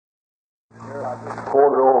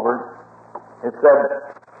quoted over. It said,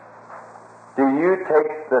 "Do you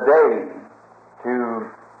take the day to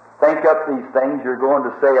think up these things you're going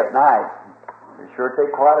to say at night?" It sure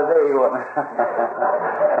take quite a day, wouldn't it?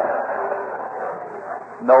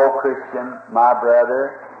 No, Christian, my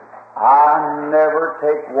brother, I never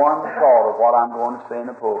take one thought of what I'm going to say in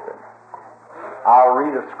the pulpit. I'll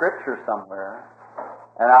read a scripture somewhere,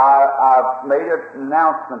 and I've made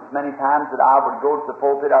announcements many times that I would go to the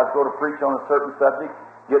pulpit, I would go to preach on a certain subject,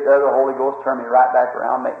 get there, the Holy Ghost turn me right back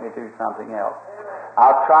around, make me do something else.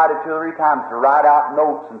 I've tried it 2 or 3 times to write out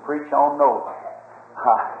notes and preach on notes.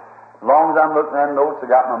 As long as I'm looking at notes, I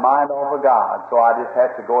got my mind off of God, so I just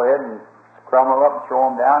have to go ahead and crumble up and throw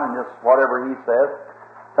them down and just whatever He says.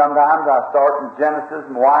 Sometimes I start in Genesis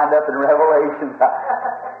and wind up in Revelation.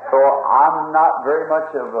 So I'm not very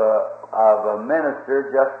much of a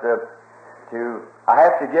minister just to I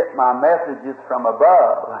have to get my messages from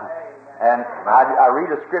above. And I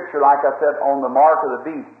read a scripture, like I said, on the mark of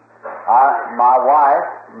the beast. My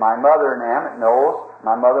wife, my mother and them knows,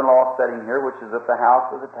 my mother-in-law sitting here, which is at the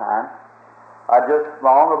house at the time.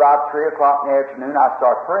 Long about 3 o'clock in the afternoon, I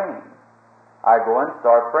start praying. I go and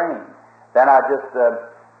start praying. Then I just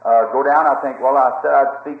go down. I think, well, I said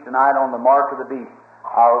I'd speak tonight on the mark of the beast.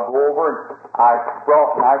 I'll go over and I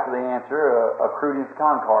brought tonight for the answer a Cruden's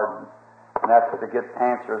Concordance. And that's to get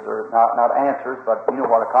answers, or not answers, but you know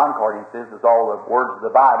what a concordance is all the words of the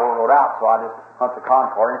Bible wrote out. So I just hunt the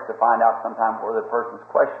concordance to find out sometimes where the person's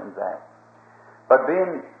question's at. But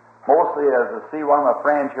being mostly as I see one of my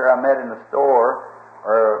friends here I met in the store,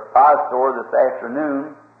 or by the store this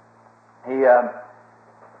afternoon,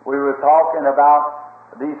 we were talking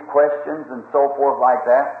about these questions and so forth like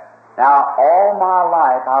that. Now, all my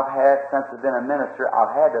life I've had, since I've been a minister,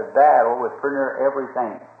 I've had to battle with pretty near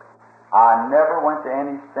everything. I never went to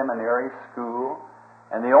any seminary school,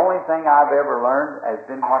 and the only thing I've ever learned has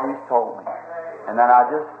been what He's told me. And then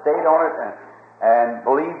I just stayed on it and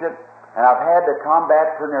believed it, and I've had to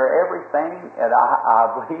combat pretty near everything, and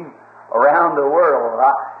I believe around the world.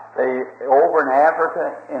 Over in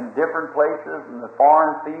Africa, in different places, in the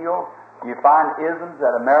foreign fields, you find isms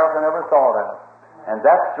that America never thought of. And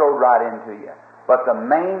that's thrown right into you. But the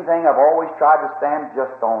main thing I've always tried to stand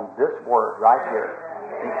just on this word right here.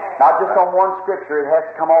 Not just on one scripture, it has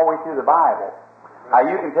to come all the way through the Bible. Now,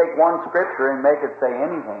 you can take one scripture and make it say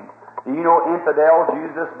anything. Do you know infidels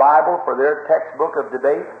use this Bible for their textbook of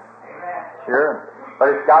debate? Sure.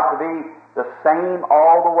 But it's got to be the same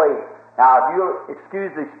all the way. Now, if you'll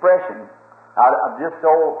excuse the expression, just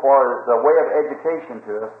so for the way of education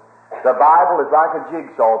to us, the Bible is like a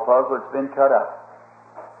jigsaw puzzle that's been cut up.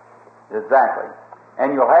 Exactly.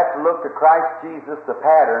 And you'll have to look to Christ Jesus, the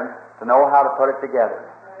pattern, to know how to put it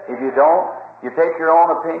together. If you don't, you take your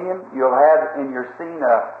own opinion, you'll have in your scene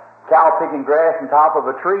a cow picking grass on top of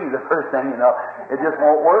a tree the first thing you know. It just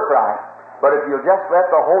won't work right. But if you'll just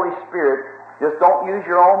let the Holy Spirit, just don't use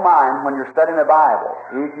your own mind when you're studying the Bible.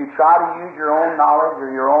 If you try to use your own knowledge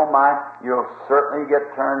or your own mind, you'll certainly get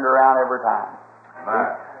turned around every time.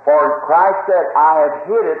 Right. For Christ said, "I have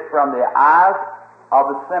hid it from the eyes of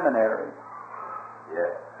the seminary,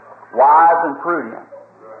 wise and prudent,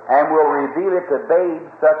 and will reveal it to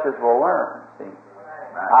babes such as will learn." See,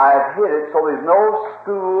 I have hid it, so there's no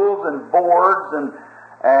schools and boards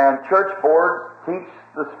and church boards teach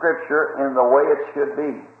the Scripture in the way it should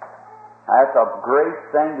be. That's a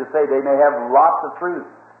great thing to say. They may have lots of truth,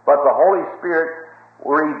 but the Holy Spirit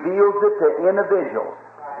reveals it to individuals.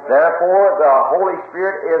 Therefore, the Holy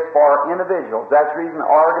Spirit is for individuals. That's the reason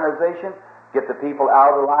organizations get the people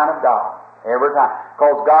out of the line of God every time.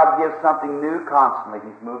 Because God gives something new constantly.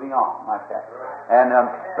 He's moving on like that. And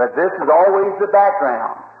but this is always the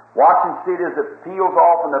background. Watch and see it as it peels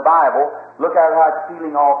off in the Bible. Look at how it's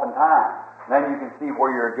peeling off in time. Then you can see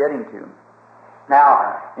where you're getting to.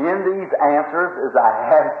 Now, in these answers, as I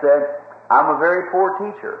have said, I'm a very poor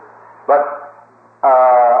teacher. But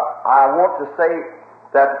I want to say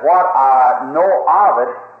that what I know of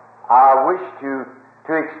it, I wish to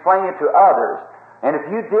explain it to others. And if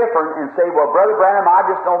you differ and say, "Well, Brother Branham, I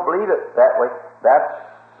just don't believe it that way," that's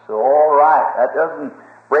all right. That doesn't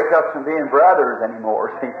break us from being brothers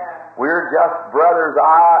anymore. See, we're just brothers.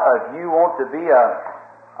 If you want to be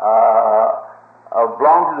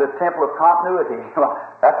belong to the temple of continuity,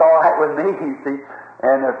 that's all right with me, you see.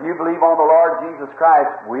 And if you believe on the Lord Jesus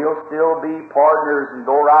Christ, we'll still be partners and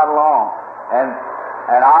go right along.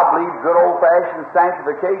 And I believe good old-fashioned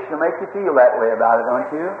sanctification will make you feel that way about it,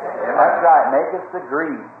 don't you? Amen. That's right. Make us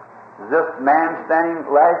agree. This man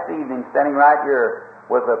last evening standing right here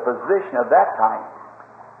with a position of that type.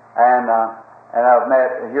 And I've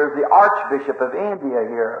met, here's the Archbishop of India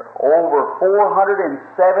here, over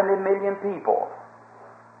 470 million people.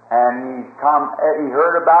 And he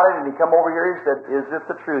heard about it, and he come over here, he said, "Is this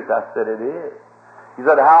the truth?" I said, "It is." He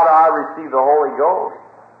said, "How do I receive the Holy Ghost?"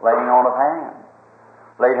 Laying on of hands.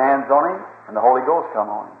 Laid hands on him, and the Holy Ghost come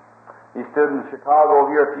on him. He stood in Chicago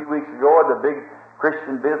here a few weeks ago at the big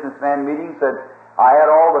Christian businessman meeting, said, "I had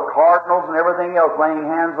all the cardinals and everything else laying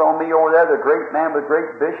hands on me over there, the great man with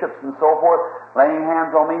great bishops and so forth, laying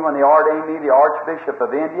hands on me when they ordained me the Archbishop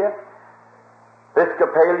of India,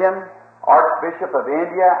 Episcopalian, Archbishop of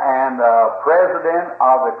India, and President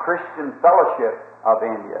of the Christian Fellowship of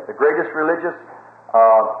India, the greatest religious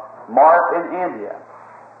mark in India."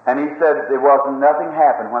 And he said there wasn't nothing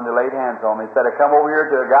happened when they laid hands on me. He said, "I come over here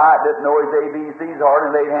to a guy that didn't know his ABCs hard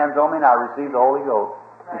and laid hands on me, and I received the Holy Ghost."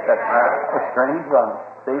 He said, "A strange one."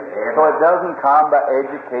 See? So it doesn't come by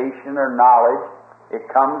education or knowledge. It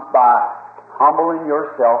comes by humbling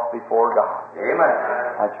yourself before God.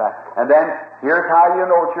 Amen. That's right. And then, here's how you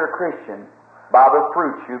know that you're a Christian: by the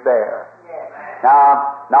fruits you bear.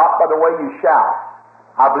 Now, not by the way you shout.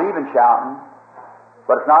 I believe in shouting,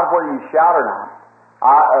 but it's not whether you shout or not,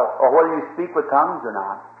 or whether you speak with tongues or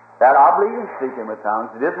not. That I believe in speaking with tongues.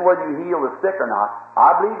 It isn't whether you heal the sick or not.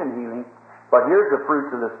 I believe in healing. But here's the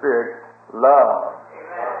fruits of the Spirit: love,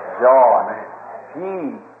 joy,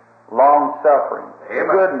 peace, long-suffering,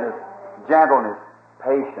 goodness, gentleness,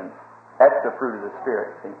 patience. That's the fruit of the Spirit,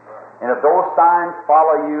 see? And if those signs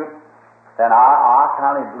follow you, then I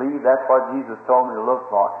kind of believe that's what Jesus told me to look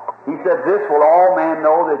for. He said, "This will all men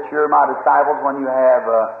know that you're my disciples when you have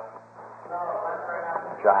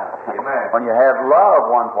when you have love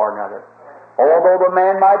one for another. Although the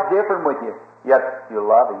man might differ with you, yet you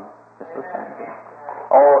love him." It's the same thing.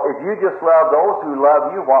 Oh, if you just love those who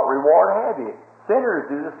love you, what reward have you? Sinners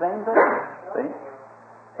do the same thing.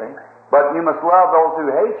 See? But you must love those who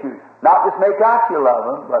hate you. Not just make out you love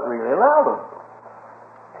them, but really love them.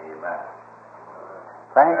 Amen.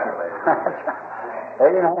 Thank you.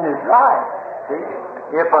 Amen is right.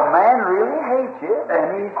 See? If a man really hates you,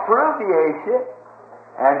 and he's proved he hates you,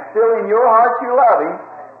 and still in your heart you love him,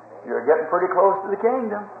 you're getting pretty close to the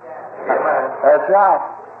kingdom. Amen. That's right.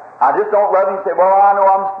 I just don't love him and say, "Well, I know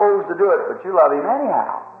I'm supposed to do it," but you love him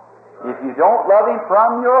anyhow. If you don't love him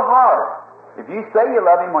from your heart, if you say you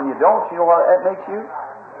love him when you don't, you know what that makes you?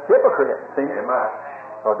 Hypocrite. See? Amen.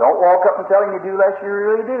 So don't walk up and tell him you do less you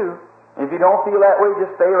really do. If you don't feel that way,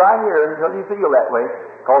 just stay right here until you feel that way,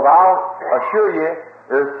 because I'll assure you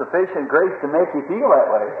there's sufficient grace to make you feel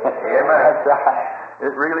that way. Amen. That's right.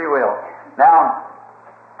 It really will.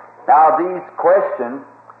 Now these questions,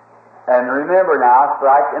 and remember now, it's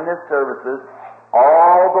like in the services,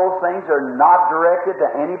 all those things are not directed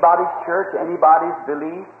to anybody's church, anybody's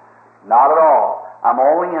belief. Not at all. I'm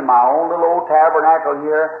only in my own little old tabernacle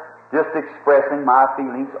here, just expressing my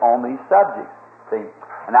feelings on these subjects. See?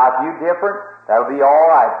 And now if you're different, that'll be all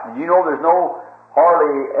right. You know there's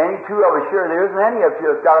hardly any two of us here. There isn't any of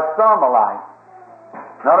you that's got a thumb alike.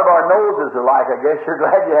 None of our noses are alike. I guess you're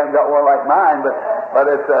glad you haven't got one like mine, but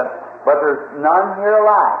there's none here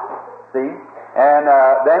alike. See? And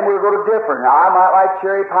then we'll go to different. Now, I might like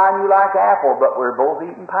cherry pie and you like apple, but we're both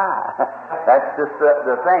eating pie. That's just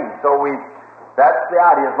the thing. So that's the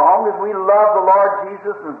idea. As long as we love the Lord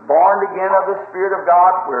Jesus and is born again of the Spirit of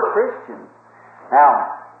God, we're Christians. Now,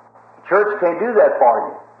 church can't do that for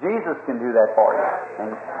you. Jesus can do that for you.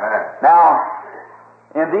 And now,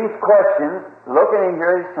 in these questions, looking in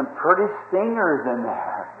here, there's some pretty stingers in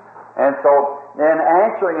there. And so, in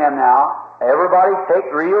answering them now, everybody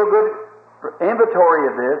take real good inventory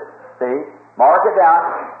of this, see, mark it down.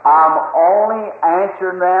 I'm only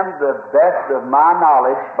answering them the best of my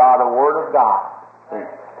knowledge by the Word of God. See?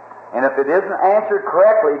 And if it isn't answered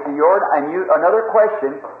correctly to another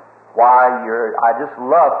question, why, I just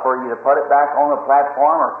love for you to put it back on the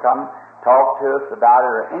platform or come talk to us about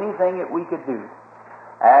it or anything that we could do.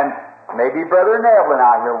 And maybe Brother Neville and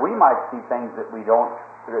I here, we might see things that we don't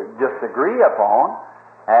just agree upon.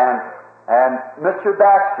 And Mr.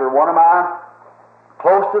 Baxter, one of my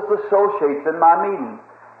closest associates in my meeting,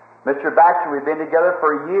 Mr. Baxter, we've been together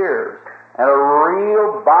for years, and a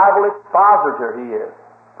real Bible expositor he is.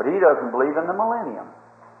 But he doesn't believe in the millennium.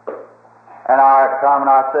 And I come and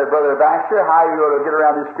I said, "Brother Baxter, how are you going to get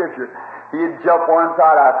around this Scripture?" He'd jump one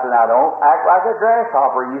side. I said, "Now don't act like a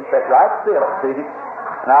grasshopper. You sit right still." See?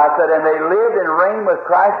 And I said, "And they lived and reigned with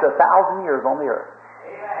Christ 1,000 years on the earth."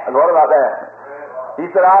 And what about that?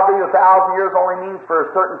 He said, "I believe 1,000 years only means for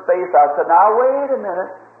a certain space." I said, "Now wait a minute.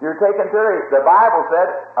 You're taking theory. The Bible said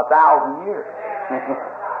 1,000 years."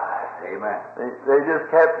 Amen. They just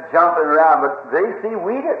kept jumping around, but they see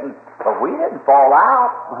we didn't fall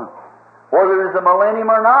out. Whether it was a millennium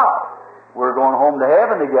or not, we're going home to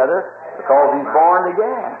heaven together because He's born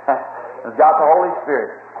again. He's got the Holy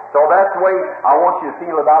Spirit. So that's the way I want you to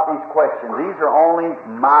feel about these questions. These are only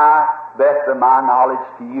my best of my knowledge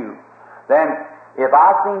to you. Then, if I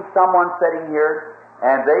seen someone sitting here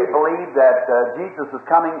and they believe that Jesus was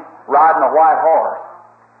coming riding a white horse,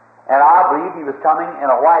 and I believe He was coming in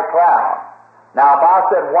a white cloud. Now, if I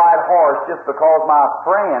said white horse just because my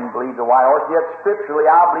friend believes a white horse, yet scripturally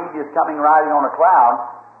I believe He is coming riding on a cloud,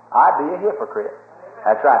 I'd be a hypocrite.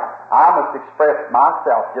 That's right. I must express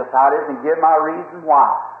myself just how it is and give my reason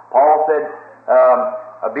why. Paul said,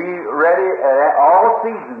 be ready at all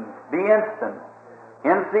seasons, be instant,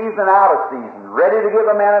 in season, out of season, ready to give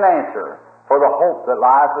a man an answer for the hope that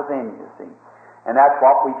lies within you, see. And that's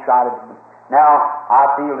what we try to do. Now,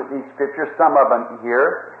 I feel that these scriptures, some of them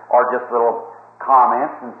here, are just little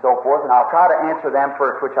comments and so forth, and I'll try to answer them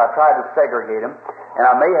first, which I try to segregate them, and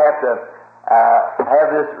I may have to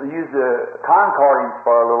use the concordance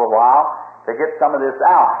for a little while to get some of this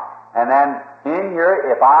out. And then in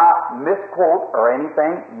here, if I misquote or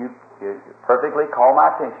anything, you perfectly call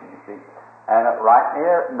my attention, you see, and write me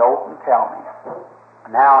a note and tell me.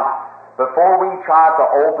 Now, before we try to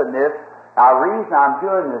open this, now, the reason I'm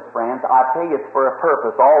doing this, friends, I tell you it's for a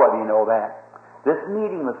purpose. All of you know that. This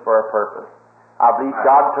meeting was for a purpose. I believe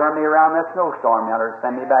God turned me around that snowstorm yonder and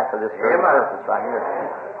sent me back for this very purpose right here.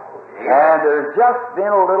 And there's just been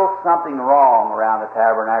a little something wrong around the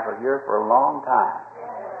tabernacle here for a long time.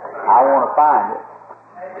 I want to find it.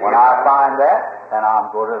 When I find that, then I'm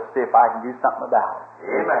going to see if I can do something about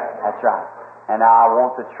it. Amen. That's right. And I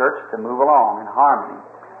want the church to move along in harmony.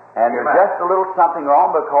 And there's just a little something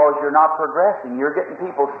wrong because you're not progressing. You're getting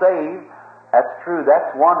people saved. That's true.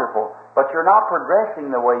 That's wonderful. But you're not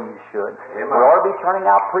progressing the way you should. Amen. We ought to be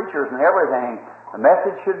turning out preachers and everything. The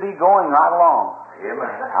message should be going right along.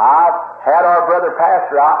 Amen. I've had our brother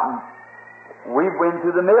pastor out, and we've been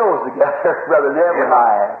to the mills together, Brother Neville and I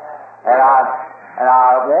have. And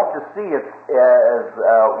I want to see it as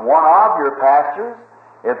one of your pastors.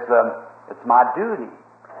 It's my duty.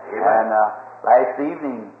 Amen. And last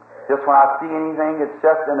evening, just when I see anything that's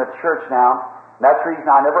just in a church now, and that's the reason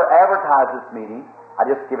I never advertise this meeting. I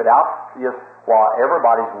just give it out.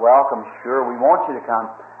 Everybody's welcome, sure, we want you to come.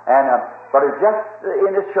 And but it's just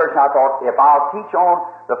in this church, and I thought, if I'll teach on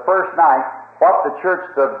the first night what the church,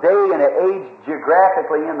 the day and the age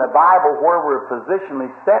geographically in the Bible where we're positionally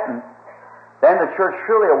setting, then the church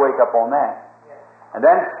surely will wake up on that. And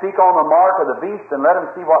then speak on the mark of the beast and let them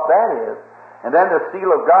see what that is. And then the seal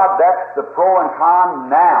of God, that's the pro and con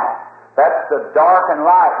now. That's the dark and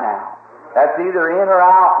light now. That's either in or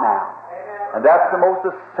out now. And that's the most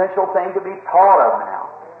essential thing to be taught of now.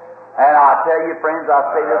 And I tell you, friends, I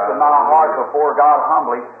say this in my heart before God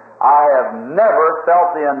humbly, I have never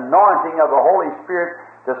felt the anointing of the Holy Spirit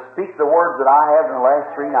to speak the words that I have in the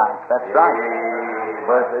last 3 nights. That's right.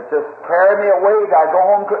 But it just carried me away. I'd go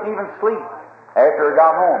home, couldn't even sleep after I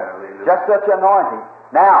got home. Just such anointing.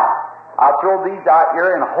 Now, I throw these out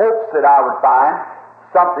here in hopes that I would find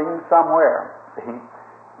something somewhere.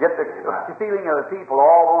 Get the feeling of the people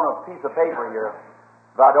all on a piece of paper here.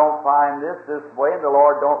 If I don't find this way and the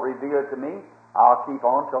Lord don't reveal it to me, I'll keep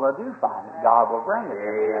on till I do find it. God will bring it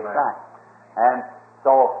to me. That's right. And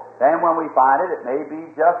so then when we find it, it may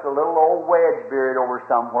be just a little old wedge buried over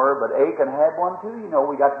somewhere, but Achan had one too. You know,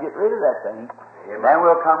 we got to get rid of that thing. And then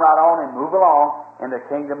we'll come right on and move along in the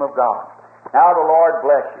kingdom of God. Now the Lord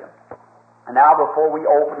bless you. And now before we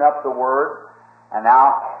open up the Word, and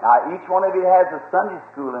now each one of you has a Sunday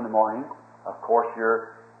school in the morning. Of course,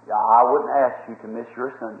 I wouldn't ask you to miss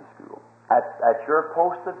your Sunday school. That's your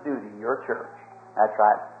post of duty, your church. That's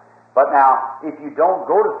right. But now, if you don't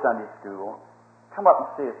go to Sunday school, come up and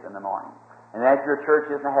see us in the morning. And if your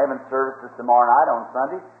church isn't having services tomorrow night on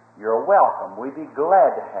Sunday, you're welcome. We'd be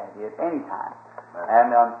glad to have you at any time.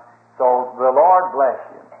 And so the Lord bless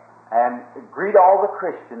you. And greet all the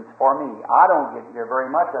Christians for me. I don't get here very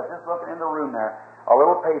much. I was just looking in the room there. A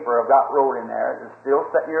little paper I've got wrote in there. It's still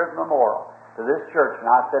sitting here as a memorial to this church. And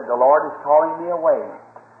I said, the Lord is calling me away.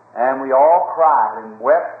 And we all cried and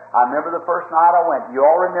wept. I remember the first night I went. You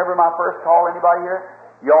all remember my first call? Anybody here?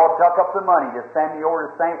 You all took up the money to send me over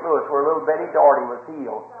to St. Louis where little Betty Doherty was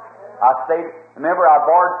healed. I stayed. Remember, I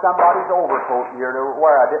borrowed somebody's overcoat here to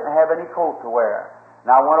wear. I didn't have any coat to wear. And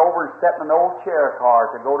I went over and sat in an old chair car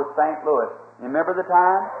to go to St. Louis. You remember the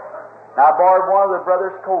time? Now, I borrowed one of the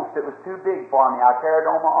brother's coats that was too big for me. I carried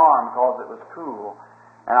it on my arm because it was cool.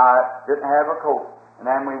 And I didn't have a coat. And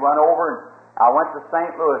then we went over, and I went to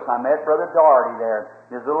St. Louis. I met Brother Doherty there.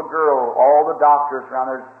 His little girl, all the doctors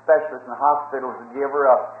around there, specialists in hospitals, would give her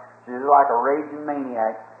up. She was like a raging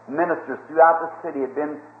maniac. Ministers throughout the city had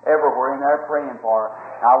been everywhere in there praying for her.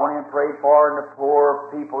 I went in and prayed for her, and the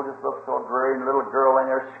poor people just looked so dreary, and the little girl in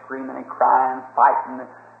there screaming and crying, fighting,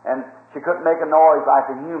 and she couldn't make a noise like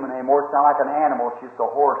a human anymore. It sounded like an animal. She was so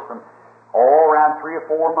hoarse from all around 3 or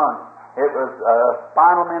 4 months. It was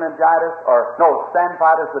spinal meningitis, or no,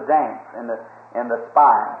 staphylococcus aureus in the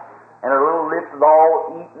spine. And her little lips was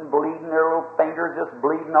all eaten, bleeding, her little fingers just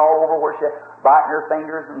bleeding all over where she biting her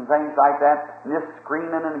fingers and things like that, and just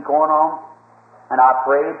screaming and going on. And I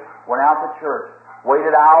prayed, went out to church,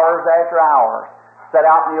 waited hours after hours, sat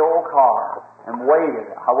out in the old car and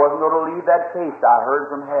waited. I wasn't going to leave that case I heard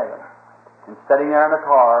from heaven. And sitting there in the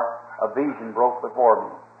car, a vision broke before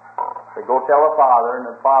me. Said, go tell the father, and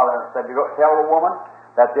the father said, go tell the woman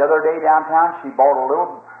that the other day downtown she bought a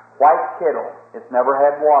little white kettle. It's never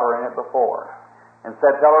had water in it before. And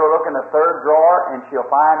said, tell her to look in the third drawer, and she'll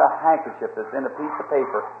find a handkerchief that's in a piece of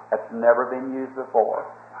paper that's never been used before.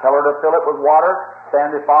 Tell her to fill it with water,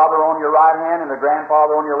 stand the Father on your right hand and the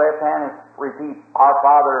grandfather on your left hand, and repeat, Our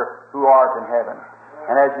Father who art in heaven.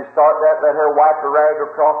 And as you start that, let her wipe the rag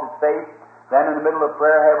across his face. Then in the middle of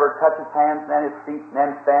prayer, have her touch his hands and then his feet, and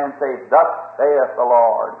then stand and say, Thus saith the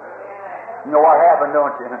Lord. You know what happened,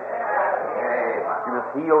 don't you? She was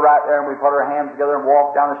healed right there, and we put our hands together and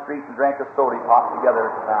walked down the streets and drank a soda pop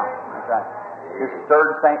together at the fountain. That's right. It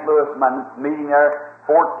stirred St. Louis. My meeting there,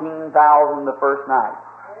 14,000 the first night.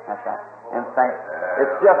 That's right. And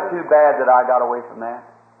it's just too bad that I got away from that.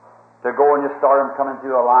 To go and just start them coming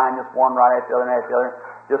through a line, just one right after the other and after the other.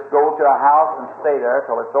 Just go to a house and stay there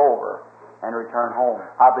till it's over and return home.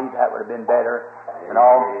 I believe that would have been better than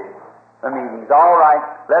all the meetings. All right,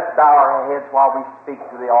 let's bow our heads while we speak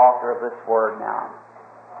to the author of this word now.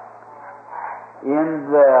 In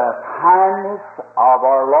the kindness of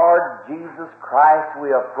our Lord Jesus Christ, we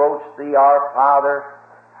approach Thee, our Father,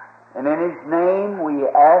 and in His name we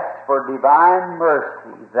ask for divine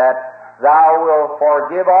mercy, that Thou wilt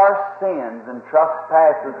forgive our sins and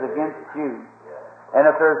trespasses against You. And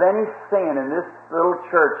if there's any sin in this little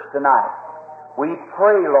church tonight, we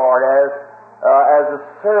pray, Lord, as a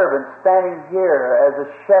servant standing here, as a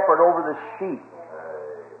shepherd over the sheep,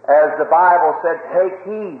 as the Bible said, take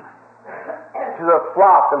heed to the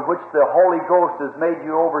flock in which the Holy Ghost has made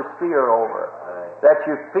you overseer over, that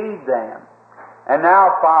you feed them. And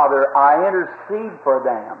now, Father, I intercede for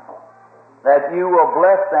them, that You will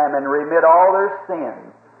bless them and remit all their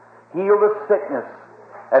sins, heal the sickness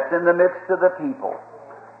that's in the midst of the people.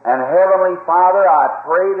 And Heavenly Father, I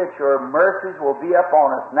pray that Your mercies will be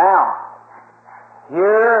upon us now.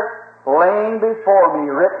 Here, laying before me,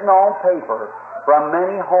 written on paper, from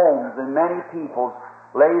many homes and many peoples,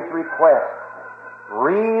 lays requests.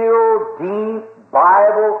 Real, deep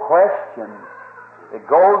Bible questions. It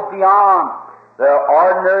goes beyond the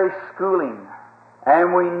ordinary schooling.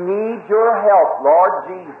 And we need Your help, Lord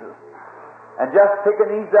Jesus. And just picking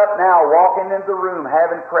these up now, walking into the room,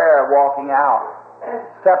 having prayer, walking out.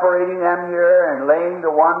 Separating them here and laying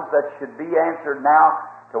the ones that should be answered now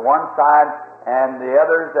to one side and the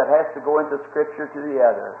others that has to go into Scripture to the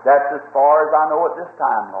other. That's as far as I know at this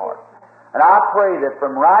time, Lord. And I pray that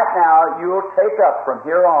from right now You'll take up from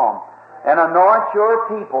here on and anoint Your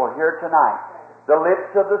people here tonight, the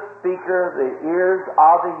lips of the speaker, the ears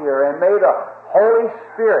of the hearer, and may the Holy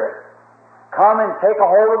Spirit come and take a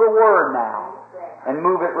hold of the Word now and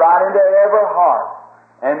move it right into every heart.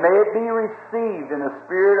 And may it be received in a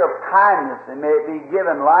spirit of kindness, and may it be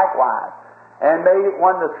given likewise. And may,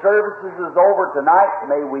 when the services is over tonight,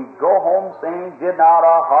 may we go home saying, did not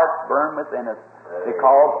our hearts burn within us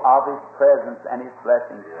because of His presence and His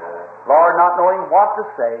blessings. Lord, not knowing what to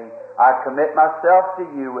say, I commit myself to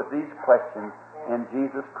You with these questions in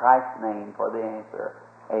Jesus Christ's name for the answer.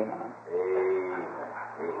 Amen.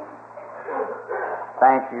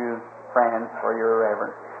 Thank you, friends, for your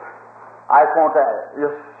reverence. I just want to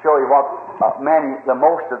just show you what the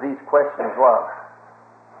most of these questions was.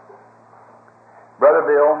 Brother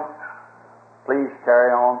Bill, please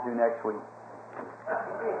carry on through next week.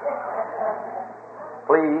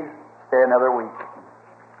 Please stay another week.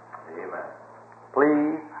 Amen.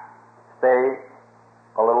 Please stay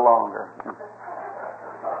a little longer.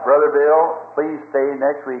 Brother Bill, please stay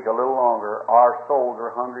next week a little longer. Our souls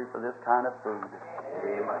are hungry for this kind of food.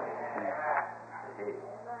 Amen.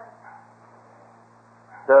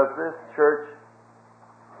 Does this church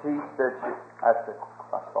teach that you...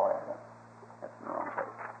 sorry, that's in the wrong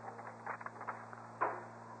place.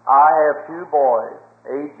 I have 2 boys,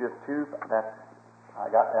 age of 2... I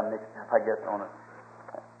got them mixed up, I guess, on it.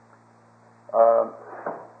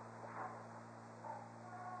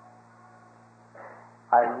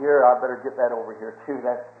 I better get that over here too.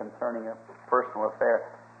 That's concerning a personal affair.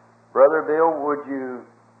 Brother Bill, would you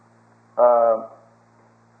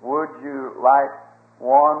like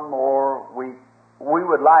one more week? We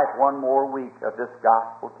would like one more week of this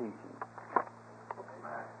gospel teaching.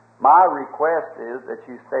 My request is that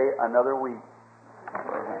you stay another week.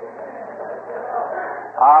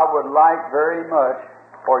 I would like very much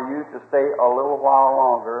for you to stay a little while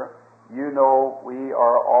longer. You know we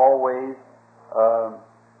are always,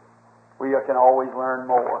 we can always learn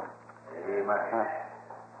more. Amen.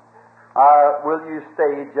 Will you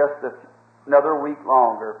stay just another week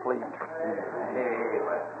longer, please? Amen.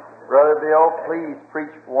 Brother Bill, please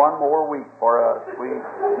preach one more week for us. We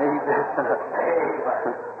need this.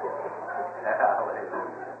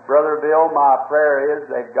 Brother Bill, my prayer is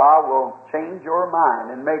that God will change your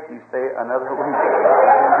mind and make you stay another week.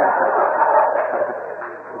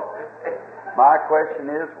 My question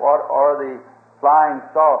is, what are the flying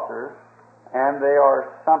saucers? And they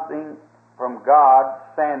are something from God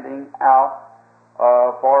sending out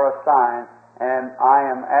for a sign. And I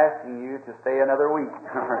am asking you to stay another week.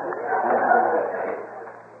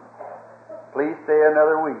 Please stay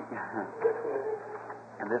another week.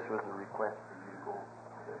 And this was a request for you to go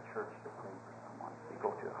to the church to pray for someone. You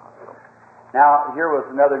go to a hospital. Now, here was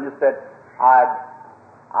another, and just said,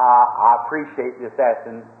 I appreciate this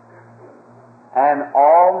asking. And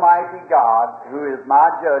Almighty God, who is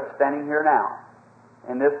my judge standing here now,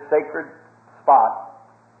 in this sacred spot,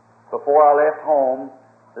 before I left home,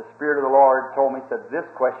 the Spirit of the Lord told me, said, this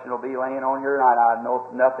question will be laying on here tonight. I know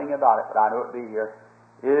nothing about it, but I know it'll be here.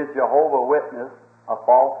 Is Jehovah Witness a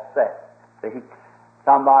false sect? See,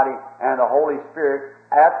 somebody and the Holy Spirit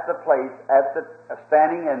at the place,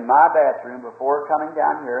 standing in my bathroom before coming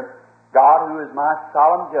down here, God, who is my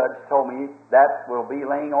solemn judge, told me that will be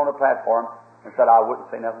laying on a platform, and said I wouldn't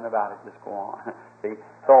say nothing about it. Just go on. See,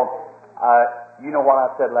 so you know what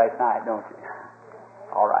I said last night, don't you?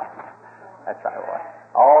 All right, that's right.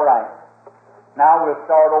 All right. Now we'll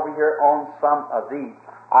start over here on some of these.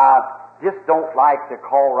 I just don't like to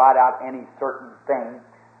call right out any certain thing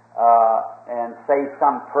and say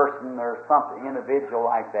some person or some individual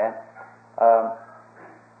like that.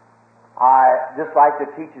 I just like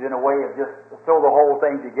to teach it in a way of just throw the whole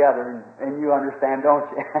thing together, and you understand, don't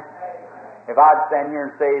you? If I'd stand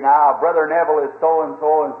here and say, now, Brother Neville is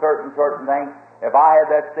so-and-so and certain things, if I had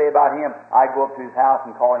that to say about him, I'd go up to his house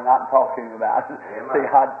and call him out and talk to him about it. See,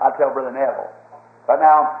 I'd tell Brother Neville. But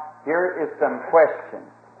now, here is some questions.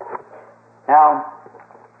 Now,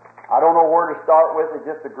 I don't know where to start with. It's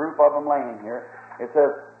just a group of them laying here. It says,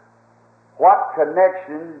 what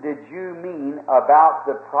connection did you mean about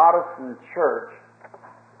the Protestant church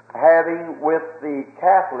having with the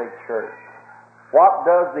Catholic church? What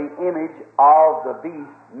does the image of the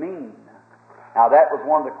beast mean? Now, that was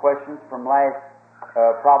one of the questions from last,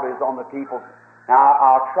 probably is on the people's. Now,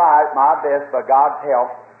 I'll try my best, by God's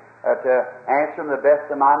help, to answer them the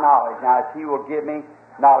best of my knowledge. Now, if He will give me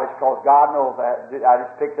knowledge, because God knows that, I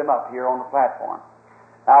just picked them up here on the platform.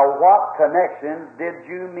 Now, what connection did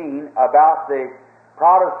you mean about the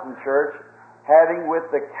Protestant church having with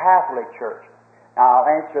the Catholic church? Now,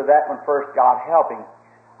 I'll answer that one first, God helping.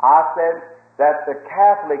 I said that the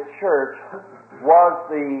Catholic church was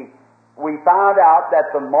we found out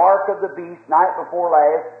that the mark of the beast night before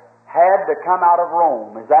last had to come out of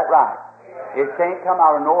Rome. Is that right? It can't come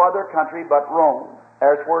out of no other country but Rome.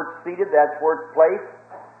 There's where it's seated, that's where it's placed.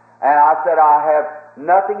 And I said I have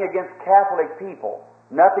nothing against Catholic people,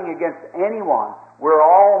 nothing against anyone. We're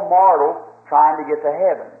all mortals trying to get to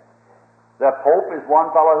heaven. The Pope is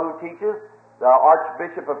one fellow who teaches, the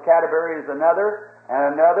Archbishop of Canterbury is another,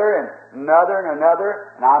 and another, and another, and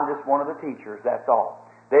another, and I'm just one of the teachers, that's all.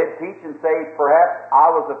 They'd teach and say, perhaps I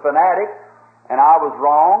was a fanatic, and I was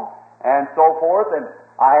wrong, and so forth, and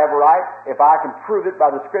I have a right, if I can prove it by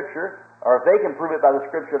the Scripture, or if they can prove it by the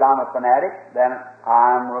Scripture that I'm a fanatic, then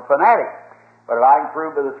I'm a fanatic. But if I can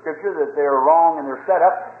prove by the Scripture that they're wrong in their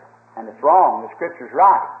setup, and it's wrong, the Scripture's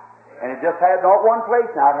right. And it just has not one place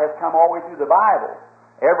now, it has come all the way through the Bible,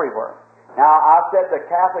 everywhere. Now, I said the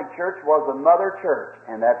Catholic Church was the mother church,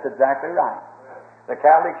 and that's exactly right. The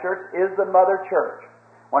Catholic Church is the mother church.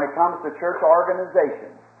 When it comes to church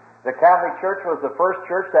organizations, the Catholic Church was the first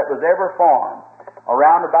church that was ever formed.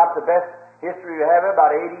 Around about the best history we have,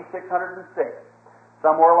 about AD 606,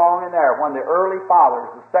 somewhere along in there, when the early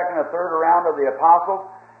fathers, the second or third round of the apostles,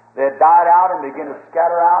 they died out and began to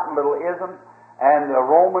scatter out in little isms, and the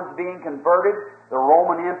Romans being converted, the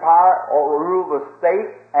Roman Empire ruled the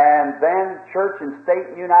state, and then church and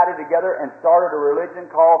state united together and started a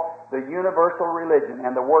religion called the universal religion.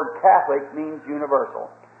 And the word Catholic means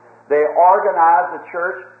universal. They organized the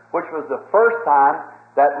church, which was the first time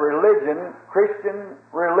that religion, Christian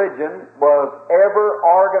religion, was ever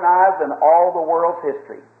organized in all the world's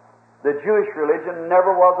history. The Jewish religion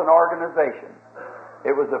never was an organization.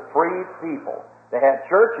 It was a free people. They had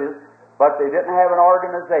churches, but they didn't have an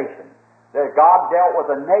organization. That God dealt with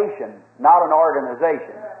a nation, not an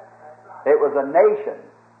organization. It was a nation.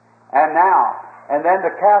 And then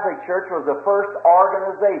the Catholic Church was the first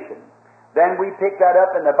organization. Then we picked that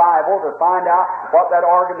up in the Bible to find out what that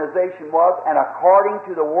organization was, and according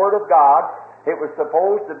to the Word of God, it was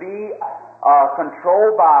supposed to be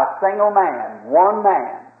controlled by a single man, one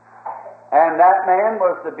man. And that man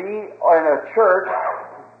was to be in a church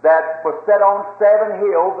that was set on 7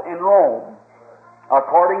 hills in Rome,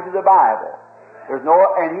 according to the Bible.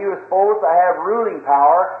 And he was supposed to have ruling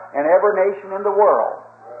power in every nation in the world.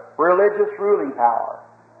 Religious ruling power.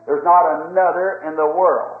 There's not another in the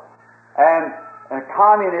world. And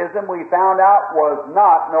communism, we found out, was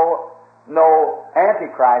not no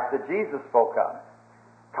Antichrist that Jesus spoke of.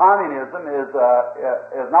 Communism is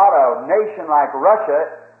not a nation like Russia.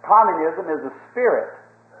 Communism is a spirit.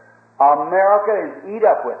 America is eat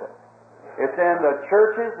up with it. It's in the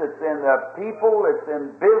churches, it's in the people, it's in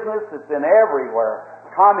business, it's in everywhere.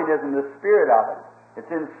 Communism, the spirit of it.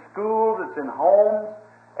 It's in schools, it's in homes,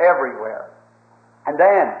 everywhere. And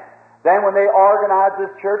then when they organized this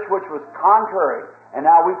church, which was contrary, and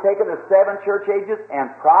now we've taken the 7 church ages and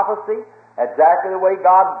prophecy, exactly the way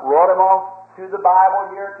God wrote them off through the Bible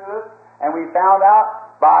here to us, and we found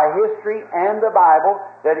out by history and the Bible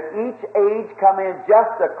that each age come in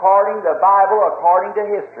just according to the Bible, according to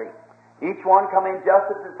history. Each one come in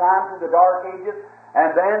just at the time through the Dark Ages,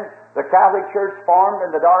 and then the Catholic Church formed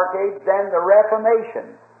in the Dark Age, then the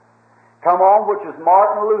Reformation come on, which was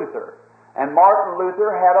Martin Luther. And Martin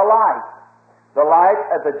Luther had a life. The life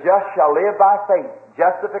as the just shall live by faith.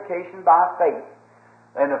 Justification by faith.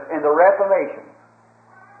 In the Reformation,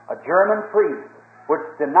 a German priest which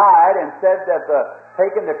denied and said that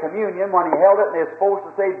taking the communion, when he held it, and they're supposed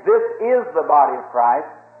to say, "This is the body of Christ,"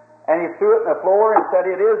 and he threw it in the floor and said,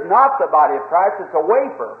 "It is not the body of Christ, it's a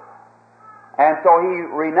wafer." And so he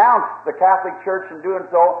renounced the Catholic Church in doing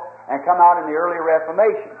so and come out in the early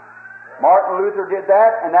Reformation. Martin Luther did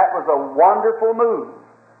that, and that was a wonderful move.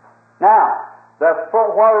 Now,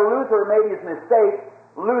 while Luther made his mistake,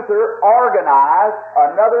 Luther organized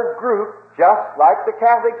another group, just like the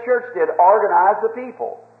Catholic Church did, organize the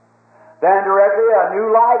people. Then directly a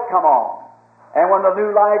new light come on. And when the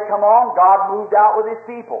new light come on, God moved out with His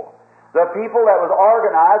people. The people that was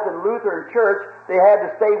organized in Lutheran Church, they had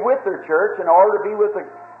to stay with their church in order to be with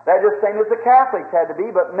that's just the same as the Catholics had to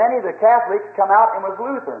be, but many of the Catholics come out and was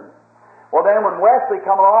Lutherans. Well, then when Wesley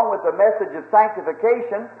come along with the message of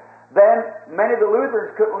sanctification, then many of the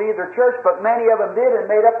Lutherans couldn't leave their church, but many of them did and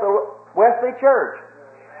made up the Wesley Church.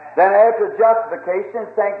 Then after justification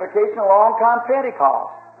and sanctification, along comes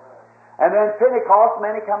Pentecost. And then Pentecost,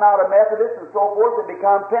 many come out of Methodist and so forth and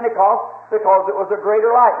become Pentecost because it was a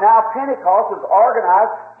greater light. Now Pentecost is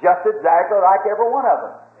organized just exactly like every one of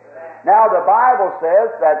them. Now the Bible says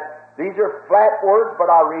that these are flat words, but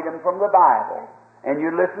I'll read them from the Bible. And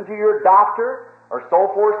you listen to your doctor or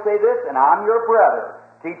so forth say this, and I'm your brother,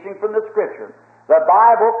 teaching from the Scripture. The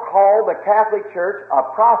Bible called the Catholic Church a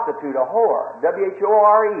prostitute, a whore,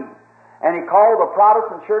 W-H-O-R-E. And he called the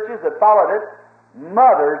Protestant churches that followed it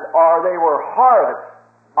mothers, or they were harlots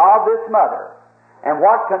of this mother. And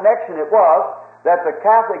what connection it was that the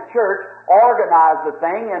Catholic Church organized the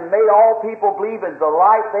thing and made all people believe in the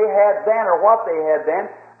light they had then or what they had then.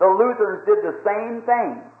 The Lutherans did the same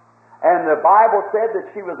thing. And the Bible said that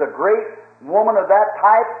she was a great woman of that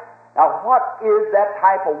type. Now, what is that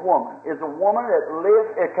type of woman? Is a woman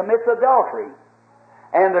that commits adultery.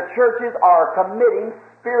 And the churches are committing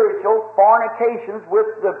spiritual fornications with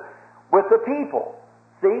the people.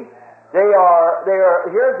 See?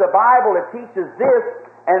 Here's the Bible that teaches this,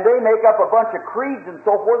 and they make up a bunch of creeds and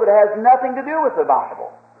so forth that has nothing to do with the Bible.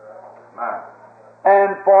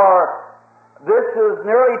 And for this is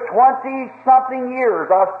nearly 20-something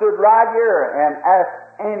years I've stood right here and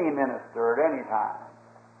asked any minister at any time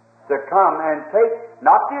to come and take,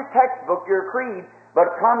 not your textbook, your creed,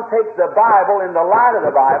 but come take the Bible in the light of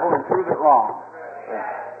the Bible and prove it wrong.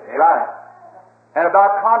 Right. And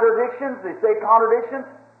about contradictions, they say contradictions.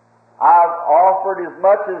 I've offered as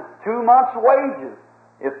much as 2 months' wages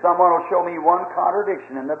if someone will show me one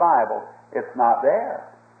contradiction in the Bible. It's not there.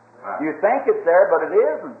 You think it's there, but it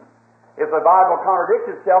isn't. If the Bible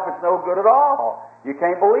contradicts itself, it's no good at all. You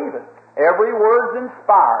can't believe it. Every word's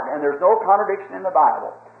inspired, and there's no contradiction in the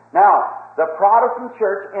Bible. Now, the Protestant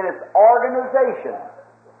church in its organization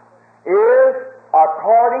is,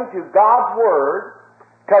 according to God's Word,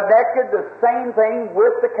 connected the same thing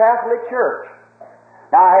with the Catholic Church.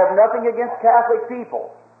 Now, I have nothing against Catholic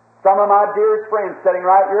people. Some of my dearest friends sitting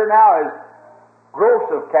right here now is gross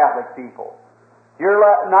of Catholic people. Here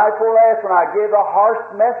night before last, when I gave a harsh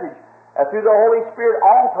message through the Holy Spirit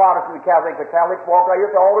on Protestant and Catholics, the Catholics walked right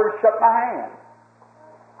here at the altar and shook my hand.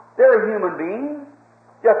 They're human beings,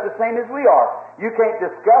 just the same as we are. You can't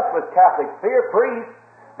discuss with Catholic priests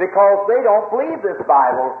because they don't believe this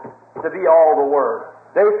Bible to be all the Word.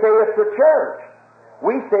 They say it's the church.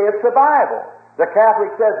 We say it's the Bible. The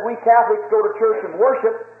Catholic says we Catholics go to church and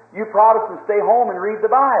worship. You Protestants stay home and read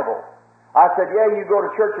the Bible. I said, yeah, you go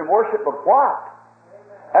to church and worship, but what?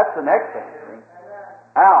 That's the next thing.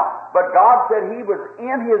 Now, but God said He was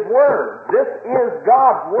in His Word. This is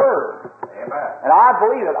God's Word. Amen. And I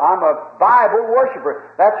believe it. I'm a Bible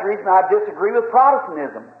worshiper. That's the reason I disagree with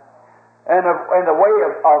Protestantism and the way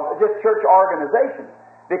of this church organization.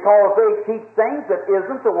 Because they teach things that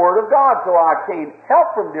isn't the Word of God, so I can't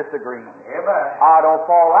help from disagreeing. Amen. I don't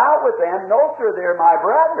fall out with them. No, sir, they're my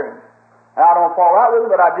brethren. And I don't fall out with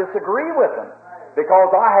them, but I disagree with them.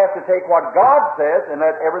 Because I have to take what God says and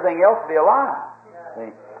let everything else be a lie.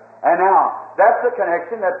 See? And now, that's the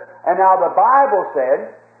connection. And now the Bible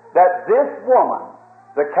said that this woman,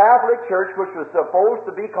 the Catholic Church, which was supposed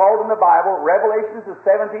to be called in the Bible, Revelations the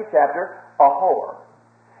 17th chapter, a whore.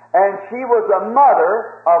 And she was a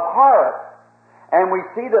mother of harlots. And we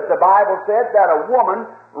see that the Bible said that a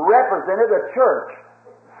woman represented a church.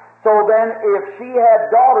 So then, if she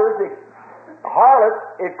had daughters, harlots,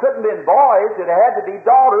 it couldn't have been boys, it had to be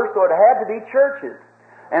daughters, so it had to be churches.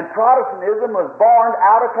 And Protestantism was born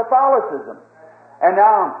out of Catholicism. And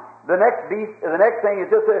now, the next thing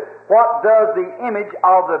is just what does the image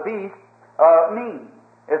of the beast mean?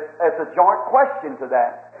 It's a joint question to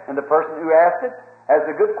that. And the person who asked it has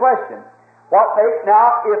a good question.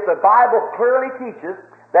 Now, if the Bible clearly teaches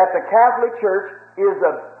that the Catholic Church is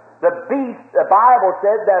the beast, the Bible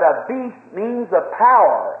said that a beast means a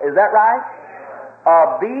power. Is that right?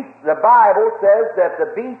 A beast, the Bible says that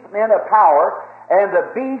the beast meant a power, and the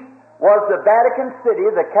beast was the Vatican City,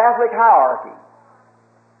 the Catholic hierarchy.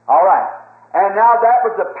 All right. And now that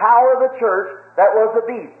was the power of the church, that was the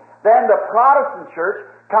beast. Then the Protestant church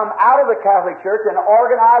come out of the Catholic Church and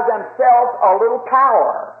organize themselves a little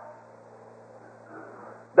power.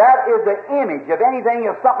 That is the image. If anything,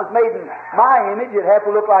 if something was made in my image, it'd have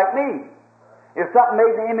to look like me. If something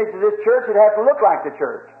made in the image of this church, it'd have to look like the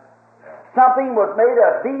church. Something was made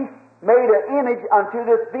a beast, made an image unto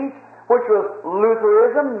this beast, which was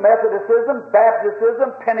Lutheranism, Methodism,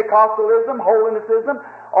 Baptism, Pentecostalism, Holinesism,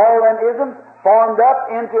 all them isms formed up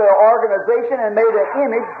into an organization and made an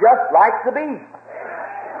image just like the beast.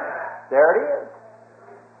 There it is.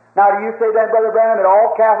 Now, do you say that, Brother Branham, that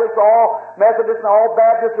all Catholics, all Methodists, and all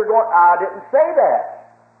Baptists are going? I didn't say that.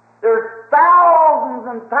 There's thousands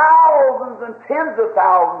and thousands and tens of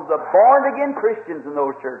thousands of born-again Christians in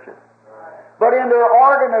those churches. But in their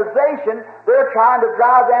organization, they're trying to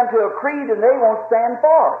drive them to a creed and they won't stand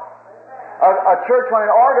for it. A church, when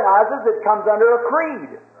it organizes, it comes under a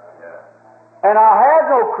creed. And I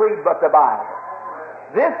have no creed but the Bible.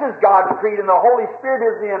 This is God's creed, and the Holy Spirit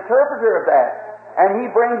is the interpreter of that. And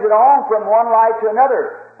He brings it on from one light to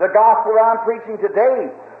another. The gospel I'm preaching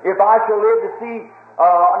today, if I shall live to see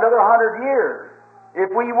another 100 years, if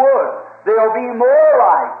we would, there'll be more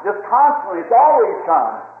light, just constantly. It's always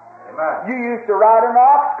come. Amen. You used to ride an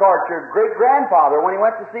ox cart, your great-grandfather, when he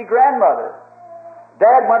went to see grandmother.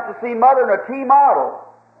 Dad went to see mother in a T-model.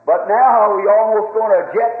 But now we almost go in a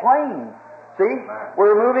jet plane. See? Amen.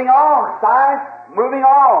 We're moving on. Science, moving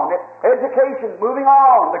on. Education, moving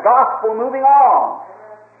on. The gospel, moving on.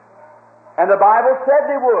 And the Bible said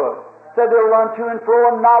they would. Said they'll run to and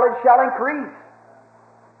fro and knowledge shall increase.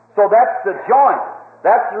 So that's the joint.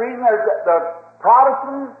 That's the reason the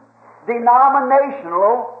Protestant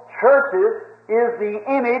denominational churches is the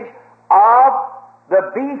image of the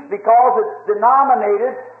beast, because it's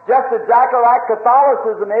denominated just exactly like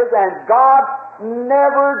Catholicism is, and God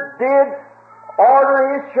never did order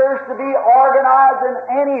His church to be organized in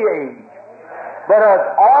any age, but has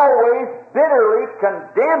always bitterly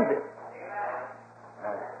condemned it.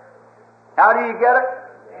 How do you get it?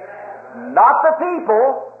 Not the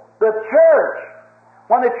people, the church.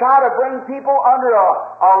 When they try to bring people under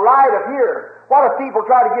a light of here, what if people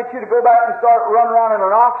try to get you to go back and start running around in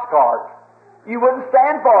an ox cart? You wouldn't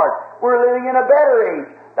stand for it. We're living in a better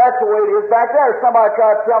age. That's the way it is back there. Somebody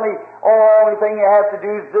tried to tell me, oh, the only thing you have to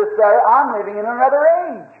do is this, that. I'm living in another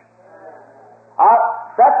age.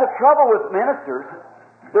 That's the trouble with ministers.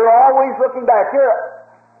 They're always looking back. Here,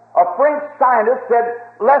 a French scientist said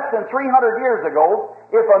less than 300 years ago,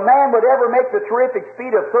 if a man would ever make the terrific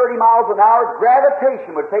speed of 30 miles an hour,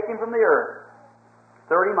 gravitation would take him from the earth.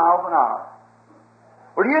 30 miles an hour.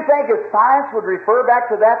 Well, do you think if science would refer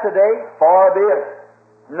back to that today? Far be it.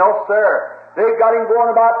 No, sir. They've got him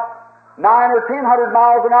going about 900 or 1,000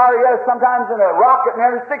 miles an hour, yes, sometimes in a rocket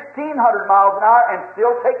nearly 1,600 miles an hour, and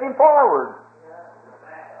still taking him forward.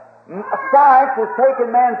 Science has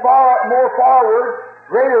taken man more forward,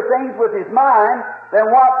 greater things with his mind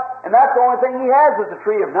than what, and that's the only thing he has is the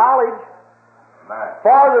tree of knowledge.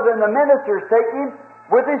 Farther than the ministers take him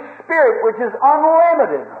with his spirit, which is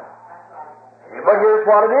unlimited. But here's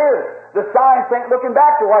what it is. The science ain't looking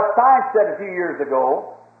back to what science said a few years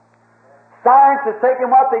ago. Science is taking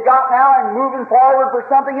what they got now and moving forward for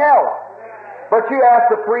something else. But you ask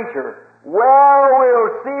the preacher, well,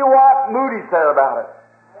 we'll see what Moody said about it.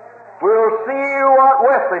 We'll see what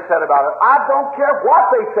Wesley said about it. I don't care what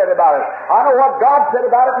they said about it. I know what God said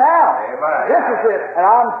about it now. Amen. This is it. And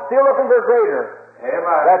I'm still looking for greater.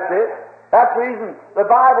 Amen. That's it. That's the reason the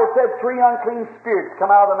Bible said 3 unclean spirits come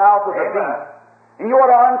out of the mouth of the beast. And you know what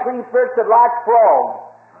an unclean spirit said? Like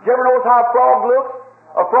frogs. Did you ever notice how a frog looks?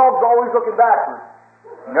 A frog's always looking backwards.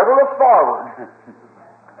 Never looks forward.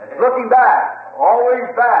 Looking back. Always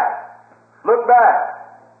back. Look back.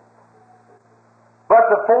 But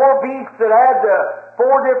the 4 beasts that had the 4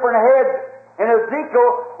 different heads, and Ezekiel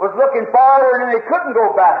was looking forward and they couldn't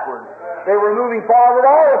go backward. They were moving forward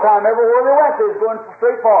all the time. Everywhere they went, they was going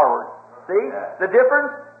straight forward. See the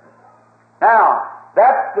difference? Now,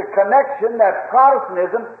 that's the connection that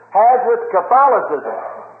Protestantism has with Catholicism.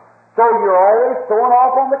 So you're always throwing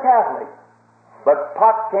off on the Catholic. But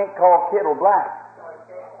pot can't call kettle black.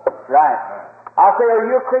 Right. I'll say, are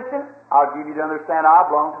you a Christian? I'll give you to understand I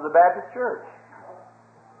belong to the Baptist Church.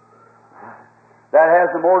 That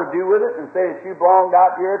has more to do with it than say that you belonged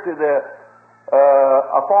out here to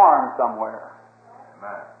a farm somewhere.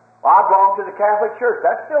 Well, I belong to the Catholic Church.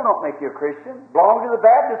 That still don't make you a Christian. Belong to the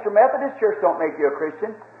Baptist or Methodist Church don't make you a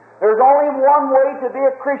Christian. There's only one way to be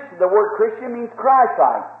a Christian. The word Christian means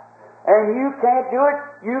Christ-like. And you can't do it.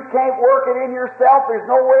 You can't work it in yourself. There's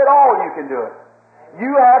no way at all you can do it.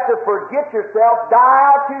 You have to forget yourself, die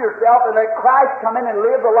out to yourself, and let Christ come in and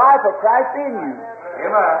live the life of Christ in you.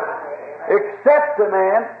 Amen. Except a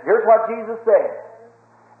man, here's what Jesus said,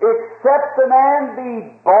 except a man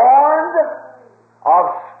be born of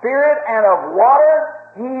spirit and of water,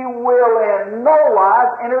 he will in no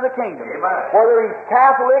wise enter the kingdom. Amen. Whether he's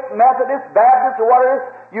Catholic, Methodist, Baptist, or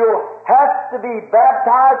whatever, you'll have to be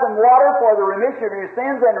baptized in water for the remission of your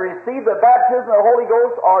sins and receive the baptism of the Holy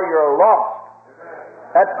Ghost, or you're lost.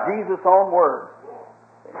 That's Jesus' own word.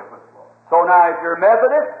 So now, if you're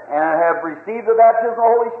Methodist and have received the baptism of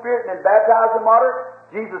the Holy Spirit and been baptized in water,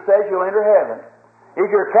 Jesus says you'll enter heaven. If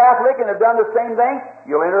you're Catholic and have done the same thing,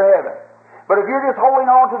 you'll enter heaven. But if you're just holding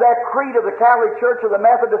on to that creed of the Catholic Church or the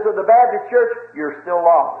Methodist or the Baptist Church, you're still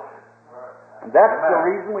lost. And that's the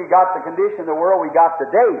reason we got the condition of the world we got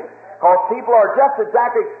today. Because people are just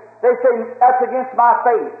exactly, they say, that's against my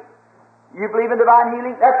faith. You believe in divine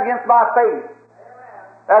healing? That's against my faith.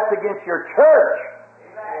 That's against your church.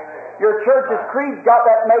 Your church's creed's got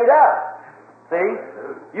that made up. See?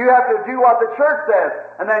 You have to do what the church says,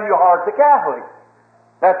 and then you heart the Catholic.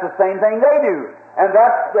 That's the same thing they do. And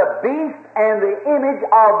that's the beast and the image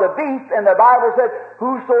of the beast, and the Bible says,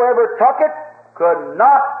 whosoever took it could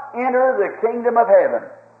not enter the kingdom of heaven,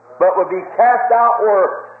 but would be cast out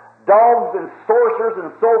where dogs and sorcerers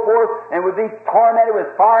and so forth, and would be tormented with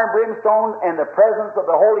fire and brimstone and the presence of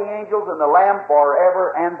the holy angels and the Lamb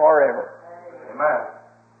forever and forever. Amen.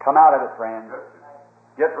 Come out of it, friends.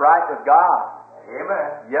 Get right with God. Amen.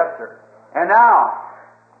 Yes, sir. And now,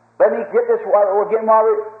 let me get this.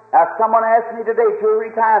 Now, someone asked me today, 2 or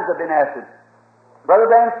 3 times I've been asked it. Brother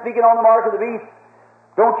Dan, speaking on the mark of the beast,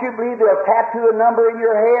 don't you believe they'll tattoo a number in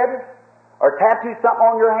your head? Or tattoo something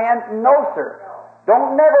on your hand? No, sir.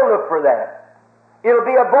 Don't never look for that. It'll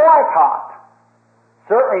be a boycott.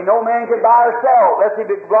 Certainly no man can buy or sell unless he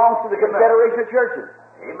belongs to the Confederation of Churches.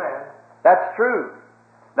 Amen. That's true.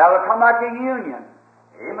 That'll come like a union.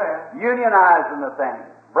 Amen. Unionizing the thing.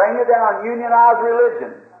 Bring it down. Unionize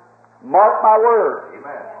religion. Mark my words.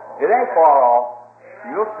 Amen. It ain't far off.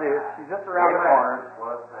 You'll see it. She's just around the corner.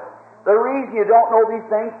 The reason you don't know these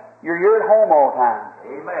things, you're here at home all the time.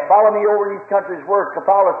 Amen. Follow me over these countries where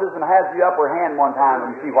Catholicism has the upper hand one time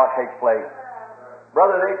and see what takes place.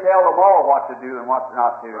 Brother, they tell them all what to do and what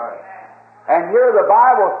not to. Right. And here the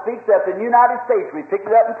Bible speaks that in the United States, we picked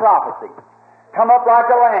it up in prophecy, come up like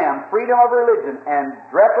a lamb, freedom of religion, and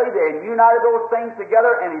directly they united those things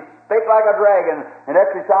together, and he spake like a dragon and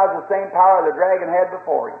exercised the same power the dragon had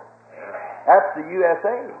before him. That's the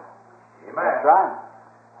USA. Amen. That's right.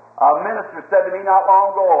 A minister said to me not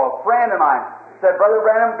long ago, a friend of mine, said, Brother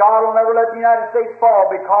Branham, God will never let the United States fall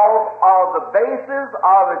because of the basis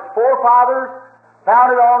of its forefathers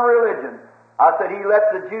founded on religion. I said, He let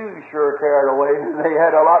the Jews sure carry it away. They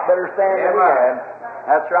had a lot better stand than we had.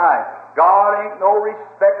 That's right. God ain't no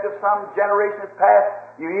respect of some generations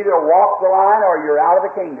past. You either walk the line or you're out of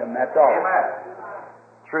the kingdom. That's all. Amen.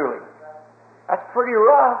 Truly. That's pretty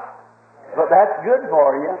rough, but that's good for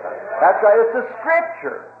you. That's right. It's the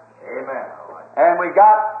Scripture. Amen. And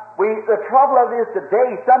the trouble of this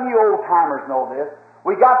today, some of you old-timers know this,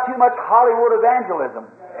 we got too much Hollywood evangelism.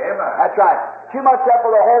 Amen. That's right. Too much up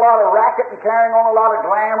with a whole lot of racket and carrying on a lot of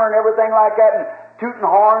glamour and everything like that and tooting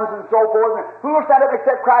horns and so forth. And who will stand up and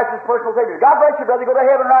accept Christ as personal Savior? God bless you, brother. Go to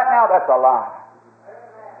heaven right now. That's a lie.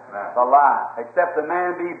 That's a lie. Except the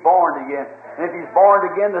man be born again. And if he's born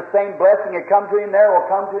again, the same blessing that come to him there will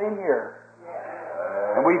come to him here.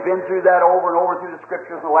 And we've been through that over and over through the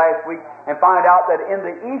Scriptures in the last week and find out that in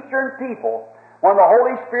the Eastern people, when the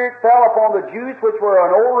Holy Spirit fell upon the Jews, which were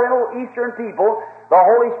an Oriental Eastern people, the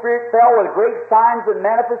Holy Spirit fell with great signs and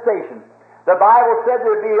manifestations. The Bible said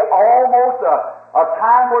there would be almost a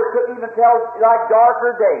time where it couldn't even tell like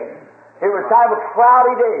darker days. It was time of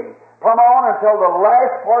cloudy days. Come on until the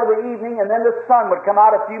last part of the evening, and then the sun would come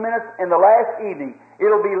out a few minutes in the last evening.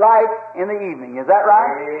 It'll be light in the evening. Is that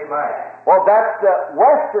right? Amen. Well, that's the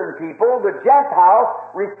Western people, the Gentiles,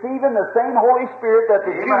 receiving the same Holy Spirit that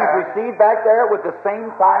the Jews received back there with the same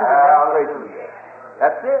signs and manifestations.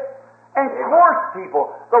 That's it. And of course, people,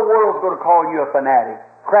 the world's going to call you a fanatic,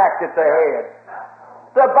 cracked at the head.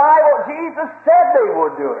 The Bible, Jesus said they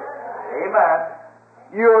would do it. Amen.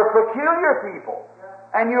 You're a peculiar people,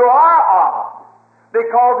 and you are odd,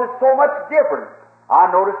 because it's so much different. I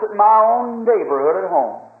notice it in my own neighborhood at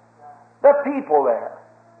home. The people there,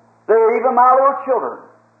 they're even my little children.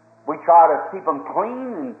 We try to keep them clean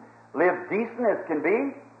and live decent as can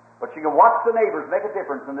be, but you can watch the neighbors make a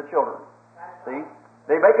difference in the children. See?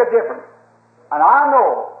 They make a difference. And I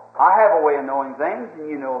know, I have a way of knowing things, and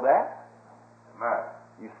you know that. Amen.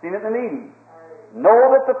 You've seen it in the meetings.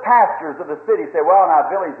 Know that the pastors of the city say, well, now,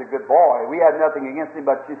 Billy's a good boy. We have nothing against him,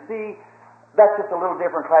 but you see, that's just a little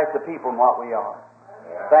different class of people than what we are.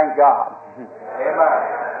 Yeah. Thank God. Amen.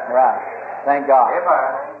 Right. Thank God.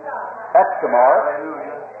 Amen. That's the mark.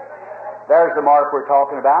 Hallelujah. There's the mark we're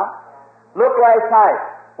talking about. Look last night,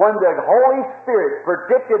 when the Holy Spirit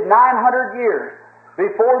predicted 900 years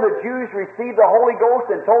before the Jews received the Holy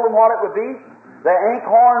Ghost and told them what it would be, the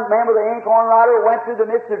inkhorn, remember the inkhorn rider went through the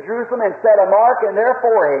midst of Jerusalem and set a mark in their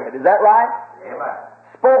forehead. Is that right? Amen.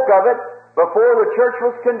 Spoke of it before the church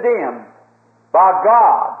was condemned by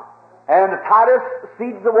God. And Titus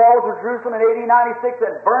sieged the walls of Jerusalem in AD 96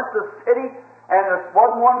 and burnt the city, and there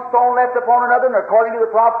wasn't one stone left upon another, and according to the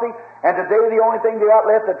prophecy, and today the only thing they got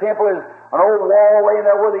left of the temple is an old wall laying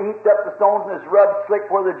there where they heaped up the stones, and it's rubbed slick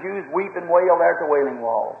where the Jews weep and wail there at the Wailing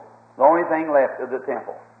Walls. The only thing left of the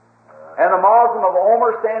temple. And the Moslem of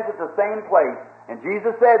Omer stands at the same place. And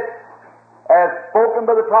Jesus said, as spoken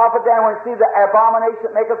by the prophet Daniel, when you see the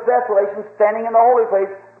abomination that maketh desolation standing in the holy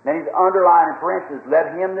place, then he's underlining, for instance,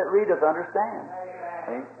 let him that readeth understand.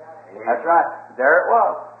 See? That's right. There it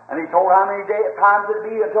was. And he told how many times it would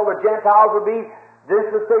be until the Gentiles would be,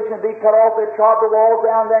 dispensation would be cut off, they'd trod the walls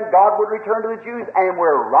down, then God would return to the Jews, and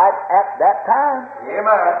we're right at that time.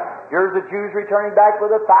 Amen. Here's the Jews returning back for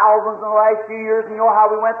the thousands in the last few years, and you know how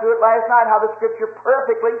we went through it last night, how the Scripture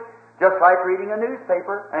perfectly, just like reading a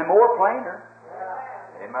newspaper, and more plainer.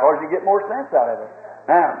 Amen. Of course, you get more sense out of it.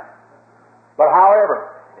 Now, but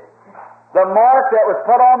however, the mark that was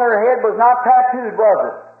put on their head was not tattooed, was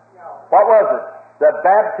it? What was it? The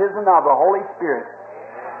baptism of the Holy Spirit.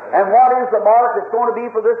 And what is the mark that's going to be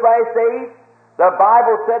for this last age? The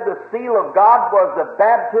Bible said the seal of God was the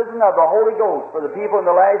baptism of the Holy Ghost for the people in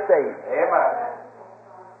the last age. Amen.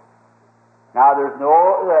 Now there's no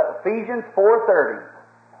Ephesians 4:30.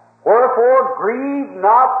 Wherefore grieve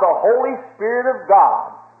not the Holy Spirit of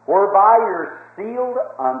God, whereby you're sealed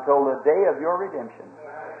until the day of your redemption.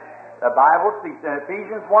 The Bible speaks in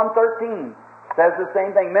Ephesians 1:13 says the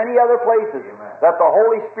same thing. Many other places that the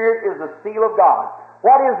Holy Spirit is the seal of God.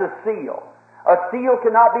 What is a seal? A seal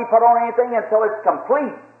cannot be put on anything until it's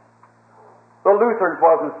complete. The Lutherans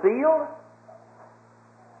wasn't sealed.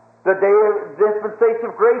 The day of dispensation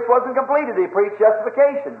of grace wasn't completed. They preached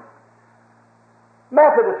justification.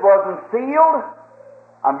 Methodist wasn't sealed.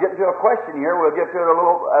 I'm getting to a question here. We'll get to it a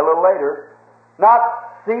little later. Not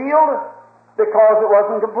sealed because it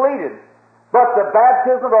wasn't completed. But the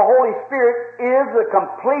baptism of the Holy Spirit is the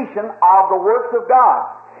completion of the works of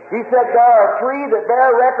God. He said there are three that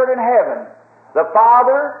bear record in heaven: the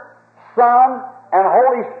Father, Son, and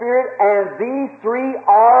Holy Spirit, and these three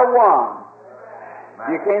are one.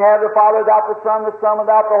 You can't have the Father without the Son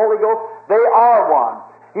without the Holy Ghost. They are one.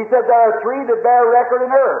 He said there are three that bear record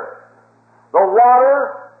in earth: the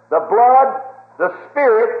water, the blood, the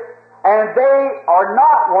Spirit, and they are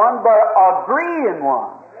not one, but agree in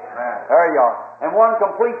one. Amen. There you are. And one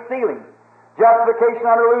complete sealing. Justification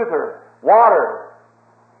under Luther, water.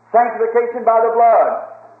 Sanctification by the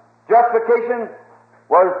blood. Justification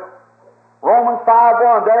was Romans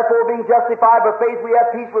 5:1. Therefore, being justified by faith, we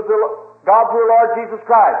have peace with God through our Lord Jesus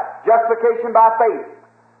Christ. Justification by faith.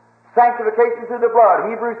 Sanctification through the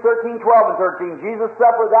blood. Hebrews 13:12 and 13. Jesus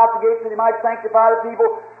suffered without the gates that he might sanctify the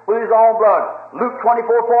people with his own blood. Luke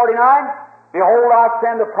 24:49. Behold, I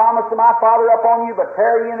send the promise of my Father upon you, but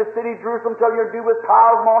tarry ye in the city of Jerusalem till you're endued with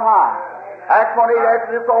power from on high. Acts 1:8,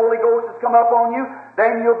 after this the Holy Ghost has come upon you,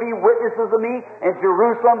 then you'll be witnesses of me in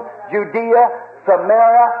Jerusalem, Judea,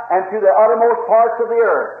 Samaria, and to the uttermost parts of the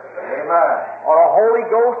earth. Amen. Or a Holy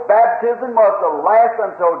Ghost baptism was to last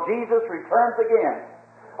until Jesus returns again.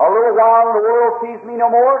 A little while and the world sees me no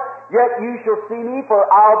more, yet you shall see me,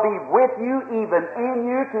 for I'll be with you, even in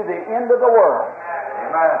you, to the end of the world.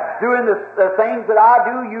 Amen. Doing the things that I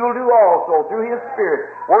do, you'll do also, through His Spirit,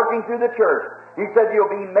 working through the church. He said, you'll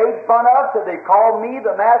be made fun of, so they called me,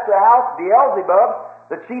 the master of the house, Beelzebub,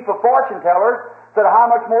 the chief of fortune tellers. Said, how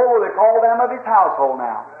much more will they call them of his household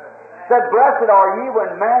now? Said, blessed are ye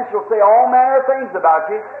when man shall say all manner of things about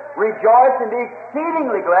you. Rejoice and be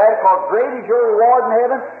exceedingly glad, because great is your reward in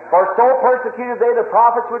heaven, for so persecuted they the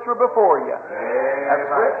prophets which were before you. Amen. That's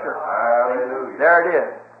Scripture. Hallelujah. There it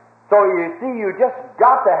is. So you see, you just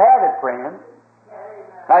got to have it, friends.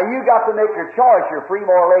 Now you got to make your choice, your free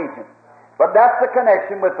moral agent. But that's the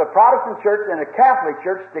connection with the Protestant church and the Catholic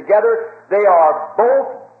church together. They are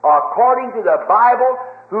both, according to the Bible,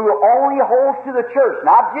 who only holds to the church,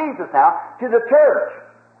 not Jesus now, to the church.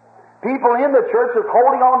 People in the church is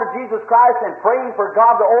holding on to Jesus Christ and praying for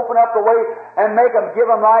God to open up the way and make them, give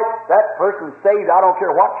them right. That person's saved. I don't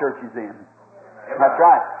care what church he's in. That's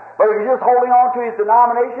right. But if he's just holding on to his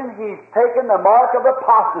denomination, he's taken the mark of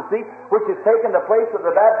apostasy, which has taken the place of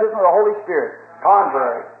the baptism of the Holy Spirit.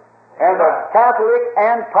 Contrary. And the Catholic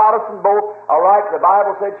and Protestant both alike. The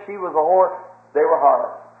Bible said she was a whore, they were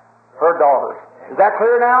harlots. Her daughters. Is that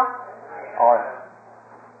clear now? All right.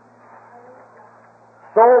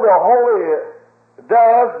 So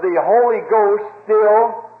does the Holy Ghost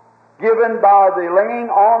still given by the laying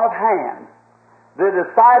on of hands. The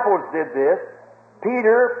disciples did this,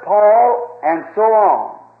 Peter, Paul, and so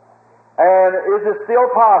on. And is it still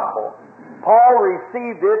possible? Paul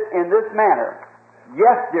received it in this manner.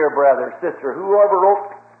 Yes, dear brother, sister, whoever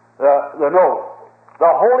wrote the note.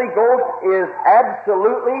 The Holy Ghost is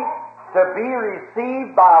absolutely to be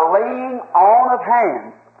received by laying on of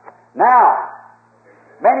hands. Now,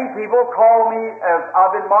 many people call me, as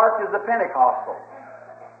I've been marked as a Pentecostal,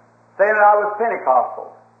 saying that I was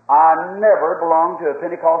Pentecostal. I never belonged to a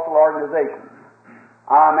Pentecostal organization.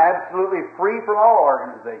 I'm absolutely free from all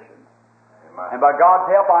organizations. And by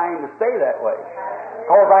God's help, I aim to stay that way.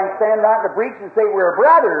 Because I can stand out in the breach and say, we're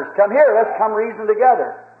brothers, come here, let's come reason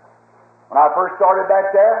together. When I first started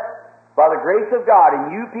back there, by the grace of God,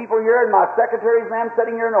 and you people here, and my secretaries and them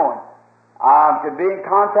sitting here knowing, I could be in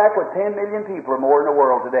contact with 10 million people or more in the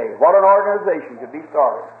world today. What an organization could be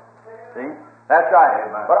started. See? That's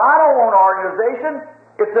right. But I don't want an organization.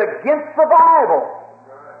 It's against the Bible.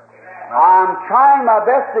 I'm trying my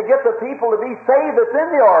best to get the people to be saved that's in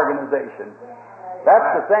the organization. That's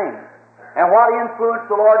the thing. And what influence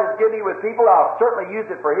the Lord has given me with people, I'll certainly use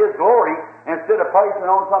it for His glory. Instead of placing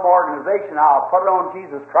it on some organization, I'll put it on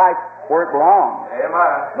Jesus Christ where it belongs.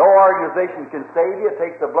 Amen. No organization can save you. It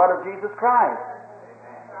takes the blood of Jesus Christ.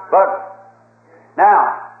 But,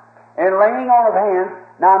 now, in laying on of hands,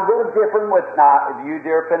 now I'm a little different with you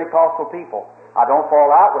dear Pentecostal people. I don't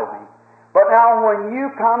fall out with me. But now when you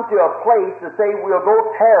come to a place to say, we'll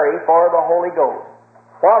go tarry for the Holy Ghost.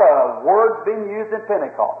 What a word's been used in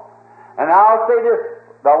Pentecost. And I'll say this,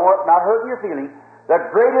 not hurting your feelings, the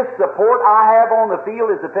greatest support I have on the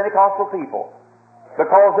field is the Pentecostal people.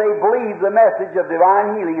 Because they believe the message of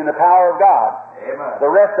divine healing and the power of God. Amen. The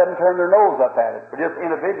rest of them turn their nose up at it. But just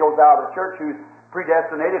individuals out of the church who's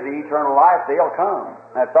predestinated to eternal life, they'll come.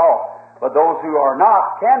 That's all. But those who are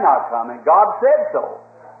not, cannot come, and God said so.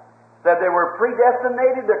 said they were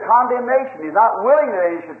predestinated to condemnation. He's not willing that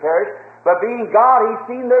any should perish, but being God, He's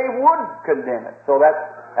seen they would condemn it. So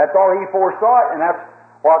that's all He foresaw it, and that's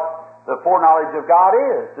what the foreknowledge of God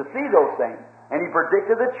is, to see those things. And He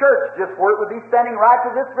predicted the church just where it would be standing right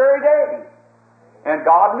to this very day. And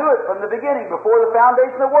God knew it from the beginning. Before the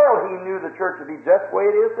foundation of the world, He knew the church would be just the way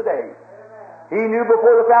it is today. He knew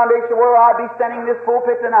before the foundation of the world I'd be standing in this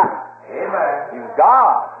pulpit tonight. Amen. He was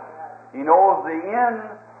God. He knows the end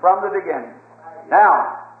from the beginning.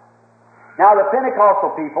 Now the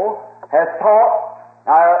Pentecostal people has taught,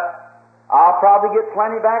 I'll probably get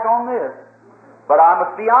plenty back on this, but I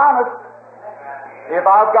must be honest. If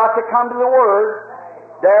I've got to come to the Word,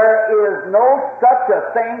 there is no such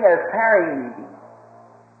a thing as tarry meeting.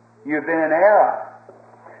 You've been in error.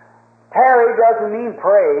 Tarry doesn't mean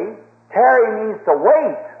pray. Tarry means to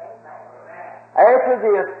wait. After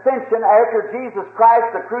the ascension, after Jesus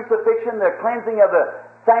Christ, the crucifixion, the cleansing of the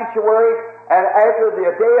sanctuary, and after the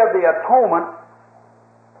day of the atonement,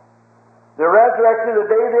 the resurrection of the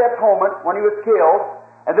day of the atonement when He was killed,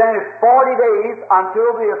 and then it's 40 days until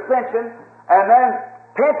the ascension, and then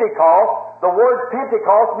Pentecost. The word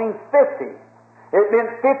Pentecost means 50. It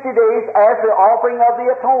meant 50 days after the offering of the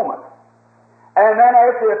atonement. And then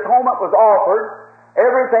after the atonement was offered,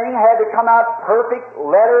 everything had to come out perfect,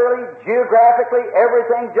 literally, geographically,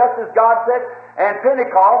 everything just as God said. And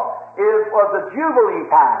Pentecost was the Jubilee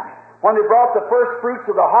time, when they brought the first fruits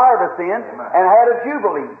of the harvest in and had a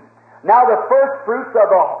Jubilee. Now the first fruits of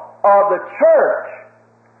the church,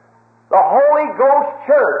 the Holy Ghost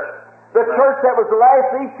church, the church that was the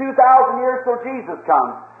last these 2,000 years till Jesus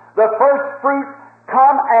comes, the first fruit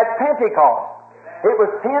come at Pentecost. It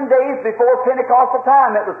was 10 days before Pentecostal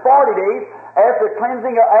time. It was 40 days after the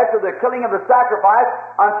cleansing, after the killing of the sacrifice,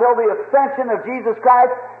 until the ascension of Jesus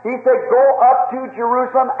Christ. He said, "Go up to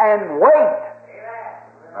Jerusalem and wait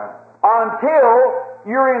until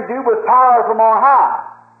you're endued with power from on high."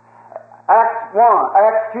 Acts 1,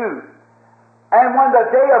 Acts 2. And when the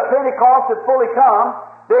day of Pentecost had fully come,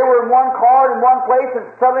 they were in one car in one place, and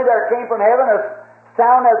suddenly there came from heaven a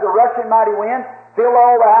sound as a rushing mighty wind, filled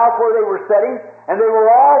all the house where they were sitting, and they were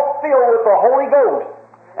all filled with the Holy Ghost,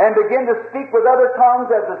 and began to speak with other tongues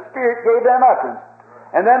as the Spirit gave them utterance.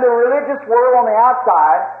 And then the religious world on the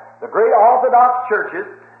outside, the great Orthodox churches,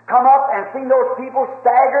 come up and seen those people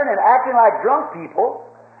staggering and acting like drunk people,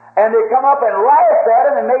 and they come up and laughed at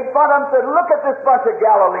them and made fun of them and said, "Look at this bunch of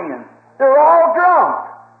Galileans. They're all drunk."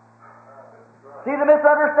 See the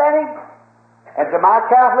misunderstanding? And to my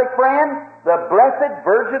Catholic friend, the Blessed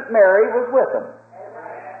Virgin Mary was with them.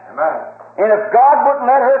 Amen. And if God wouldn't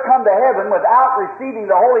let her come to heaven without receiving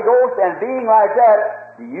the Holy Ghost and being like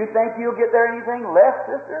that, do you think you'll get there anything left,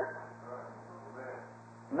 sister?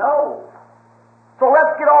 No. So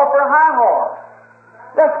let's get off our high horse.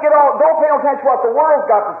 Let's get off. Don't pay no attention to what the world's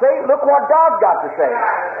got to say. Look what God's got to say.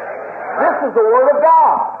 This is the Word of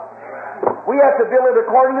God. We have to build it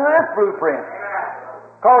according to this blueprint.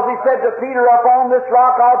 Because He said to Peter, "Upon this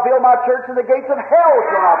rock I'll build my church, and the gates of hell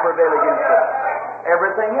shall not prevail against it."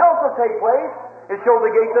 Everything else will take place. It shows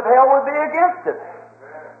the gates of hell would be against it.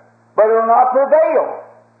 But it will not prevail.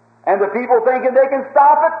 And the people thinking they can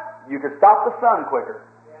stop it, you can stop the sun quicker.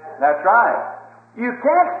 That's right. You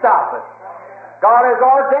can't stop it. God has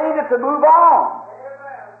ordained it to move on.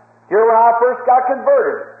 Here when I first got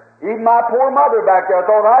converted, even my poor mother back there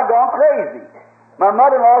thought I'd gone crazy. My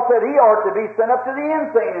mother-in-law said he ought to be sent up to the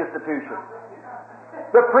insane institution.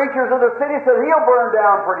 The preachers of the city said he'll burn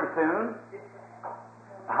down pretty soon.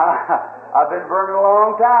 I've been burning a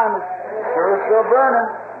long time. It's sure still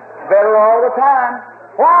burning. Better all the time.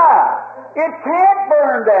 Why? It can't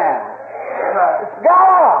burn down. It's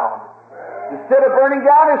God. Instead of burning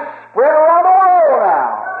down, it's spread around the world now.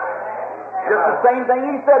 Just the same thing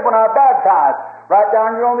He said when I baptized. Right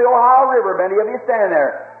down here on the Ohio River, many of you standing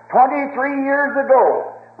there. 23 years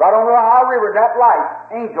ago, right on the Ohio River, that light,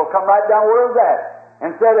 angel come right down where it was at,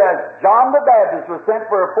 and said, "As John the Baptist was sent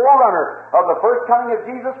for a forerunner of the first coming of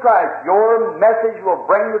Jesus Christ, your message will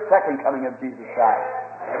bring the second coming of Jesus Christ."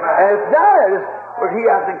 Amen. And it's done. He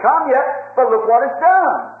hasn't come yet, but look what it's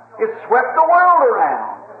done. It's swept the world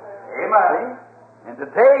around. Amen. See? And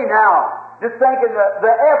today now, just thinking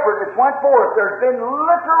the effort that's went forth, there's been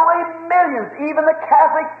literally millions, even the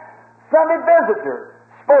Catholic Sunday Visitor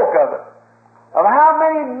spoke of it, of how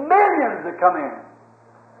many millions that come in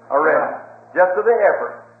already, just to the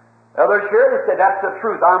effort. Others here, they said, "That's the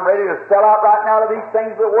truth. I'm ready to sell out right now to these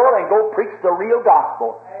things of the world and go preach the real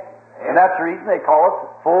gospel." And that's the reason they call it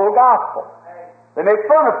full gospel. They make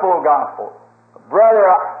fun of full gospel. Brother,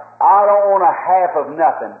 I don't want a half of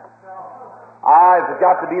nothing. It's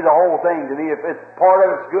got to be the whole thing to me. If it's part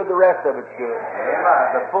of it's good, the rest of it's good.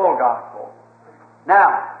 Amen. The full gospel.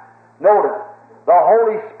 Now, notice, the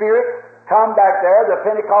Holy Spirit come back there, the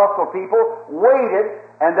Pentecostal people waited,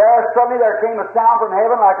 and suddenly there came a sound from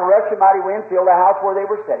heaven like a rushing mighty wind filled the house where they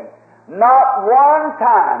were sitting. Not one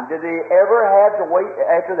time did they ever have to wait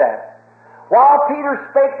after that. While Peter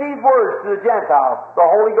spake these words to the Gentiles, the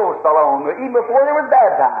Holy Ghost fell on them, even before they were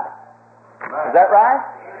baptized. Is that right?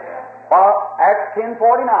 Acts 10:49.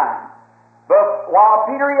 But while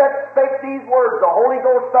Peter yet spake these words, the Holy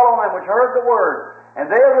Ghost fell on them which heard the word. And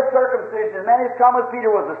there the circumcision, and many as come with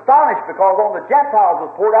Peter was astonished, because on the Gentiles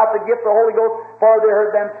was poured out the gift of the Holy Ghost, for they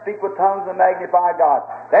heard them speak with tongues and magnify God.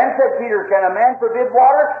 Then said Peter, Can a man forbid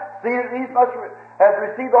water, see that these must have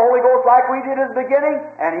received the Holy Ghost like we did at the beginning?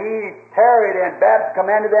 And he tarried and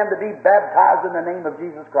commanded them to be baptized in the name of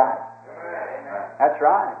Jesus Christ. Amen. That's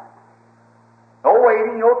right. No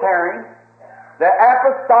waiting, no tarrying. The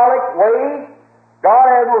apostolic way, God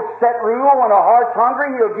has no set rule. When a heart's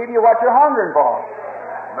hungry, He'll give you what you're hungering for.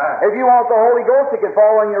 Amen. If you want the Holy Ghost, it can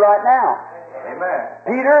fall on you right now. Amen.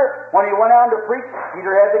 Peter, when he went out to preach,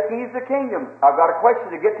 Peter had the keys of the kingdom. I've got a question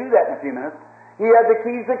to get to that in a few minutes. He had the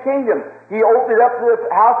keys of the kingdom. He opened it up to the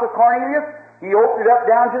house of Cornelius. He opened it up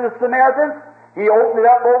down to the Samaritans. He opened it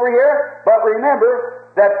up over here. But remember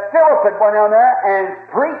that Philip had went down there and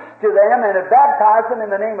preached to them and had baptized them in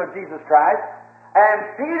the name of Jesus Christ.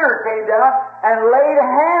 And Peter came down and laid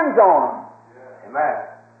hands on them. Amen.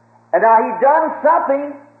 And now he done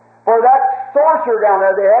something for that sorcerer down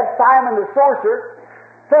there. They had Simon the sorcerer.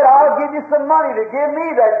 Said, I'll give you some money to give me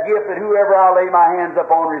that gift that whoever I lay my hands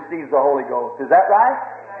upon receives the Holy Ghost. Is that right?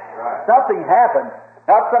 Right. Something happened.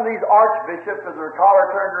 Not some of these archbishops with their collar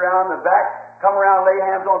turned around the back, come around and lay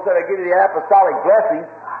hands on and said, I give you the apostolic blessing.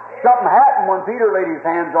 Something happened when Peter laid his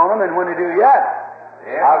hands on them, and when they do, yes.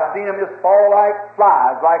 Yeah. I've seen them just fall like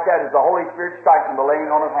flies, like that, as the Holy Spirit strikes them by laying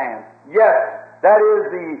on His hands. Yes, that is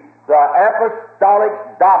the apostolic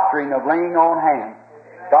doctrine of laying on hands.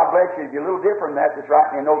 God bless you. If you're a little different than that, just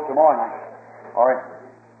write me a note tomorrow night. All right.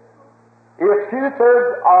 If 2/3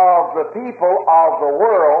 of the people of the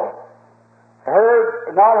world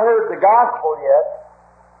not heard the gospel yet,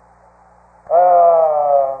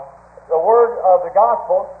 the word of the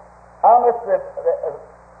gospel, how much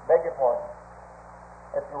beg your pardon.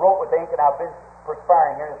 If you wrote with ink, and I've been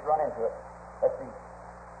perspiring here, just run into it. Let's see.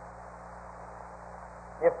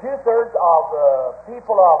 If 2/3 of the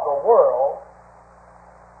people of the world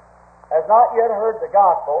has not yet heard the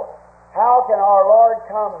gospel, how can our Lord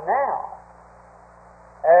come now?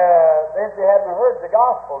 If they haven't heard the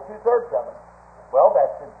gospel, 2/3 of them. Well,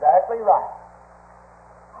 that's exactly right.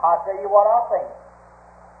 I'll tell you what I think.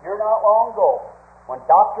 Here not long ago, when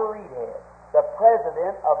Dr. Reedhead, the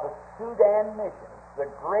president of the Sudan Mission, the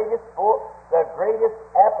greatest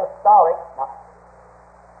apostolic,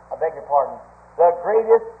 I beg your pardon, the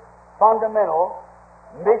greatest fundamental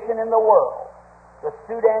mission in the world, the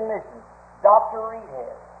Sudan Mission, Dr.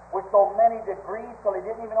 Reedhead, with so many degrees till he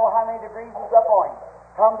didn't even know how many degrees was up on him,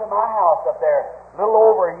 come to my house up there a little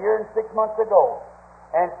over a year and 6 months ago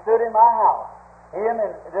and stood in my house. Him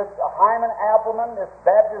and this Hyman Appleman, this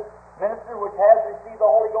Baptist minister which has received the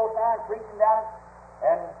Holy Ghost now and preaching down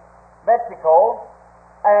in Mexico,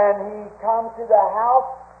 and he come to the house.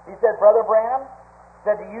 He said, Brother Branham,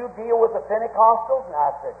 said, do you deal with the Pentecostals? And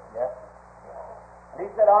I said, yes. And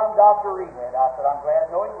he said, I'm Dr. Reedhead. I said, I'm glad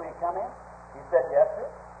to know you. Will you come in? He said, yes, sir.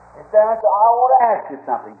 He said, I want to ask you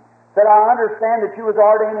something. He said, I understand that you was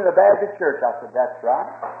ordained in the Baptist church. I said, that's right.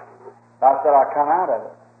 I said, I come out of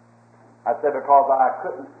it. I said, because I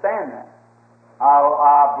couldn't stand that.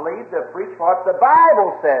 I believe to preach what the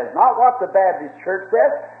Bible says, not what the Baptist church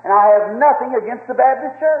says, and I have nothing against the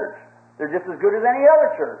Baptist church. They're just as good as any other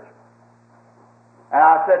church. And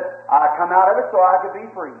I said, I come out of it so I could be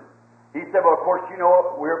free. He said, well, of course, you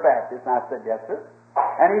know we're Baptists. And I said, yes, sir.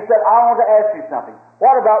 And he said, I want to ask you something.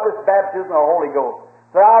 What about this baptism of the Holy Ghost?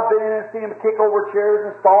 So I've been in and seen him kick over chairs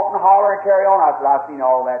and stomp and holler and carry on. I said, I've seen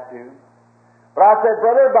all that too. But I said,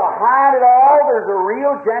 brother, behind it all, there's a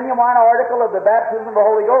real, genuine article of the baptism of the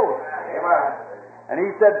Holy Ghost. Amen. And he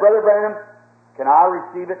said, Brother Branham, can I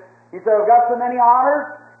receive it? He said, I've got so many honors.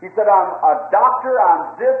 He said, I'm a doctor,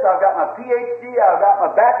 I'm this, I've got my PhD, I've got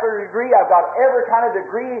my bachelor's degree, I've got every kind of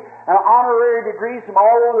degree and honorary degrees from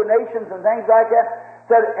all over the nations and things like that.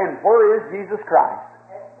 Said, and where is Jesus Christ?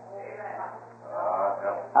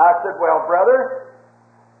 I said, well, brother,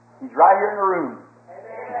 He's right here in the room.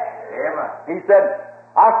 Amen. He said,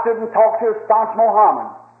 I stood and talked to a staunch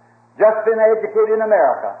Mohammedan, just been educated in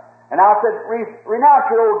America. And I said, renounce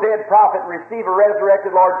your old dead prophet and receive a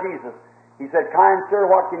resurrected Lord Jesus. He said, kind sir,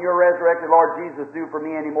 what can your resurrected Lord Jesus do for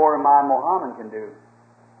me any more than my Muhammad can do?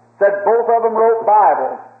 Said both of them wrote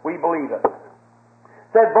Bibles. We believe it.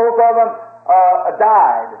 Said both of them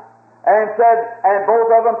died. And both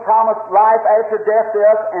of them promised life after death to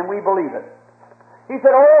us, and we believe it. He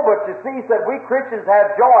said, oh, but you see, he said, we Christians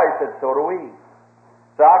have joy. He said, so do we.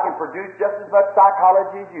 So I can produce just as much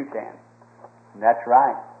psychology as you can. And that's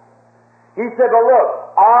right. He said, well, look,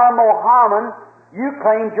 our Muhammad, you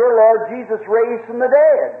claimed your Lord Jesus raised from the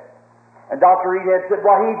dead. And Dr. Reedhead said,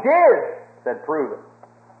 well, he did. Said, prove it.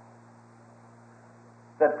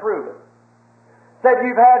 Said, prove it. Said,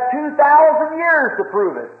 you've had 2,000 years to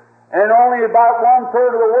prove it. And only about 1/3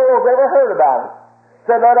 of the world has ever heard about it.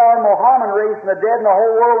 Said, let our Muhammad raise from the dead and the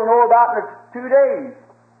whole world will know about it in 2 days.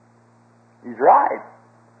 He's right.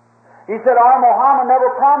 He said, our Muhammad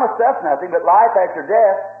never promised us nothing but life after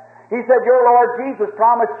death. He said, your Lord Jesus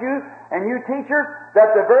promised you and you teachers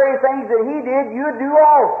that the very things that He did, you'd do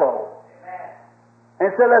also. Amen. And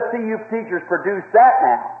said, let's see you teachers produce that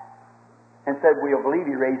now. And said, we'll believe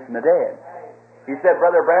He raised from the dead. He said,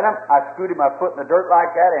 Brother Branham, I scooted my foot in the dirt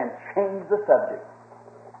like that and changed the subject.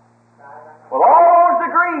 Well, all those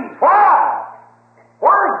degrees, why?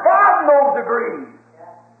 Where's God in those degrees?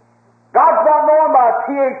 God's not known by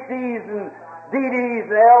PhDs and DDs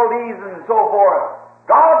and LDs and so forth.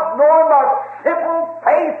 God's known by simple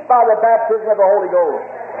faith by the baptism of the Holy Ghost.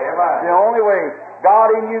 Amen. The only way.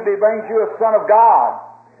 God in you brings you a Son of God.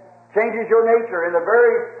 Changes your nature. In the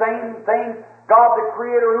very same thing, God the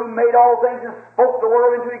Creator who made all things and spoke the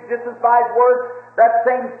world into existence by His Word, that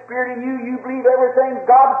same Spirit in you, you believe everything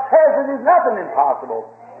God says, and there's nothing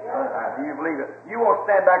impossible. Do you believe it? You won't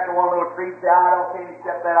stand back to one little tree and say, I don't can't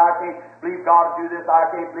accept that, I can't believe God to do this, I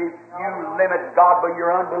can't believe. You limit God by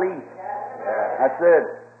your unbelief. That's it.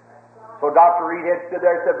 So Dr. Reedhead stood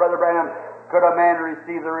there and said, Brother Branham, could a man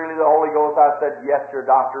receive really the Holy Ghost? I said, yes, sir,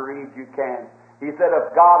 Dr. Reed, you can. He said,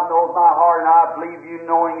 if God knows my heart and I believe you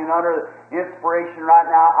knowing and under inspiration right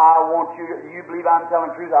now, I want you, you believe I'm telling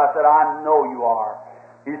the truth? I said, I know you are.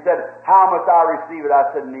 He said, how must I receive it? I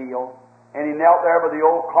said, kneel. And he knelt there by the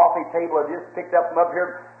old coffee table. I just picked up from up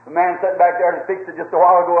here. The man sitting back there had fixed it just a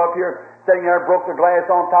while ago up here, sitting there, broke the glass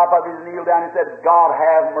on top of it and kneeled down and said, God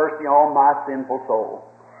have mercy on my sinful soul.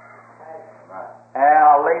 And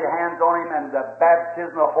I laid hands on him and the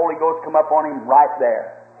baptism of the Holy Ghost come up on him right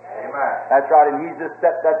there. Amen. That's right, and he's just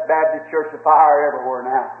set that Baptist church afire everywhere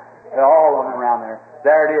now. They're all of them around there.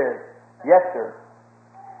 There it is. Yes, sir.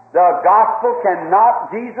 The gospel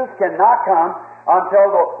cannot, Jesus cannot come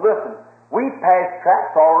until listen, we pass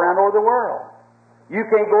tracts all around over the world. You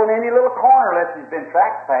can't go in any little corner unless there's been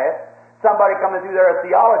tracts passed. Somebody coming through there of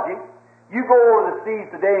theology. You go over the seas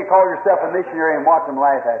today and call yourself a missionary and watch them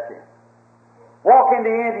laugh at you. Walk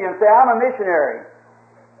into India and say, I'm a missionary.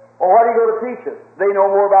 Well, what do you go to teach us? They know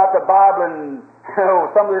more about the Bible and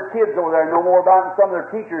some of their kids over there know more about it than some of their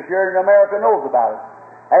teachers here in America knows about it.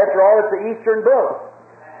 After all, it's the Eastern book.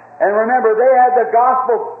 And remember, they had the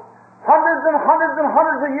gospel hundreds and hundreds and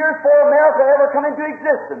hundreds of years before America ever come into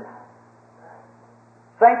existence.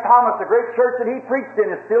 St. Thomas, the great church that he preached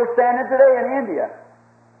in, is still standing today in India.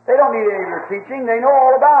 They don't need any of your teaching. They know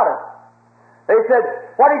all about it. They said,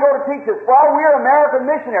 why do you go to teach us? Well, we're American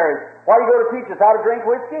missionaries. Why do you go to teach us how to drink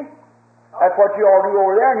whiskey? That's what you all do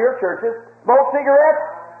over there in your churches. Smoke cigarettes?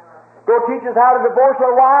 Go teach us how to divorce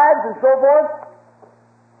our wives and so forth?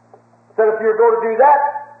 Said if you're going to do that,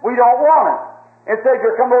 we don't want it. Instead,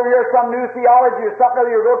 you're coming over here some new theology or something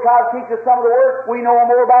other, you're going to try to teach us some of the Word, we know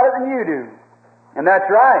more about it than you do. And that's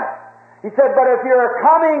right. He said, but if you're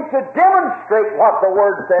coming to demonstrate what the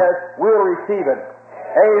Word says, we'll receive it.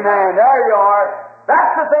 Amen. There you are.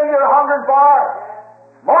 That's the thing you're hungering for.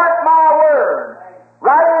 Mark my word.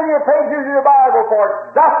 Write it in your pages of your Bible for it.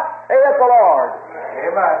 Thus saith the Lord.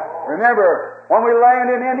 Amen. Remember, when we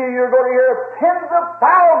land in India, you're going to hear tens of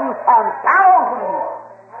thousands times thousands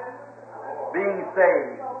being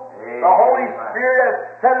saved. Amen. The Holy Spirit has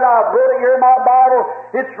said it. I've wrote it here in my Bible.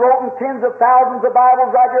 It's wrote in tens of thousands of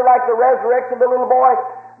Bibles right here, like the resurrection of the little boy.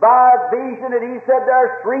 By vision that he said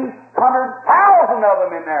there's 300,000 of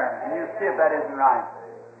them in there. And you see if that isn't right.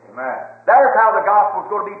 Amen. There's how the gospel's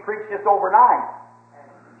going to be preached just overnight.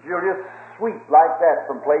 You'll just sweep like that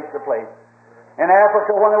from place to place. In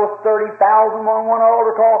Africa, when there was 30,000 on one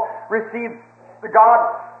altar call, received the God.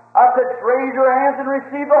 I said, raise your hands and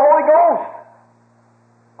receive the Holy Ghost.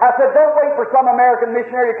 I said, don't wait for some American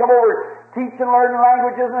missionary to come over, teach and learn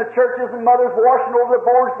languages in the churches and mothers washing over the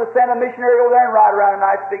boards to send a missionary over there and ride around a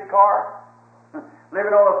nice big car.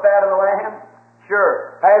 Living on the fat of the land.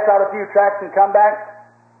 Sure, pass out a few tracts and come back.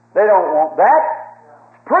 They don't want that.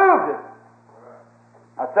 It's proved it.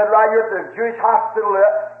 I sat right here at the Jewish hospital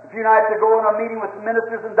a few nights ago in a meeting with some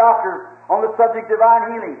ministers and doctors on the subject of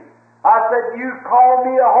divine healing. I said, you called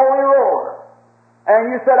me a holy roller.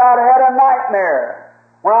 And you said I'd had a nightmare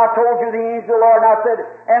when I told you the angel of the Lord. And I said,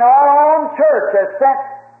 and our own church has sent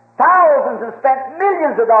thousands and spent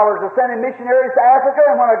millions of dollars of sending missionaries to Africa.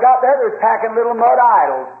 And when I got there, they were packing little mud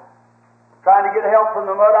idols, trying to get help from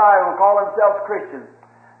the mud idol and call themselves Christians.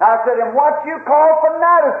 I said, and what you call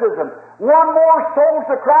fanaticism, one more souls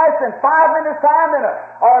to Christ in 5 minutes' time than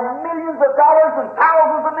our millions of dollars and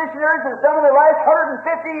thousands of missionaries has done in the last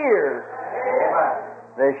 150 years. Amen.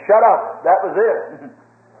 They shut up. That was it.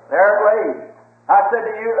 There it lay. I said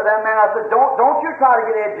to you, that man, I said, don't you try to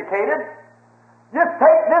get educated. Just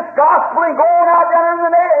take this gospel and go on out down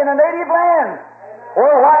in the native land where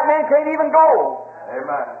a white man can't even go.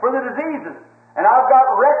 Amen. For the diseases. And I've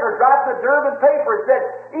got records right in the Durban paper. It said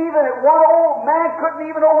even that one old man couldn't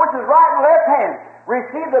even know which is right and left hand.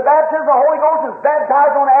 Received the baptism of the Holy Ghost and is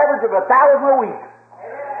baptized on an average of 1,000 a week.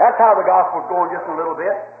 That's how the gospel's going just a little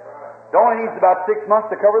bit. It only needs about 6 months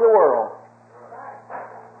to cover the world.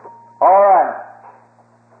 All right.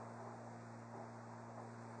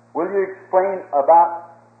 Will you explain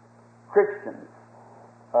about Christians?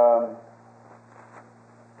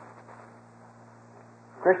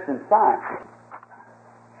 Christian Science.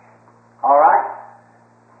 All right.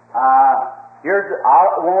 I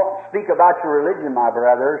won't speak about your religion, my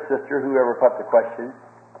brother, sister, whoever put the question.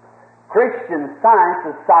 Christian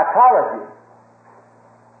Science is psychology.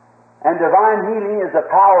 And divine healing is the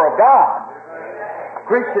power of God.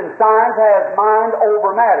 Christian Science has mind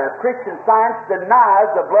over matter. Christian Science denies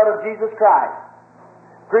the blood of Jesus Christ.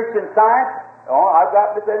 Christian Science, I've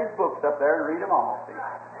got Methodist books up there and read them all. See?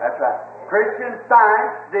 That's right. Christian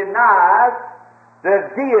Science denies the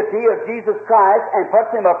deity of Jesus Christ and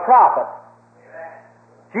puts him a prophet.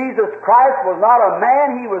 Jesus Christ was not a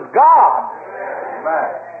man, he was God. Amen.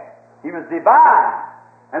 He was divine.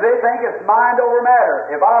 And they think it's mind over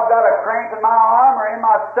matter. If I've got a cramp in my arm or in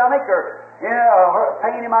my stomach or a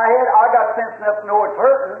pain in my head, I've got sense enough to know it's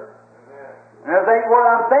hurting. And it ain't what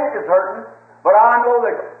I'm thinking is hurting, but I know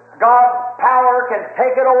that God's power can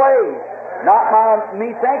take it away. Not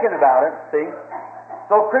me thinking about it, see.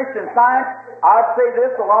 So Christian Science, I'd say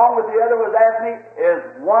this along with the other was asked me, is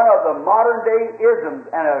one of the modern day isms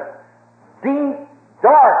and a deep,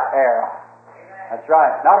 dark era. That's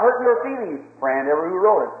right. Not hurting your feelings, friend, ever who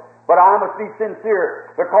wrote it. But I must be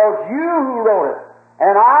sincere, because you who wrote it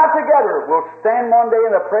and I together will stand one day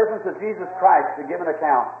in the presence of Jesus Christ to give an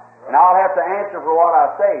account. And I'll have to answer for what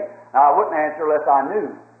I say. Now, I wouldn't answer unless I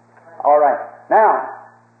knew. All right. Now,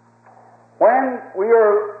 when we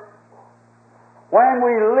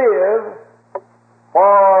live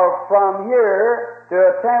from here to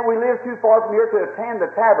attend, we live too far from here to attend the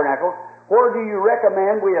tabernacle, where do you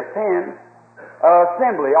recommend we attend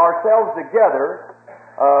assembly, ourselves together,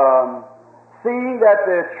 seeing that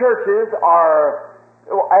the churches are,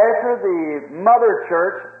 after the mother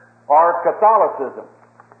church, are Catholicism?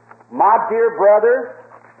 My dear brother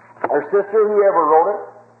or sister, whoever wrote it,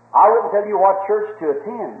 I wouldn't tell you what church to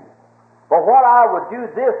attend. But what I would do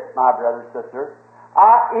this, my brother, sister,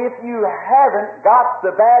 if you haven't got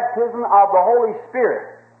the baptism of the Holy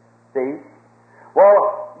Spirit, see?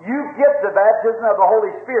 Well, you get the baptism of the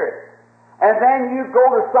Holy Spirit, and then you go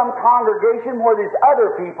to some congregation where there's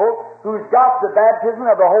other people who's got the baptism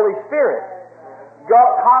of the Holy Spirit.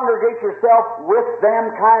 Congregate yourself with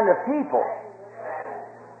them kind of people.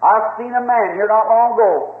 I've seen a man here not long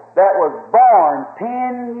ago that was born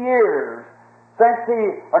 10 years since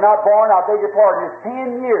not born, I beg your pardon, it's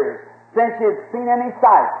 10 years since he had seen any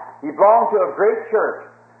sight. He belonged to a great church,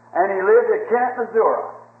 and he lived at Kennett, Missouri.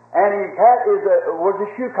 And he was a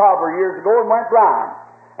shoe cobbler years ago and went blind.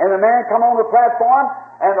 And the man come on the platform,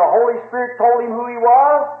 and the Holy Spirit told him who he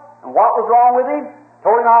was and what was wrong with him,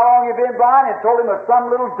 told him how long he'd been blind, and told him of some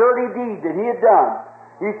little dirty deed that he had done.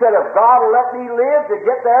 He said, if God will let me live to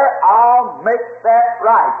get there, I'll make that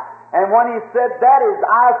right. And when he said that, his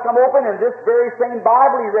eyes come open, and this very same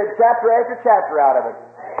Bible, he read chapter after chapter out of it.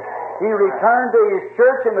 He returned to his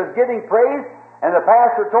church and was giving praise, and the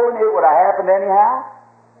pastor told him it would have happened anyhow.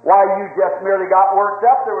 Why, you just merely got worked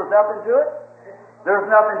up. There was nothing to it. There's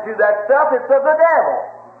nothing to that stuff. It's of the devil.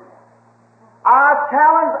 I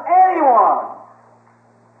challenge anyone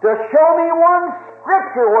to show me one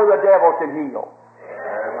scripture where the devil can heal.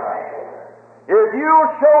 If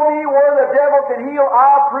you'll show me where the devil can heal,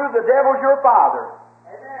 I'll prove the devil's your father.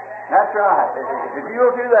 That's right. If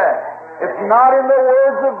you'll do that. It's not in the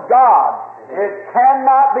words of God. It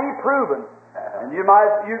cannot be proven. And you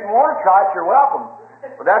want to try it, you're welcome.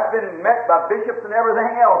 Well, that's been met by bishops and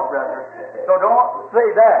everything else, brother. So don't say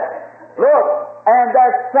that. Look, and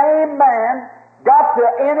that same man got to,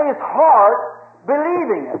 in his heart,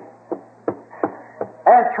 believing it.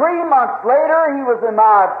 And 3 months later, he was in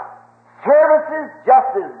my services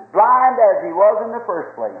just as blind as he was in the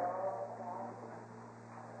first place.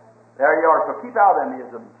 There you are. So keep out of them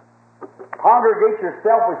isms. Congregate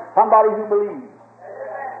yourself with somebody who believes.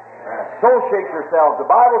 Associate yourselves. The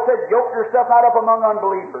Bible said, yoke yourself not up among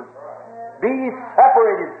unbelievers. Be ye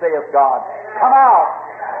separated, saith God. Come out.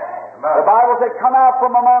 The Bible said, come out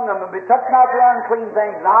from among them and be touched not the unclean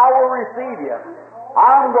things, and I will receive you.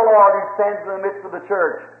 I'm the Lord who stands in the midst of the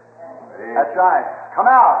church. That's right. Come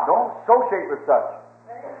out. Don't associate with such.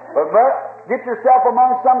 But get yourself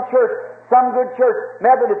among some church, some good church,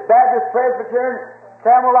 Methodist, Baptist, Presbyterian,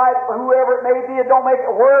 Carmelite, whoever it may be. It don't make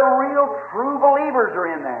it where real, true believers are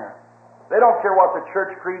in there. They don't care what the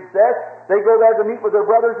church creed says. They go there to meet with their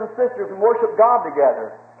brothers and sisters and worship God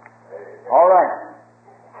together. All right.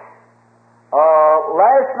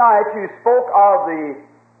 Last night you spoke of the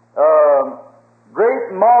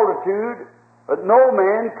great multitude that no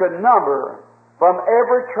man could number from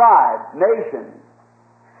every tribe, nation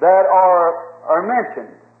that are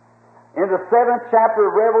mentioned in the 7th chapter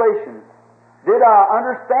of Revelation. Did I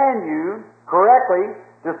understand you correctly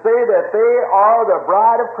to say that they are the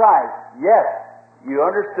bride of Christ? Yes, you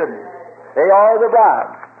understood me. They are the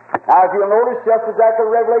bride. Now, if you'll notice, just as after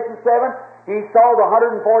Revelation 7, he saw the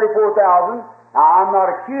 144,000. Now, I'm not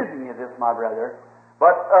accusing you of this, my brother,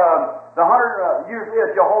 but usually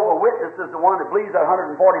a Jehovah's Witness is the one that believes that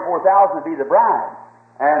 144,000 to be the bride,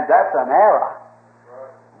 and that's an error.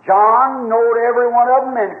 John knowed every one of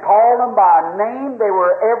them and called them by name. They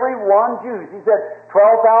were every one Jews. He said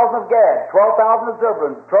 12,000 of Gad, 12,000 of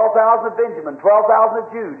Zebulun, 12,000 of Benjamin, 12,000 of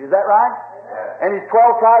Jude. Is that right? Yes. And his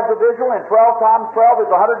 12 tribes of Israel, and 12 times 12 is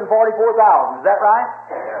 144,000. Is that right?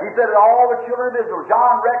 Yes. He said all the children of Israel.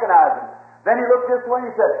 John recognized them. Then he looked this way and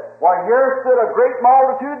he said, "Why, here stood a great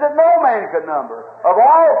multitude that no man could number, of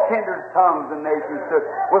all kindreds, tongues, and nations stood,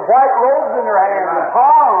 with white robes in their hands, and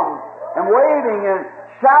palms, and waving, and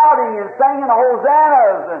shouting, and singing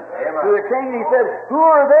hosannas and to the King." He said, "Who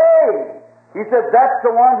are they?" He said, "That's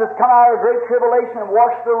the ones that's come out of the great tribulation and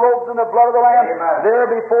washed their robes in the blood of the Lamb. Amen. They're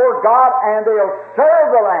before God, and they'll serve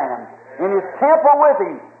the Lamb in His temple with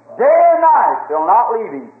Him day and night. They'll not leave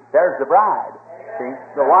Him." There's the bride. See,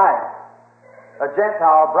 the wife. A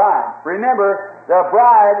Gentile bride. Remember, the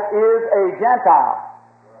bride is a Gentile.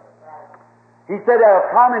 He said, "I'll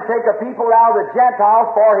come and take a people out of the Gentiles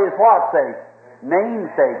for His what sake?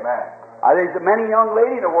 Namesake." There's many young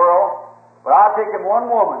ladies in the world, but I've taken one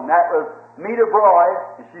woman. That was Meta Broy,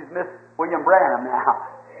 and she's Miss William Branham now.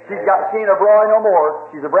 She ain't a Broy no more.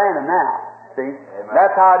 She's a Branham now. See? Amen.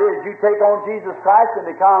 That's how it is. You take on Jesus Christ and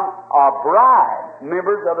become a bride,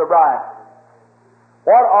 members of the bride.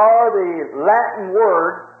 What are the Latin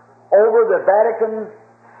words over the Vatican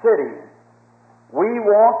City? We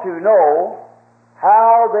want to know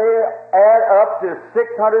how they add up to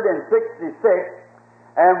 666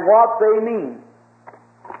 and what they mean.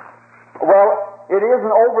 Well, it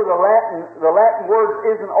isn't over the Latin words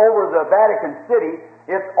isn't over the Vatican City,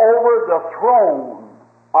 it's over the throne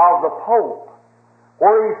of the Pope,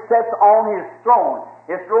 where he sits on his throne.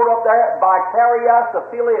 It's wrote up there, Vicarious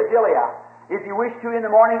Filia. If you wish to in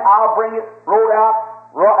the morning, I'll bring it wrote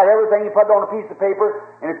out, everything you put on a piece of paper,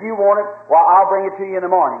 and if you want it, well, I'll bring it to you in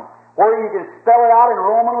the morning. Where you can spell it out in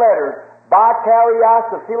Roman letters. Vicarious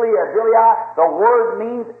Filia. The word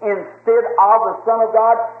means instead of the Son of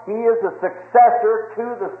God, He is the successor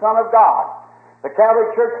to the Son of God. The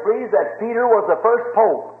Catholic Church believes that Peter was the first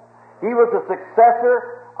Pope. He was the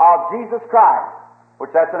successor of Jesus Christ,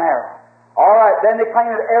 which that's an error. All right, then they claim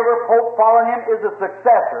that every Pope following him is a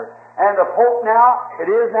successor. And the Pope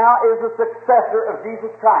is the successor of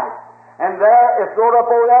Jesus Christ. And there is wrote up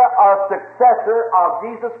over there, a successor of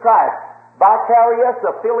Jesus Christ. Vicarious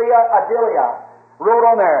Filia. Wrote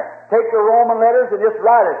on there. Take the Roman letters and just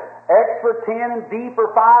write it. X for 10 and D for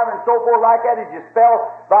 5 and so forth like that. As you spell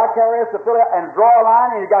Vicarious Filia and draw a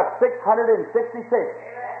line, and you got 666.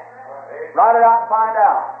 Write it out and find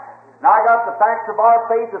out. Now I got the facts of our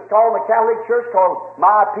faith. It's called the Catholic Church, called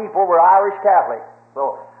My People Were Irish Catholics.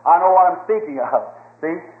 So I know what I'm speaking of.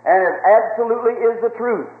 See? And it absolutely is the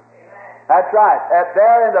truth. That's right. That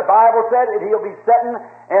there in the Bible said that He'll be sitting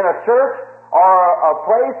in a church or a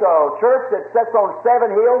place, a church that sits on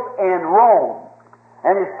 7 hills in Rome.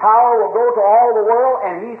 And His power will go to all the world,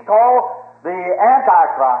 and He's called the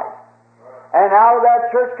Antichrist. And out of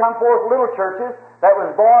that church come forth little churches that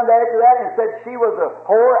was born after that and said she was a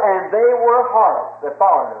whore and they were harlots that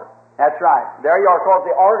followed her. That's right. There you are, because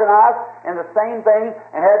they organized in the same thing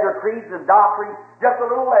and had their creeds and doctrines just a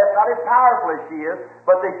little less, not as powerful as she is,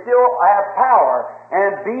 but they still have power. And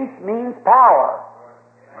beast means power.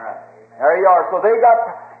 Right. There you are. So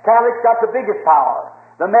Catholics got the biggest power.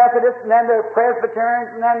 The Methodists, and then the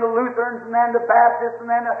Presbyterians, and then the Lutherans, and then the Baptists, and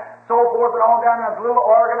then so forth and on down. There's little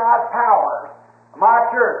organized powers. My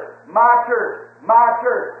church, my church, my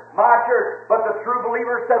church, my church. But the true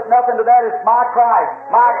believer says nothing to that. It's my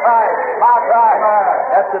Christ, my Christ, my Christ.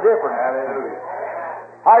 That's the difference. Hallelujah.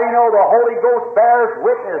 How do you know the Holy Ghost bears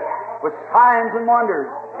witness with signs and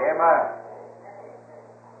wonders? Amen.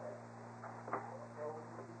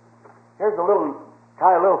 Here's a little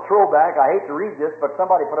throwback. I hate to read this, but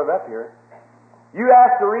somebody put it up here. You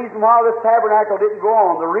ask the reason why this tabernacle didn't go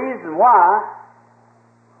on. The reason why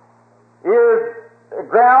is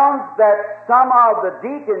grounds that some of the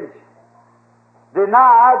deacons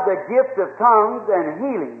denied the gift of tongues and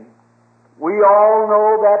healing. We all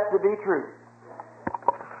know that to be true.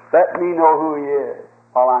 Let me know who he is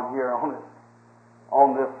while I'm here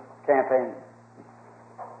on this campaign.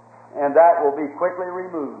 And that will be quickly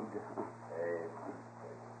removed.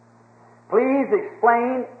 Please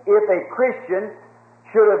explain if a Christian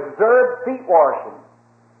should observe feet washing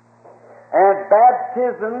and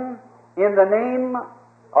baptism in the name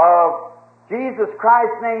of Jesus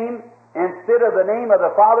Christ's name instead of the name of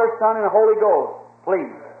the Father, Son, and Holy Ghost.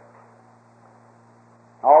 Please.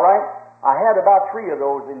 All right? I had about 3 of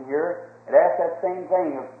those in here that asked that same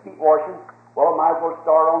thing of feet washing. Well, I might as well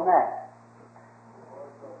start on that.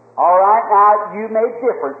 All right? Now, you may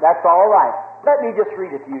differ. That's all right. Let me just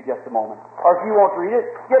read it to you just a moment. Or if you want to read it,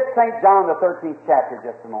 get St. John, the 13th chapter,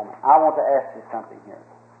 just a moment. I want to ask you something here.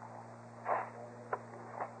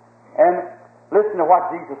 And listen to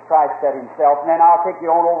what Jesus Christ said himself, and then I'll take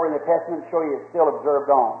you on over in the Testament and show you it's still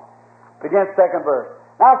observed on. Begin 2nd verse.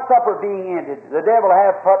 Now supper being ended, the devil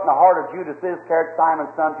hath put in the heart of Judas Iscariot,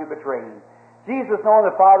 Simon's son, to betray him. Jesus, knowing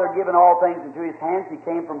the Father had given all things into his hands, he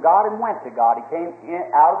came from God and went to God. He came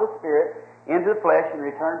out of the Spirit into the flesh and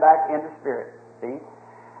returned back into the Spirit. See?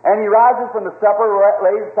 And he rises from the supper,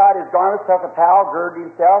 laid aside his garments, took a towel, girded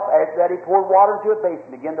himself. After that he poured water into a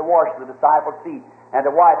basin, began to wash the disciples' feet, and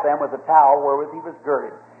to wipe them with a towel wherewith he was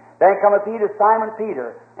girded. Then cometh he to Simon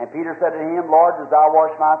Peter, and Peter said to him, Lord, dost thou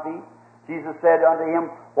wash my feet? Jesus said unto him,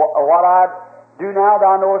 What I do now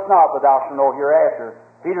thou knowest not, but thou shalt know hereafter.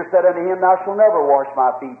 Peter said unto him, Thou shalt never wash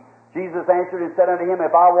my feet. Jesus answered and said unto him,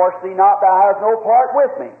 If I wash thee not, thou hast no part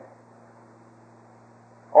with me.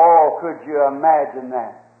 Oh, could you imagine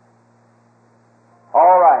that?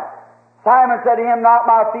 All right. Simon said to him, Not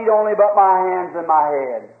my feet only, but my hands and my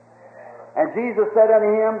head. And Jesus said unto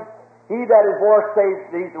him, He that is washed saith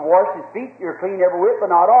these to wash his feet, you're clean every whit, but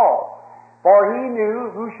not all. For he knew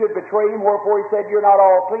who should betray him, wherefore he said, You're not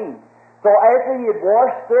all clean. So after he had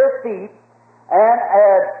washed their feet, and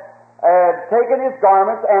had taken his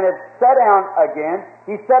garments, and had sat down again,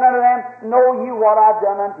 he said unto them, Know you what I've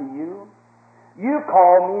done unto you? You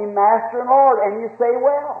call me Master and Lord, and you say,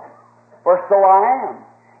 Well, for so I am.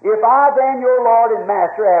 If I then, your Lord and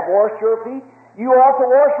Master, have washed your feet, you also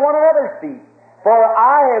wash one another's feet. For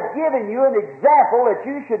I have given you an example that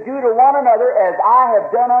you should do to one another as I have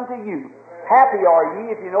done unto you. Happy are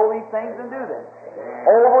ye if you know these things and do them.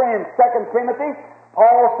 Over in 2 Timothy,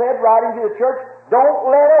 Paul said, writing to the church, Don't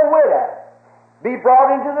let a widow be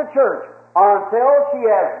brought into the church until she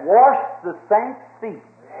has washed the saints' feet.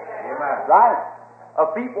 Amen. Right? A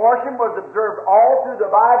feet washing was observed all through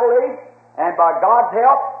the Bible age, and by God's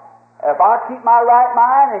help, if I keep my right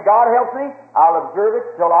mind and God helps me, I'll observe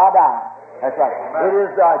it till I die. That's right. Amen. It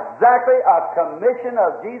is exactly a commission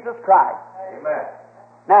of Jesus Christ. Amen.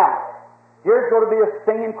 Now, here's going to be a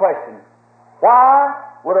stinging question. Why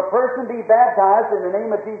would a person be baptized in the name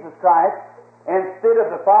of Jesus Christ instead of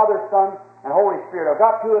the Father, Son, and Holy Spirit? I've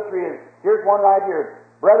got 2 or 3. Here's one right here.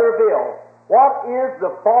 Brother Bill, what is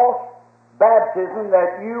the false baptism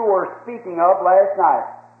that you were speaking of last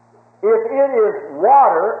night? If it is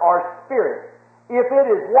water or spirit, if it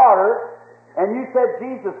is water, and you said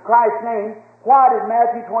Jesus Christ's name, why did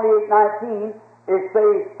Matthew 28:19 it say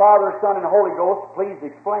Father, Son, and Holy Ghost? Please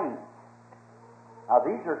explain. Now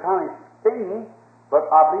these are kind of stinging, but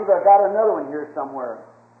I believe I've got another one here somewhere.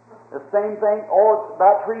 The same thing, it's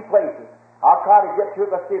about 3 places. I'll try to get to it.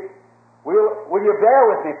 Let's see. Will you bear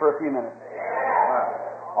with me for a few minutes?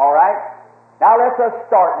 All right. Now let us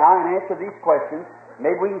start now and answer these questions.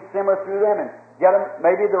 Maybe we can simmer through them and get them,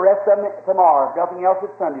 maybe the rest of them tomorrow, if nothing else at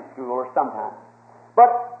Sunday school or sometime.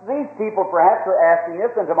 But these people perhaps are asking this,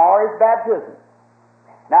 and tomorrow is baptism.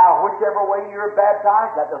 Now, whichever way you're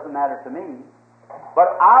baptized, that doesn't matter to me.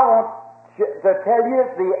 But I want to tell you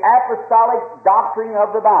the apostolic doctrine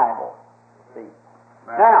of the Bible. See?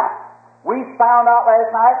 Now, we found out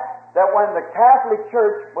last night that when the Catholic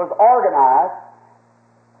Church was organized,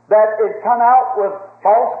 that it come out with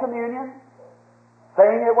false communion,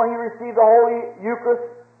 saying that when you receive the Holy Eucharist,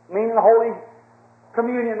 meaning the Holy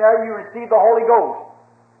Communion there, you receive the Holy Ghost.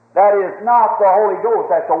 That is not the Holy Ghost,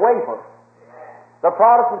 that's a wafer. The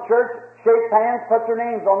Protestant Church shakes hands, puts their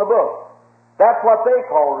names on the book. That's what they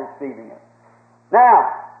call receiving it. Now,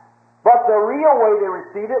 but the real way they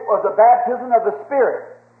received it was the baptism of the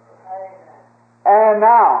Spirit. And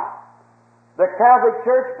now, the Catholic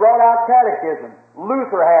Church brought out catechism.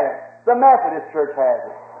 Luther had it. The Methodist Church has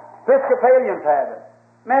it. Episcopalians have it.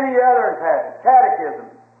 Many others have it. Catechism.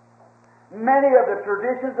 Many of the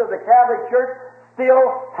traditions of the Catholic Church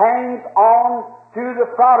still hangs on to the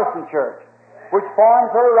Protestant Church, which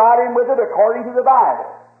forms her right in with it according to the Bible.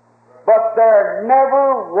 But there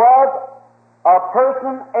never was a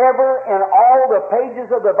person ever in all the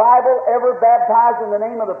pages of the Bible ever baptized in the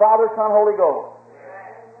name of the Father, Son, Holy Ghost.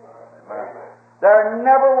 There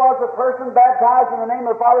never was a person baptized in the name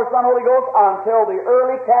of the Father, Son, Holy Ghost until the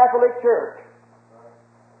early Catholic Church.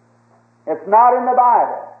 It's not in the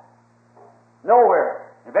Bible. Nowhere.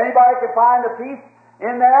 If anybody can find a piece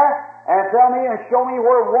in there and tell me and show me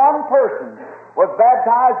where one person was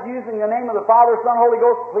baptized using the name of the Father, Son, Holy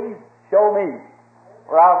Ghost, please show me.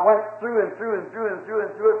 Where I went through it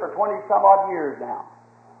for 20-some odd years now.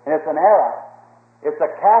 And it's an error. It's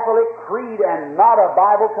a Catholic creed and not a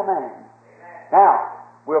Bible command. Now,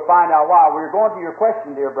 we'll find out why. We're going to your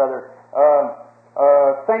question, dear brother.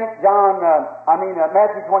 Matthew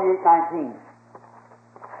 28:19.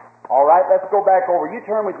 All right, let's go back over. You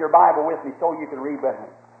turn with your Bible with me so you can read with me.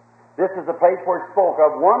 This is the place where it spoke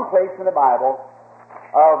of, one place in the Bible,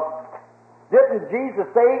 didn't Jesus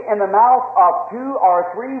say, in the mouth of 2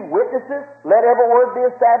 or 3 witnesses, let every word be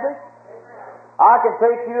established? I can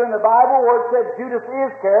take you in the Bible where it said Judas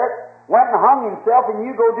Iscariot went and hung himself and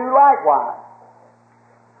you go do likewise.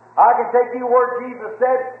 I can take you where Jesus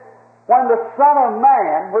said, when the Son of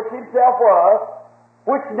Man, which himself was,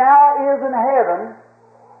 which now is in heaven,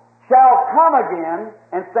 shall come again,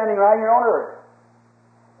 and standing right here on earth.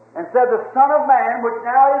 And said, the Son of Man, which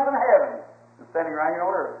now is in heaven, and standing right here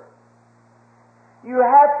on earth. You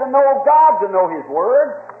have to know God to know His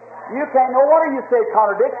Word. You can't, no wonder you say it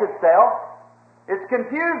contradicts itself. It's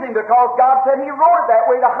confusing because God said He wrote it that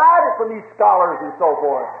way to hide it from these scholars and so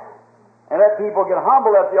forth. And let people get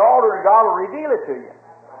humble at the altar and God will reveal it to you.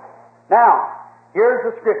 Now, here's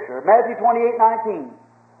the Scripture, Matthew 28:19.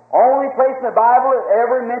 Only place in the Bible that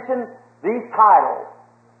ever mentioned these titles.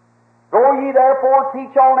 Go ye therefore,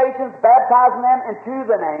 teach all nations, baptizing them into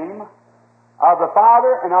the name of the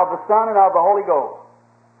Father and of the Son and of the Holy Ghost.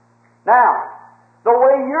 Now, the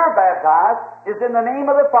way you're baptized is in the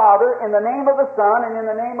name of the Father, in the name of the Son, and in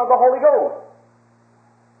the name of the Holy Ghost.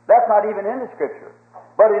 That's not even in the Scripture.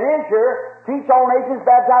 But it is here, teach all nations,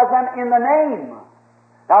 baptize them in the name.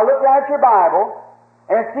 Now look at your Bible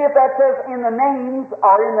and see if that says in the names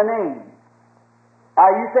or in the name. Now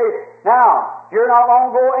you say, now, here not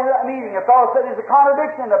long ago in that meeting, a fellow said there's a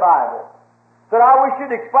contradiction in the Bible. Said, I wish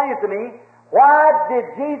you'd explain it to me. Why did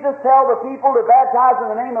Jesus tell the people to baptize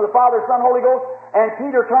in the name of the Father, Son, Holy Ghost, and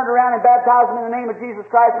Peter turned around and baptized them in the name of Jesus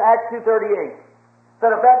Christ in Acts 2:38?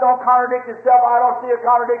 Said, if that don't contradict itself, I don't see a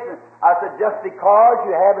contradiction. I said, just because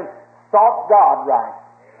you haven't sought God right.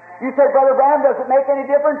 You say, Brother Branham, does it make any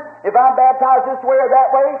difference if I'm baptized this way or that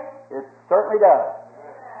way? It certainly does.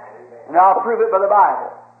 And I'll prove it by the Bible.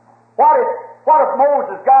 What if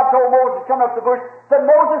Moses, God told Moses, come up the bush, said,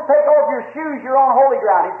 Moses, take off your shoes, you're on holy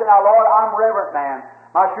ground. He said, now Lord, I'm a reverent man.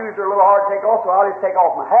 My shoes are a little hard to take off, so I'll just take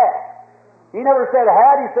off my hat. He never said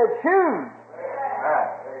hat, he said shoes.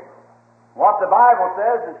 What the Bible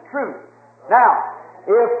says is truth. Now,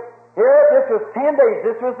 this was 10 days,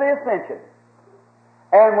 this was the ascension.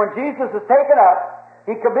 And when Jesus was taken up,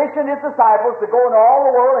 He commissioned His disciples to go into all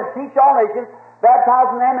the world and teach all nations,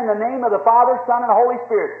 baptizing them in the name of the Father, Son, and Holy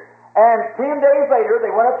Spirit. And 10 days later,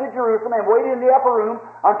 they went up to Jerusalem and waited in the upper room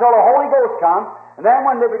until the Holy Ghost come. And then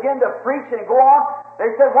when they began to preach and go on, they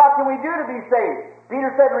said, what can we do to be saved?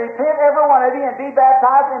 Peter said, repent every one of you and be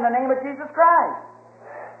baptized in the name of Jesus Christ.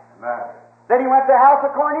 Amen. Then he went to the house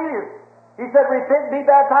of Cornelius. He said, repent and be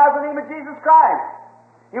baptized in the name of Jesus Christ.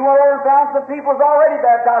 He went over and found some people who's already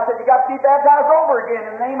baptized. Said, you got to be baptized over again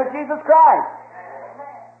in the name of Jesus Christ.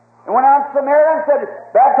 And went on to Samaria and said,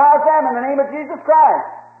 baptize them in the name of Jesus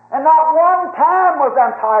Christ. And not one time was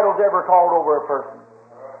them titles ever called over a person.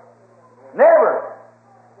 Never.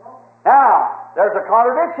 Now, there's a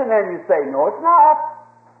contradiction then, you say. No, it's not.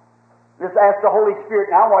 Just ask the Holy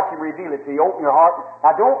Spirit now, watch Him reveal it to you. Open your heart.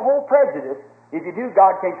 Now, don't hold prejudice. If you do,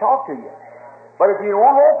 God can't talk to you. But if you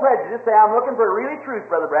won't hold prejudice, say, I'm looking for really truth,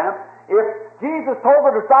 Brother Branham. If Jesus told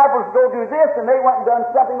the disciples to go do this, and they went and done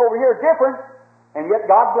something over here different, and yet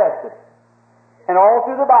God blessed it. And all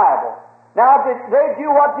through the Bible. Now, did they do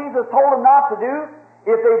what Jesus told them not to do?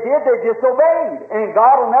 If they did, they disobeyed. And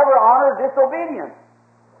God will never honor disobedience.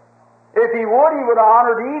 If He would have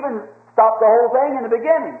honored Eve and stopped the whole thing in the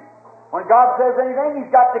beginning. When God says anything,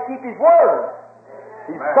 He's got to keep His word.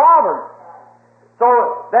 He's sovereign. So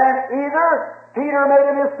then either Peter made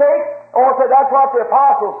a mistake, or said, that's what the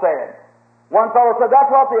apostle said. One fellow said,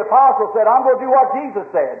 that's what the apostle said. I'm going to do what Jesus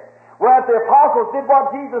said. Well, if the apostles did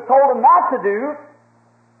what Jesus told them not to do,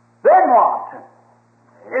 then what?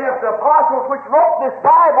 And if the apostles which wrote this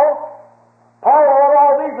Bible, Paul wrote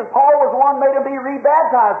all these, and Paul was the one who made them be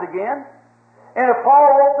rebaptized again. And if Paul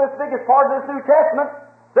wrote this biggest part of this New Testament,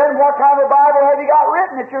 then what kind of a Bible have you got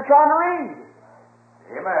written that you're trying to read?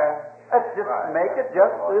 Amen. Let's just make it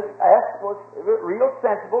just this, ask what's real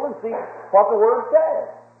sensible and see what the Word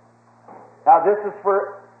says. Now this is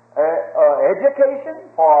for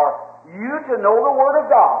education, for you to know the Word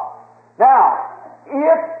of God. Now,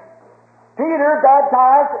 if Peter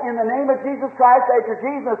baptized in the name of Jesus Christ after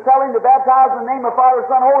Jesus telling him to baptize in the name of Father,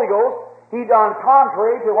 Son, Holy Ghost, he done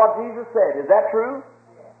contrary to what Jesus said. Is that true?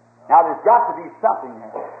 Now there's got to be something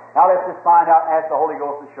there. Now let's just find out and ask the Holy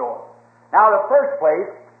Ghost to show us. Now the first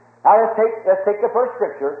place, now let's take the first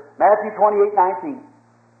scripture, Matthew 28:19.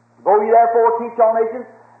 Go ye therefore, teach all nations,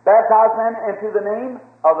 baptize them into the name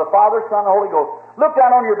of the Father, Son, and Holy Ghost. Look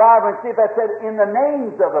down on your Bible and see if that said in the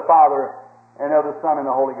names of the Father and of the Son and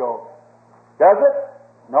the Holy Ghost. Does it?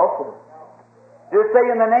 No, sir. Did it say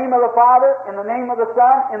in the name of the Father, in the name of the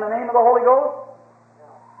Son, in the name of the Holy Ghost?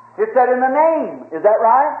 It said in the name. Is that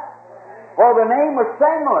right? Well, the name was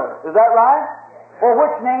singular. Is that right? Well,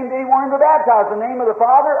 which name did He want him to baptize? The name of the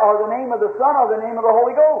Father, or the name of the Son, or the name of the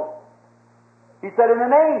Holy Ghost? He said in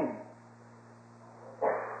the name.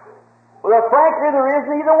 Well, frankly, there is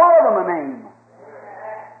neither one of them a name.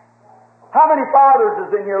 How many fathers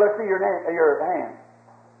is in here? Let's see your hand.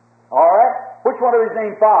 All right. Which one of His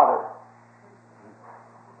name Father?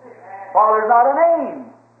 Father's not a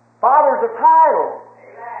name. Father's a title.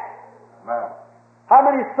 Amen. How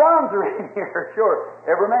many sons are in here? Sure.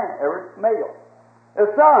 Every man, every male. A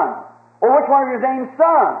son. Well, which one of His name's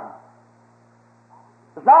Son?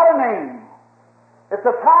 It's not a name. It's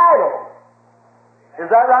a title. Is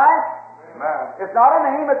that right? Amen. It's not a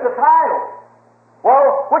name, it's a title.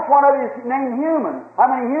 Well, which one of you is named Human? How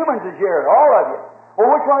many humans is here? All of you. Well,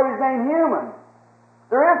 which one of you is named Human?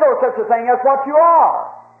 There is no such a thing. That's what you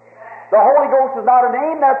are. The Holy Ghost is not a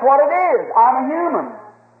name, that's what it is. I'm a human.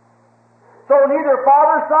 So neither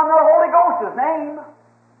Father, Son, nor Holy Ghost is name.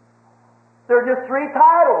 They're just three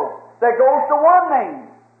titles that goes to one name.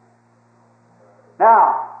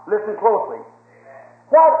 Now, listen closely.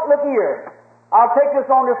 Look here. I'll take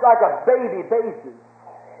this on just like a baby basis.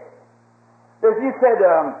 If you said,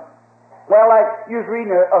 like you was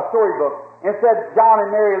reading a storybook, and it said John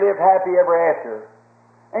and Mary lived happy ever after.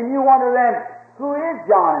 And you wonder then, who is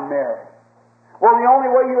John and Mary? Well, the only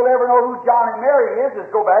way you'll ever know who John and Mary is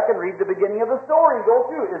go back and read the beginning of the story and go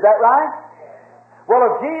through it. Is that right? Well,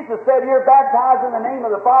 if Jesus said here, baptize in the name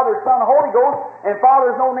of the Father, Son, Holy Ghost, and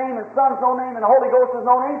Father's no name, and Son's no name, and Holy Ghost is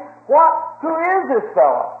no name, who is this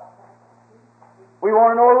fellow? We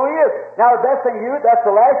want to know who he is. Now, the best thing to do, that's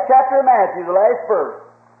the last chapter of Matthew, the last verse.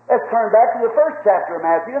 Let's turn back to the first chapter of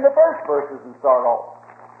Matthew and the first verses and start off.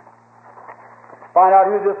 Find out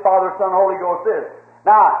who this Father, Son, Holy Ghost is.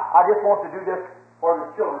 Now, I just want to do this for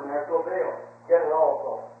the children there so they'll get it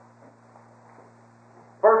also.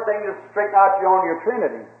 First thing is to straighten out on your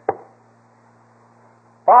Trinity.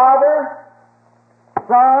 Father,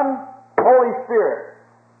 Son, Holy Spirit.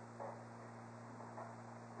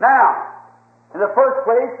 Now, in the first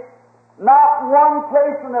place, not one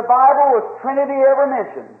place in the Bible was Trinity ever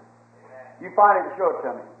mentioned. You find it and show it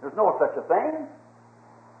to me. There's no such a thing.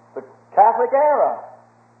 The Catholic era.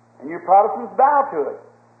 And you Protestants bow to it.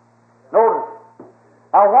 Notice.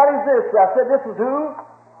 Now what is this? I said this is who?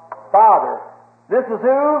 Father. This is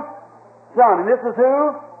who? Son. And this is who?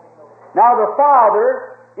 Now the Father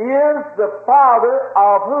is the Father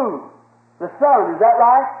of who? The Son. Is that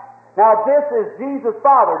right? Now this is Jesus'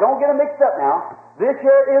 Father. Don't get them mixed up now. This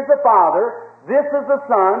here is the Father, this is the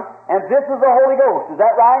Son, and this is the Holy Ghost. Is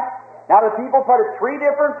that right? Now the people put it three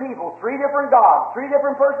different people, three different gods, three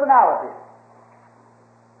different personalities.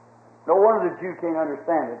 No wonder the Jew can't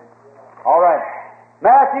understand it. All right.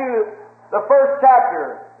 Matthew, the first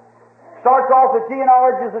chapter. Starts off with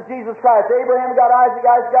genealogies of Jesus Christ. Abraham got Isaac,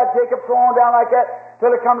 Isaac got Jacob, so on down like that,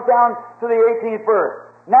 till it comes down to the 18th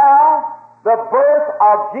verse. Now, the birth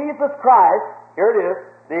of Jesus Christ, here it is,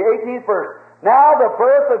 the 18th verse. Now the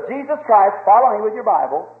birth of Jesus Christ, follow me with your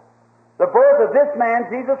Bible, the birth of this man,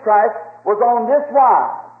 Jesus Christ, was on this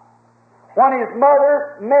wise. When his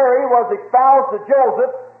mother, Mary, was espoused to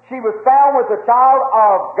Joseph, she was found with the child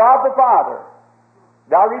of God the Father.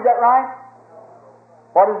 Did I read that right?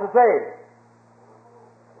 What does it say?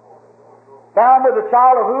 Found with the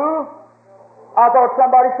child of who? I thought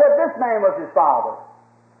somebody said this man was his father.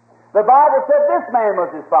 The Bible said this man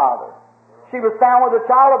was his father. She was found with the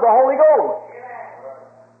child of the Holy Ghost.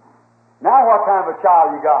 Now what kind of a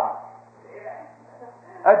child you got?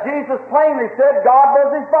 Jesus plainly said God was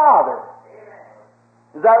his father.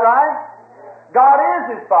 Is that right? God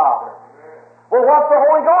is his father. Well, what's the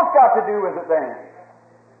Holy Ghost got to do with it then?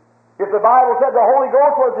 If the Bible said the Holy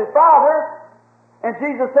Ghost was his father, and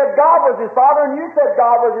Jesus said God was his father, and you said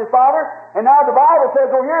God was his father, and now the Bible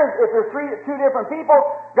says, well, here, if there's two different people,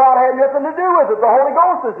 God had nothing to do with it. The Holy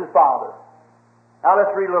Ghost is his father. Now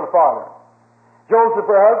let's read a little farther. Joseph,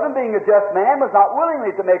 her husband, being a just man, was not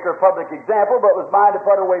willingly to make her a public example, but was minded to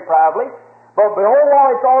put her away privately. But behold,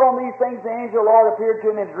 while he thought on these things, the angel of the Lord appeared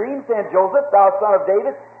to him in a dream, saying, Joseph, thou son of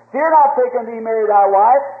David, fear not take unto thee Mary thy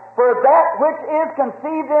wife, for that which is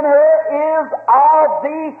conceived in her is of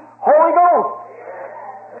the Holy Ghost.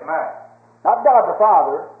 Amen. Not God the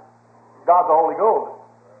Father, God the Holy Ghost.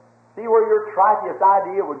 See where your triteous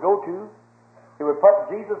idea would go to? It would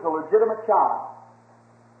put Jesus a legitimate child.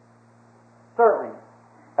 Certainly,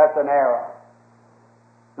 that's an error.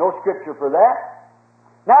 No scripture for that.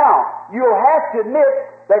 Now, you'll have to admit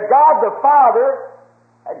that God the Father,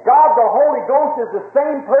 God the Holy Ghost is the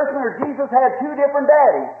same person, or Jesus had two different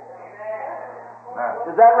daddies.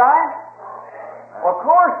 Is that right? Well, of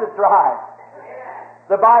course it's right.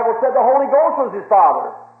 The Bible said the Holy Ghost was his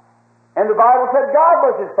father. And the Bible said God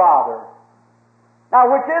was his father.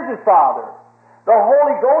 Now, which is his father? The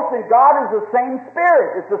Holy Ghost and God is the same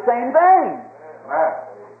Spirit. It's the same thing. Amen.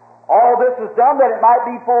 All this is done that it might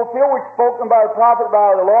be fulfilled, which spoken by the prophet,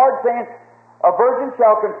 by the Lord, saying, a virgin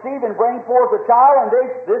shall conceive and bring forth a child,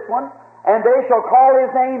 and they shall call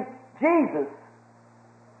his name Jesus.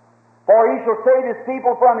 For he shall save his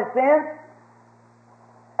people from his sins.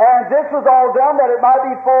 And this was all done that it might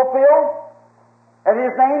be fulfilled, and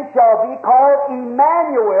his name shall be called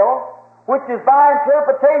Emmanuel, which is by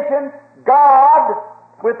interpretation, God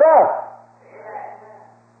with us.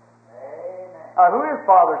 Who is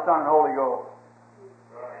Father, Son, and Holy Ghost?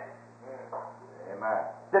 Amen.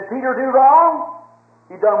 Did Peter do wrong?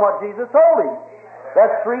 He done what Jesus told him.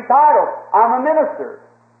 That's three titles. I'm a minister.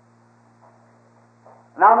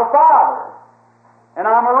 And I'm a father. And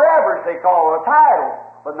I'm a reverend, they call it a title.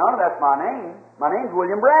 But none of that's my name. My name's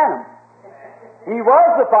William Branham. He was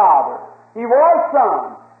the Father. He was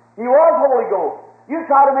Son. He was Holy Ghost. You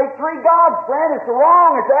try to make three gods, friend. It's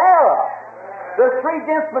wrong. It's error. There's three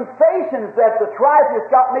dispensations that the tritheists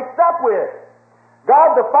got mixed up with.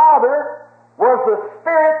 God the Father was the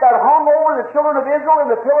Spirit that hung over the children of Israel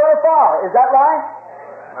in the pillar of fire. Is that right?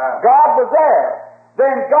 God was there.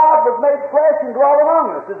 Then God was made flesh and dwelt among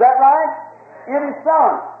us. Is that right? In His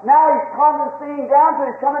Son. Now He's condescending down to,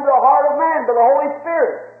 He's coming to the heart of man by the Holy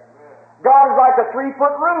Spirit. God is like a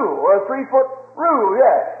 3-foot rule, or a 3-foot rule,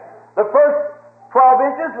 yes. The first 12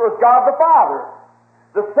 inches was God the Father.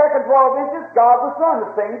 The second 12 inches, God the Son,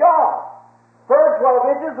 the same God. Third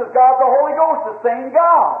 12 inches was God the Holy Ghost, the same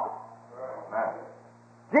God.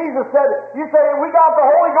 Jesus said, you say, we got the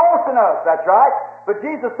Holy Ghost in us. That's right. But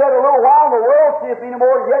Jesus said, a little while the world seeth me no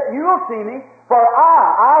more, yet you'll see me, for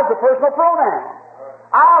I is a personal pronoun.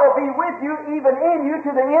 I will be with you, even in you,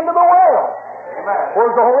 to the end of the world. Amen.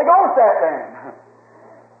 Where's the Holy Ghost at then?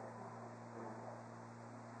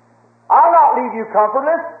 I'll not leave you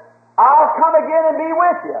comfortless. I'll come again and be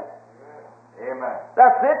with you. Amen.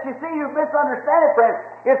 That's it. You see, you misunderstand it, friends.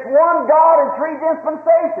 It's one God in three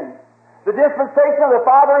dispensations. The dispensation of the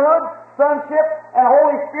fatherhood, sonship, and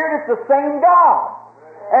Holy Spirit is the same God.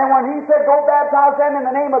 And when He said, go baptize them in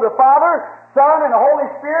the name of the Father, Son, and the Holy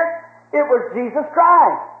Spirit, it was Jesus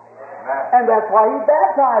Christ. Amen. And that's why He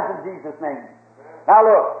baptized in Jesus' name. Now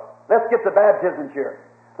look, let's get the baptisms here.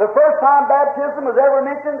 The first time baptism was ever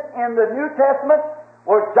mentioned in the New Testament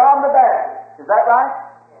was John the Baptist. Is that right?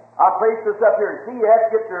 I'll place this up here and see you have to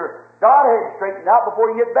get your Godhead straightened out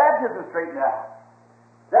before you get baptism straightened out.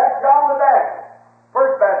 That's John the Baptist.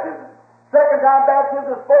 First baptism. Second time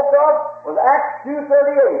baptism spoke of was Acts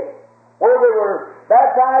 2:38, where they were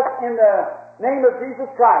baptized in the name of Jesus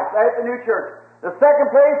Christ at the new church. The second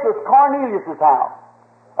place was Cornelius' house.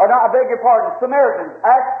 or not, I beg your pardon, Samaritans,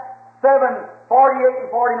 Acts 7:48 and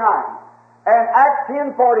 49. And Acts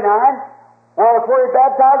 10:49 was where he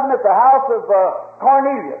baptized them at the house of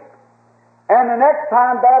Cornelius. And the next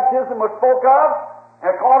time baptism was spoke of,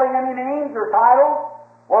 and calling any names or titles,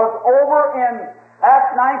 was over in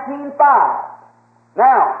Acts 19:5.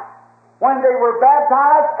 Now, when they were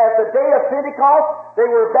baptized at the day of Pentecost, they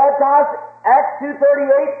were baptized, Acts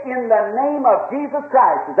 2:38, in the name of Jesus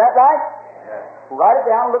Christ. Is that right? Yes. Write it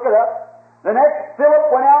down, look it up. The next,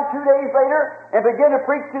 Philip went out 2 days later and began to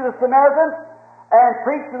preach to the Samaritans, and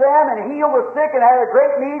preached to them, and healed the sick, and had a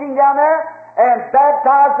great meeting down there, and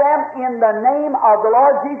baptized them in the name of the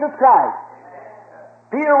Lord Jesus Christ.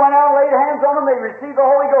 Peter went out and laid hands on them, they received the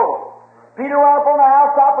Holy Ghost. Peter went up on the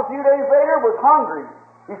housetop a few days later, was hungry.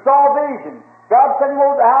 He saw a vision. God sent him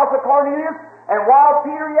over to the house of Cornelius, and while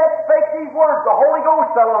Peter yet spake these words, the Holy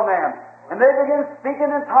Ghost fell on them. And they began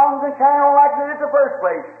speaking in tongues and carrying on like they did in the first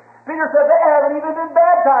place. Peter said, they haven't even been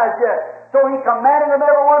baptized yet. So he commanded them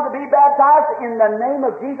everyone to be baptized in the name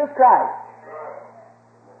of Jesus Christ.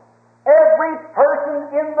 Every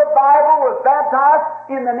person in the Bible was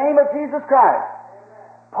baptized in the name of Jesus Christ.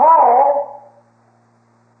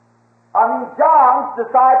 John's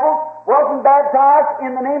disciples wasn't baptized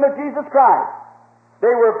in the name of Jesus Christ.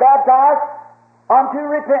 They were baptized unto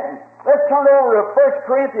repentance. Let's turn over to let's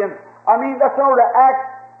turn over to Acts,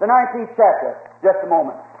 the 19th chapter, just a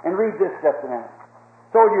moment, and read this just a minute.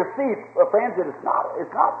 So you see, friends, that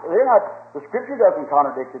the Scripture doesn't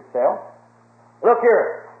contradict itself. Look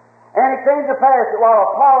here. And it came to pass that while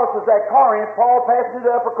Apollos was at Corinth, Paul passed through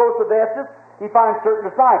the upper coast of Ephesus, he finds certain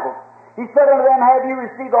disciples. He said unto them, have you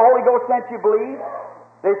received the Holy Ghost since you believe?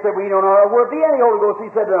 They said, we don't know there will be any Holy Ghost.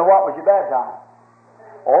 He said to them, what was you baptized?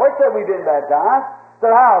 Oh, he said, we've been baptized.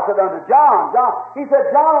 Said, how? Said, unto John. He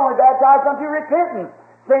said, John only baptized unto repentance,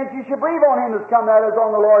 saying you should believe on him that's come that is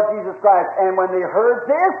on the Lord Jesus Christ. And when they heard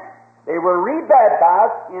this, they were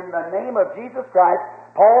rebaptized in the name of Jesus Christ.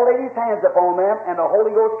 Paul laid his hands upon them, and the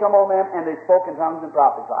Holy Ghost come on them, and they spoke in tongues and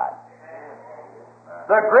prophesied.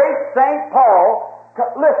 The great St. Paul,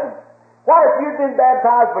 listen, what if you'd been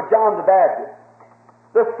baptized by John the Baptist?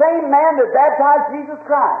 The same man that baptized Jesus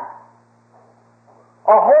Christ.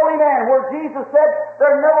 A holy man, where Jesus said,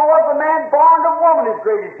 there never was a man born of woman as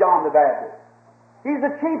great as John the Baptist. He's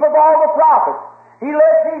the chief of all the prophets. He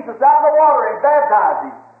led Jesus out in the water and baptized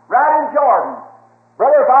him, right in Jordan.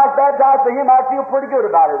 Brother, if I was baptized by him, I'd feel pretty good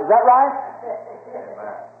about it. Is that right?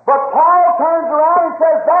 Amen. But Paul turns around and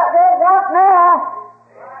says, that won't work now.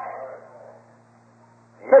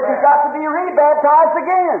 Because you've got to be rebaptized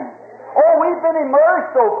again. Oh, we've been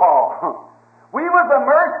immersed, Paul. We was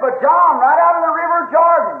immersed by John right out of the river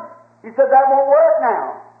Jordan. He said, that won't work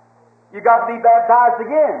now. You've got to be baptized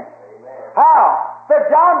again. Amen. How? Said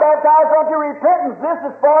John baptized unto repentance. This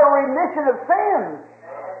is for a remission of sins.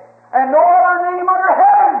 And no other name under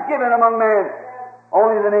heaven is given among men,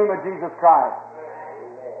 only the name of Jesus Christ.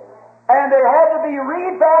 And they had to be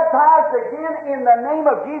rebaptized again in the name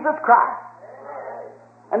of Jesus Christ.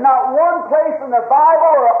 And not one place in the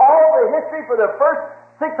Bible or all the history for the first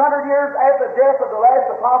 600 years after the death of the last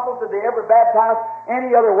apostles did they ever baptize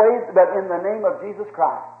any other ways but in the name of Jesus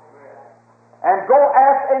Christ. And go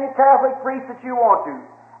ask any Catholic priest that you want to.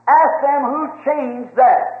 Ask them who changed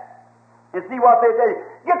that. And see what they say.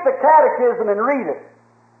 Get the catechism and read it.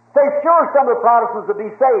 Say, sure, some of the Protestants will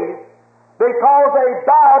be saved because they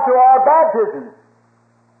bow to our baptism.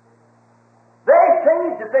 They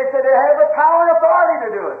changed it. They said they have the power and authority to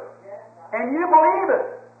do it. And you believe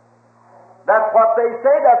it. That's what they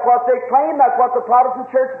say, that's what they claim, that's what the Protestant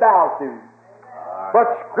church bows to. But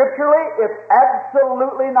scripturally, it's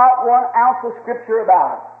absolutely not 1 ounce of scripture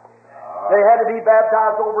about it. They had to be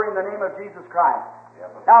baptized over in the name of Jesus Christ.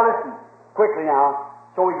 Now listen, quickly now,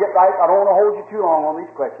 so we get right. I don't want to hold you too long on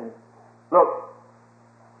these questions. Look,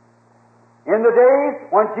 in the days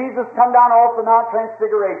when Jesus come down off the Mount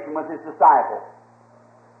Transfiguration with his disciples,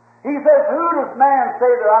 he says, who does man say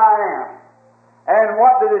that I am? And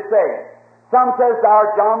what did it say? Some says thou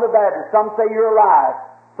art John the Baptist. Some say you're Elias.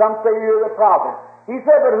 Some say you're the prophet. He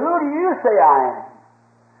said, but who do you say I am?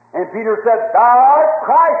 And Peter said, thou art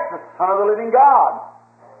Christ, the Son of the living God.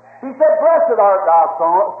 He said, blessed art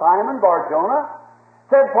thou, Simon Bar-Jonah.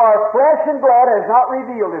 Said, for flesh and blood has not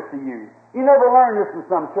revealed this to you. You never learned this in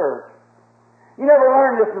some church. You never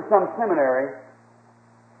learned this in some seminary.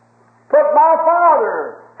 But my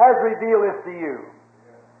Father has revealed this to you.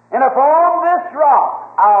 And upon this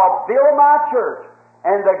rock I'll build my church,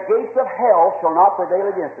 and the gates of hell shall not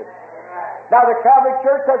prevail against it. Now the Catholic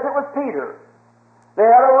Church says it was Peter. They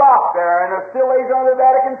had a rock there, and it still lays under the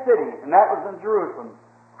Vatican City, and that was in Jerusalem.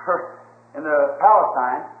 in the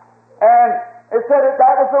Palestine, and it said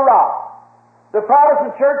that was the rock. The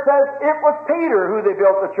Protestant church says it was Peter who they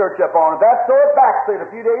built the church up on. That's so it backslid a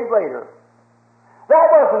few days later. That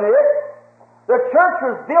wasn't it. The church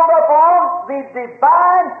was built up on the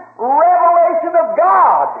divine revelation of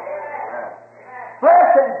God.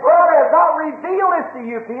 Flesh and blood has not revealed this to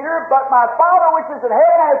you, Peter, but my Father which is in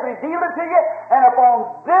heaven has revealed it to you, and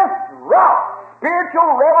upon this rock,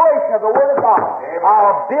 spiritual revelation of the Word of God,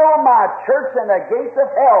 I'll build my church, and the gates of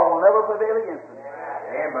hell will never prevail against it.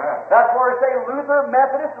 Amen. That's where they say Luther,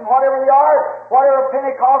 Methodist, and whatever they are, whatever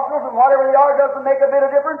Pentecostals and whatever they are, doesn't make a bit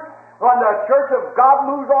of difference. When the church of God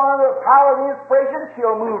moves on under the power of the inspiration,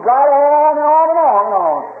 she'll move right on and on and on and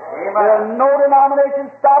on. There's no denomination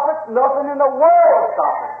stop it, nothing in the world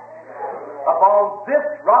stop it. Upon this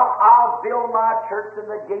rock I'll build my church, and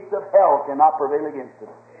the gates of hell cannot prevail against it.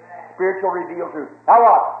 Spiritual revealed truth. Now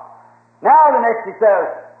what? Now the next he says,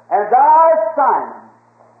 and thou, Simon,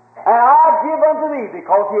 and I give unto thee,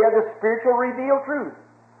 because he had the spiritual revealed truth.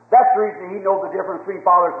 That's the reason he knows the difference between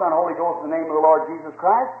Father, Son, Holy Ghost in the name of the Lord Jesus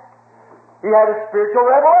Christ. He had a spiritual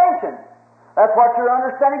revelation. That's what you're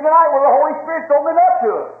understanding tonight, where the Holy Spirit's opening up to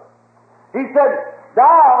us. He said,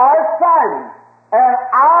 thou art Simon, and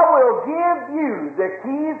I will give you the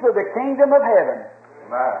keys of the kingdom of heaven.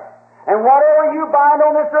 Amen. And whatever you bind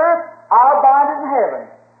on this earth, I'll bind it in heaven.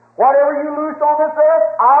 Whatever you loose on this earth,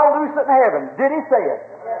 I'll loose it in heaven. Did he say it?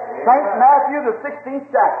 St. Matthew, the 16th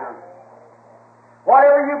chapter.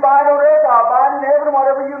 Whatever you bind on earth, I'll bind in heaven.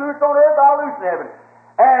 Whatever you loose on earth, I'll loose in heaven.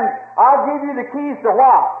 And I'll give you the keys to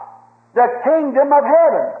what? The kingdom of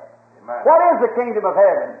heaven. Amen. What is the kingdom of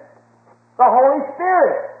heaven? The Holy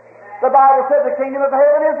Spirit. The Bible says the kingdom of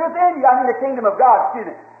heaven is within you. I mean the kingdom of God,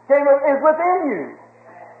 excuse me. Kingdom is within you.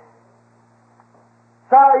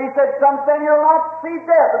 So he said, some stand here will not see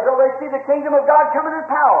death until they see the kingdom of God coming in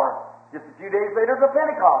power. Just a few days later, the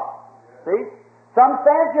Pentecost. See? Some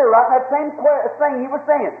stand here, right in that same thing he was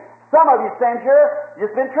saying. Some of you stand here,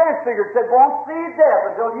 just been transfigured, said, won't see death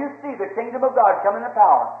until you see the kingdom of God coming in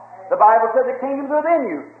power. The Bible said the kingdom's within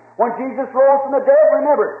you. When Jesus rose from the dead,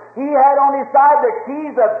 remember, he had on his side the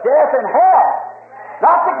keys of death and hell.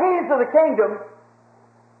 Not the keys of the kingdom.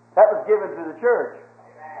 That was given to the church.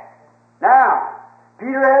 Now,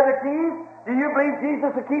 Peter had the keys. Do you believe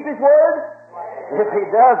Jesus will keep his word? If he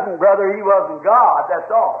doesn't, brother, he wasn't God,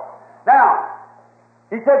 that's all. Now,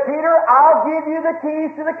 he said, Peter, I'll give you the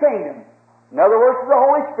keys to the kingdom. In other words, to the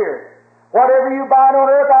Holy Spirit. Whatever you bind on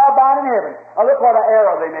earth, I'll bind in heaven. Now look what an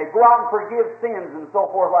arrow they made. Go out and forgive sins and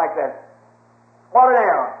so forth like that. What an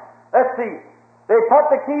arrow. Let's see. They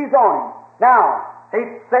put the keys on him. Now, he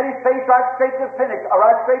set his face right straight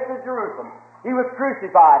to Jerusalem. He was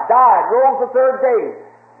crucified, died, rose the third day,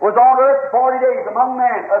 was on earth 40 days among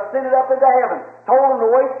men, ascended up into heaven, told them to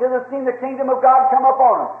wait till they seen the kingdom of God come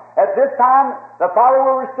upon them. At this time, the Father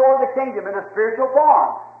will restore the kingdom in a spiritual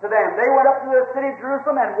form to them. They went up to the city of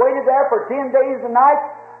Jerusalem and waited there for 10 days and nights,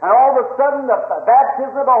 and all of a sudden, the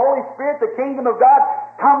baptism of the Holy Spirit, the kingdom of God,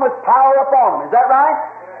 come with power upon them. Is that right?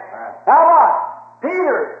 Amen. Now what?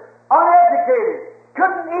 Peter, uneducated,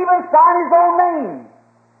 couldn't even sign his own name.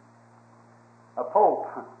 A pope.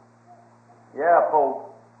 Yeah, a pope.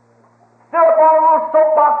 Stood up on a little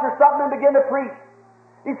soapbox or something and began to preach.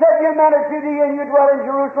 He said, you men of Judea and you dwell in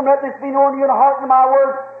Jerusalem, let this be known to you in the heart of my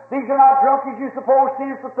words. These are not drunk as you suppose,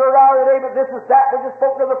 seems the third hour of the day, but this is that which is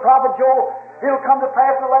spoken of the prophet Joel. It'll come to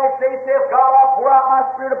pass in the last days, saith God, I'll pour out my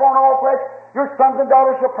spirit upon all flesh. Your sons and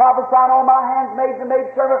daughters shall prophesy, and all my handmaids and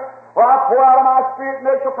maidservants. Well, I'll pour out of my spirit, and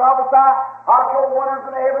they shall prophesy. I'll show wonders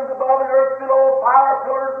in the heavens above and earth below, fire,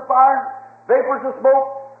 pillars of fire, vapors of smoke.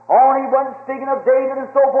 On he went speaking of David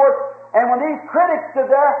and so forth. And when these critics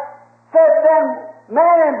stood there, said then,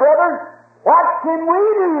 man, brothers, what can we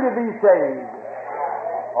do to be saved?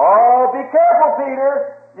 Oh, be careful,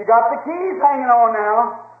 Peter. You got the keys hanging on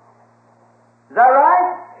now. Is that right?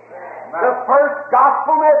 Amen. The first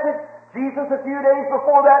gospel message, Jesus a few days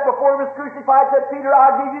before that, before he was crucified, said, Peter,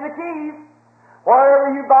 I'll give you the keys.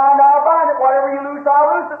 Whatever you bind, I'll bind it. Whatever you loose, I'll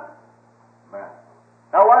loose it. Amen.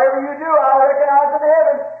 Now, whatever you do, I'll recognize in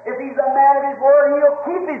heaven. If he's a man of his word, he'll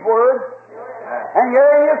keep his word. Amen. And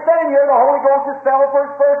here he is sitting here, the Holy Ghost has fell for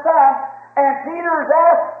his first time, and Peter is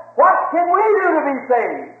asked, what can we do to be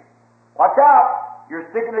saved? Watch out. You're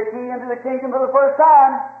sticking the key into the kingdom for the first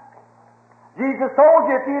time. Jesus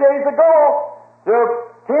told you a few days ago, 10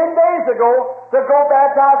 days ago, to go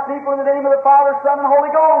baptize people in the name of the Father, Son, and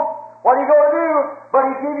Holy Ghost. What are you going to do? But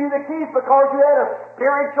he gave you the keys because you had a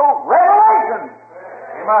spiritual revelation.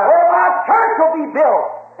 Amen. Where my church will be built,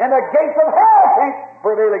 and the gates of hell can't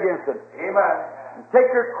prevail against it. Amen. and take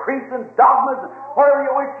your creeds and dogmas and whatever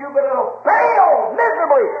you wish to, but it'll fail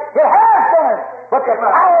miserably. It has done it. But the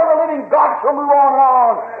power of the living God shall move on and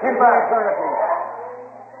on into eternity.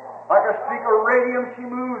 Like a streak of radium, she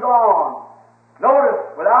moves on.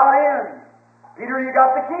 Notice, without end. Peter, you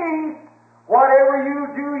got the keys. Whatever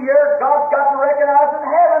you do here, God's got to recognize in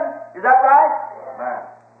heaven. Is that right? Amen.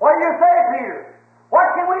 What do you say, Peter? What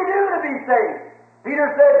can we do to be saved? Peter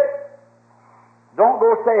said, don't go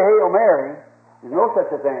say Hail Mary. There's no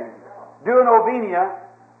such a thing. Do a novena.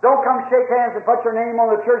 Don't come shake hands and put your name on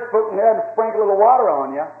the church book and have them sprinkle a little water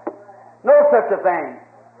on you. No such a thing.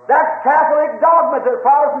 That's Catholic dogma that the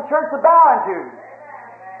Protestant church is bowing to.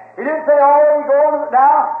 He didn't say, all of you go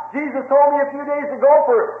now. Jesus told me a few days ago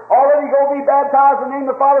for all of you go be baptized in the name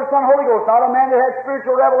of the Father, Son, Holy Ghost. Not a man that had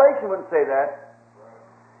spiritual revelation wouldn't say that.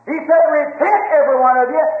 He said, repent, every one of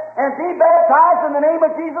you, and be baptized in the name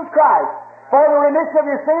of Jesus Christ for the remission of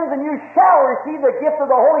your sins, and you shall receive the gift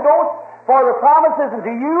of the Holy Ghost, for the promises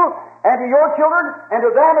unto you and to your children and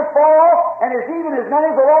to them as far off, and as even as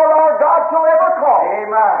many as the Lord our God shall ever call.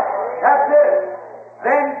 Amen. That's it.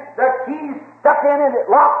 Then the key's stuck in it,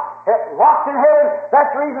 locked in heaven.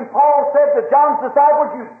 That's the reason Paul said to John's disciples,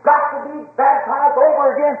 you've got to be baptized over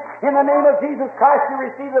again in the name of Jesus Christ to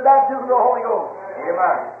receive the baptism of the Holy Ghost.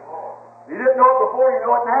 Amen. You didn't know it before, you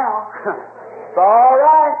know it now. It's all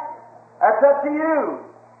right. That's up to you.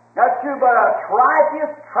 That's true, but a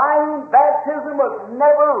tritheist, triune baptism was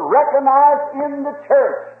never recognized in the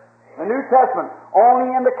church. The New Testament,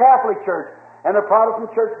 only in the Catholic Church, and the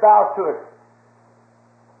Protestant Church bows to it.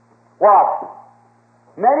 What?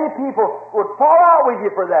 Many people would fall out with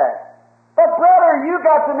you for that. But brother, you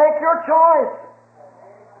got to make your choice.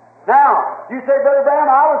 Now, you say, Brother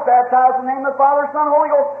Branham, I was baptized in the name of the Father, Son, and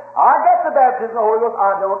Holy Ghost. I got the baptism of the Holy Ghost.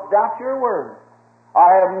 I don't doubt your word. I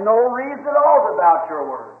have no reason at all to doubt your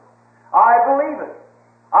word. I believe it.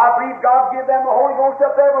 I believe God gave them the Holy Ghost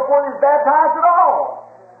up there before they was baptized at all.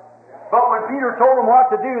 But when Peter told them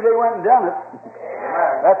what to do, they went and done it.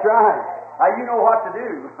 That's right. Now you know what to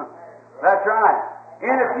do. That's right.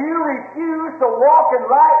 And if you refuse to walk in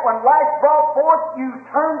light when light's brought forth, you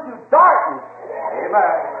turn to darkness.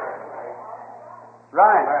 Amen.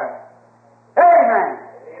 Right. Amen.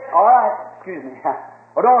 All right. Excuse me.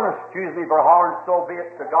 Well, don't excuse me for hollering, so be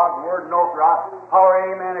it to God's word. No, sir. I'll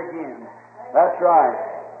holler amen again. That's right.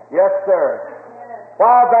 Yes, sir.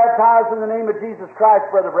 Why baptize in the name of Jesus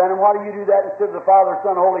Christ, Brother Branham? Why do you do that instead of the Father,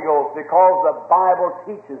 Son, Holy Ghost? Because the Bible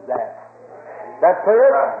teaches that. That's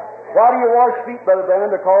clear? Why do you wash feet, Brother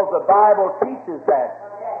Branham? Because the Bible teaches that.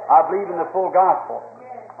 I believe in the full gospel.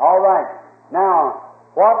 All right. Now,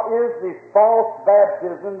 what is the false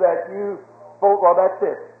baptism that you spoke? Well, that's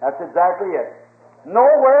it. That's exactly it.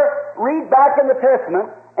 Nowhere, read back in the Testament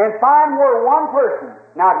and find where one person,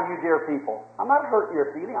 now to you dear people, I'm not hurting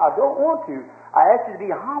your feeling, I don't want to. I ask you to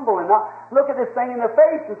be humble and not look at this thing in the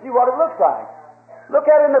face and see what it looks like. Look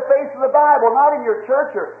at it in the face of the Bible, not in your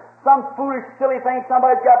church or some foolish, silly thing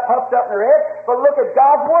somebody's got puffed up in their head, but look at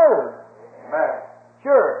God's Word. Amen.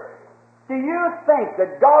 Sure. Do you think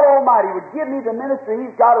that God Almighty would give me the ministry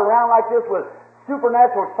He's got around like this with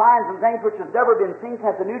supernatural signs and things which has never been seen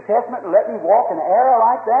since the New Testament and let me walk in an era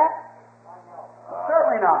like that?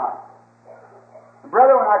 Certainly not.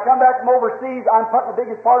 Brother, when I come back from overseas, I'm putting the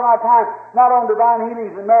biggest part of my time not on divine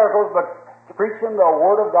healings and miracles, but preaching the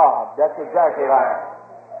Word of God. That's exactly right.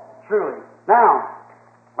 Truly. Now,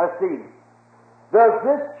 let's see. Does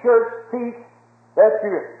this church teach that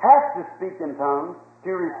you have to speak in tongues to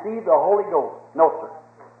receive the Holy Ghost? No, sir.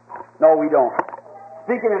 No, we don't.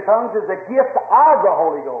 Speaking in tongues is a gift of the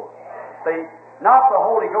Holy Ghost. See, not the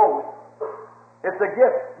Holy Ghost. It's a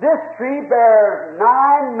gift. This tree bears 9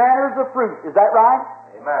 manners of fruit. Is that right?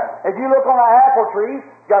 Amen. If you look on an apple tree,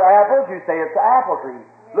 it's got apples, you say it's an apple tree.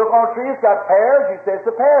 Look on a tree, it's got pears, you say it's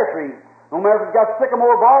a pear tree. No matter if it's got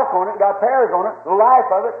sycamore bark on it, got pears on it, the life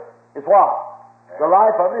of it is what? The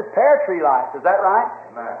life of it is pear tree life. Is that right?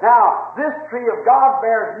 Amen. Now, this tree of God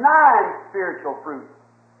bears 9 spiritual fruits.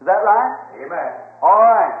 Is that right? Amen. All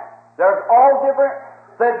right. There's all different.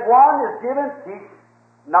 Said one is given teach,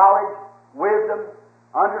 knowledge, wisdom,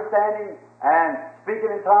 understanding, and speaking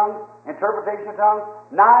in tongues, interpretation of tongues.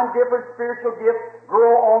 9 different spiritual gifts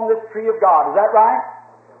grow on this tree of God. Is that right?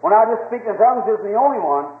 When I just speak in tongues isn't the only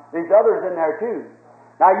one. There's others in there too.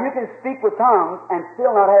 Now you can speak with tongues and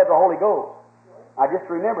still not have the Holy Ghost. I just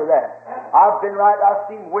remember that. I've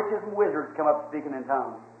seen witches and wizards come up speaking in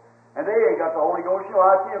tongues. And they ain't got the Holy Ghost. You know,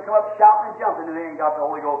 I've seen them come up shouting and jumping and they ain't got the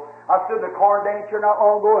Holy Ghost. I stood in the corn dance here not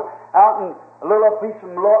long ago out in a little piece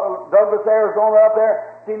from Douglas, Arizona up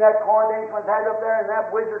there, Seen that corn dance was had up there, and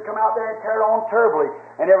that wizard come out there and carried on terribly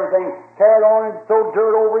and everything. Carried on and threw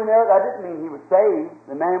dirt over in there. That didn't mean he was saved.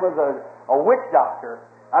 The man was a witch doctor.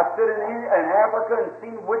 I stood in Africa and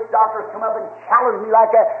seen witch doctors come up and challenge me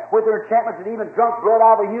like that with their enchantments and even drunk blood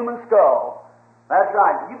out of a human skull. That's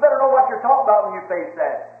right. You better know what you're talking about when you face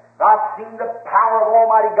that. I've seen the power of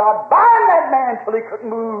Almighty God bind that man till he couldn't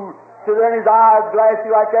move. So then his eyes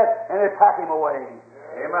glassy like that, and they pack him away.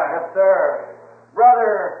 Amen. Yes, sir.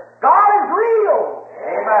 Brother, God is real.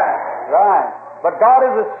 Amen. Right. But God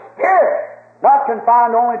is a spirit, not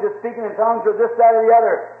confined only to speaking in tongues or this, that, or the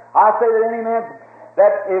other. I say that any man,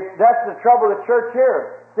 that's the trouble of the church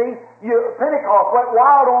here. See, Pentecost went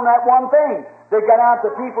wild on that one thing. They got out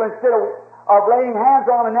the people instead of laying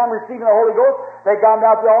hands on them and them receiving the Holy Ghost, they got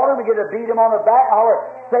out the altar and began to beat him on the back,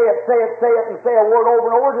 holler, say it, say it, say it, and say a word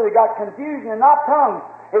over and over till they got confusion and not tongues.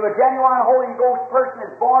 If a genuine Holy Ghost person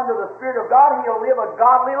is born to the Spirit of God, he'll live a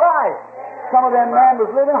godly life. Some of them men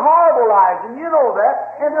was living horrible lives, and you know that,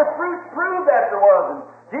 and their fruits prove that there wasn't.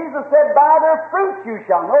 Jesus said, by their fruits you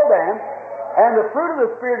shall know them. And the fruit of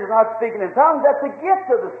the Spirit is not speaking in tongues, that's the gift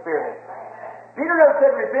of the Spirit. Peter never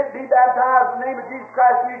said, repent, be baptized in the name of Jesus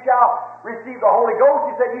Christ, and you shall receive the Holy Ghost.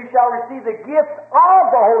 He said, you shall receive the gift of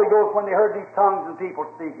the Holy Ghost when they heard these tongues and people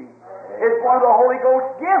speaking. It's one of the Holy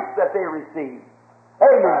Ghost gifts that they receive.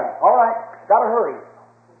 Amen. All right, got to hurry.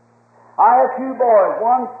 I have two boys,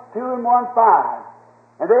 one 2 and one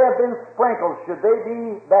 5, and they have been sprinkled. Should they be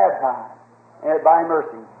baptized by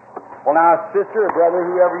mercy? Well, now, sister or brother,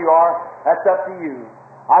 whoever you are, that's up to you.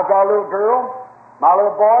 I've got a little girl. My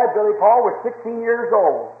little boy, Billy Paul, was 16 years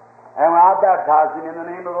old. And when I baptized him in the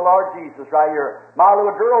name of the Lord Jesus right here, my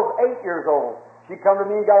little girl's 8 years old. She come to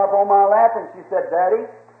me and got up on my lap and she said, Daddy,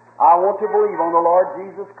 I want to believe on the Lord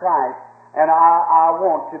Jesus Christ, and I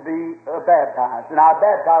want to be baptized. And I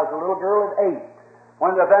baptized the little girl at 8.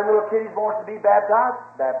 When them little kiddies wants to be baptized,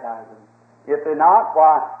 baptize them. If they're not,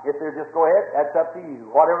 why, if they're just go ahead, that's up to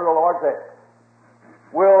you. Whatever the Lord says.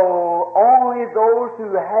 Will only those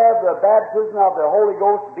who have the baptism of the Holy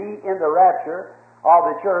Ghost be in the rapture of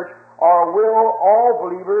the church, or will all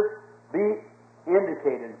believers be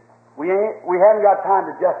indicated? We haven't got time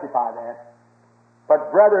to justify that.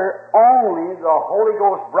 But, brother, only the Holy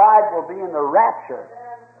Ghost bride will be in the rapture.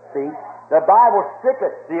 See? The Bible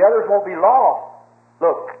strictly, the others won't be lost.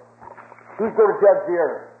 Look, who's going to judge the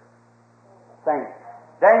earth? Saints.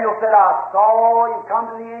 Daniel said, I saw him come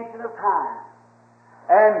to the Ancient of Time.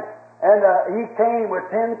 And he came with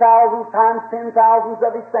 10,000 times 10,000s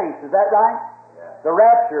of his saints. Is that right? Yeah. The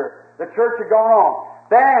rapture. The church had gone on.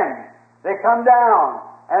 Then they come down,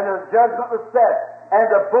 and the judgment was set, and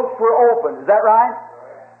the books were opened. Is that right?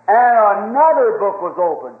 And another book was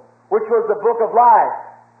opened, which was the book of life.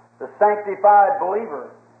 The sanctified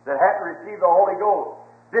believer that hadn't received the Holy Ghost.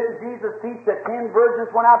 Didn't Jesus teach that 10 virgins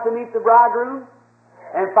went out to meet the bridegroom?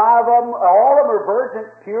 And 5 of them, all of them were virgins,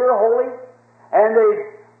 pure, holy. And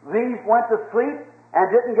these went to sleep and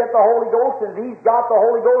didn't get the Holy Ghost, and these got the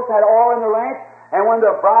Holy Ghost, had oil in their lamps. And when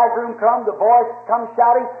the bridegroom come, the boys come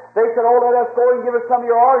shouting, they said, oh, let us go and give us some of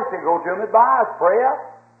your oil. He said, go to him and buy us, pray up.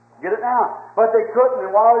 Get it now. But they couldn't,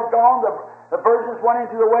 and while he was gone, the virgins went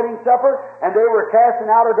into the wedding supper, and they were cast in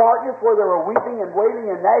outer darkness where they were weeping and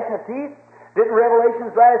wailing and gnashing of teeth. Didn't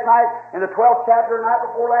Revelations last night, in the 12th chapter, the night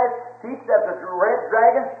before last, teach that the red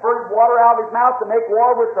dragon spurted water out of his mouth to make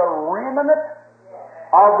war with the remnant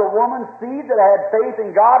of the woman's seed that had faith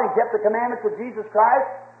in God and kept the commandments of Jesus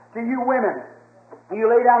Christ? To you women, you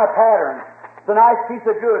lay down a pattern. It's a nice piece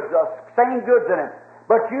of goods, same goods in it.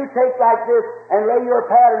 But you take like this and lay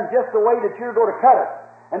your pattern just the way that you're going to cut it.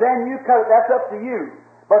 And then you cut it, that's up to you.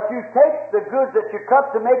 But you take the goods that you cut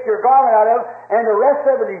to make your garment out of, and the rest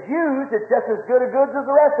of it is used. It's just as good a goods as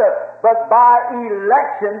the rest of it. But by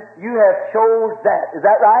election, you have chose that. Is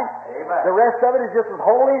that right? Amen. The rest of it is just as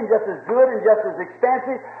holy and just as good and just as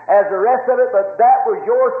expensive as the rest of it, but that was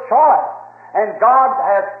your choice. And God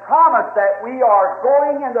has promised that we are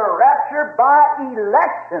going in the rapture by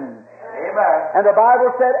election. Amen. And the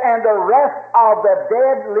Bible said, and the rest of the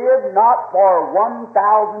dead live not for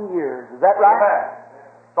 1,000 years. Is that right? Amen.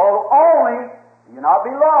 So only, you not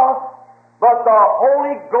be lost, but the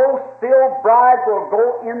Holy Ghost-filled bride will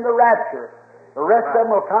go in the rapture. The rest of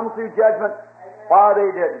them will come through judgment while they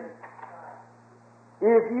didn't.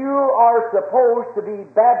 If you are supposed to be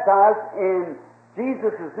baptized in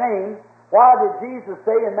Jesus' name, why did Jesus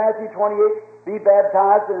say in Matthew 28, be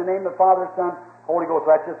baptized in the name of the Father, Son, Holy Ghost?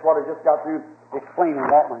 That's just what I just got through explaining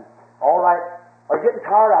that one. All right. Are you getting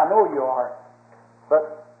tired? I know you are.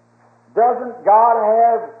 But doesn't God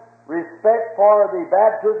have respect for the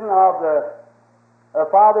baptism of the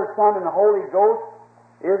Father, Son, and the Holy Ghost?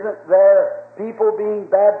 Isn't there people being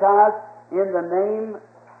baptized in the name,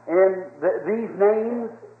 these names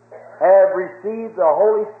have received the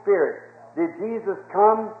Holy Spirit? Did Jesus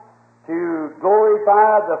come to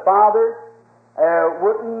glorify the Father?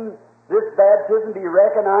 Wouldn't this baptism be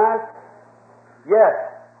recognized? Yes.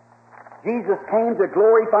 Jesus came to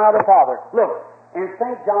glorify the Father. Look, in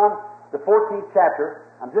St. John, the 14th chapter,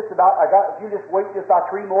 if you just wait just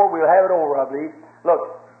about 3 more, we'll have it over, I believe.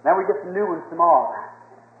 Look, now we get some new ones tomorrow.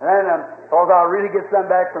 And then, because I'll really get some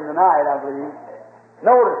back from tonight, I believe.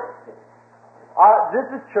 Notice, this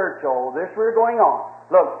is church old. This we're going on.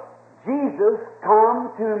 Look, Jesus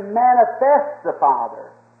come to manifest the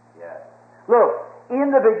Father. Yes. Look,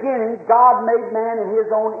 in the beginning, God made man in His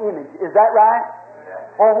own image. Is that right? Yes.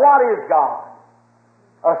 Well, what is God?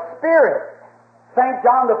 A spirit. St.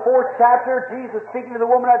 John, the 4th chapter, Jesus speaking to the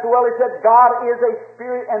woman at the well, He said, God is a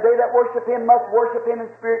spirit, and they that worship Him must worship Him in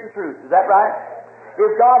spirit and truth. Is that right?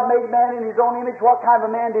 If God made man in His own image, what kind of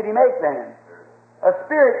a man did He make then? A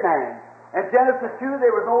spirit man. In Genesis 2,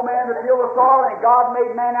 there was no man to till the soil, and God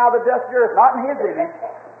made man out of the dust of the earth, not in His image,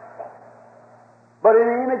 but in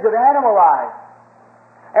the image of animal life.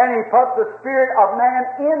 And He put the spirit of man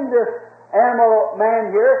in this animal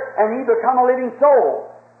man here, and he become a living soul.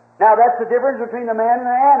 Now that's the difference between the man and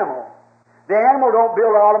the animal. The animal don't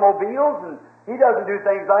build automobiles, and he doesn't do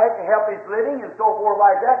things like help his living and so forth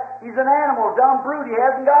like that. He's an animal, dumb brute. He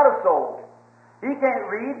hasn't got a soul. He can't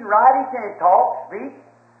read and write. He can't talk, speak.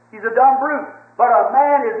 He's a dumb brute. But a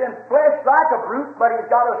man is in flesh like a brute, but he's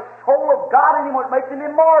got a soul of God in him, what makes him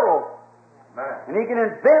immortal. And he can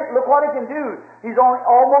invent, look what he can do. He's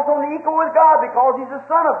almost on the equal with God because he's the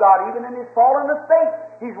Son of God, even in his fallen estate.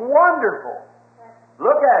 He's wonderful.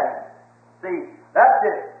 Look at him. See, that's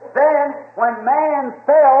it. Then, when man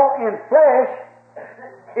fell in flesh,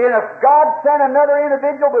 and if God sent another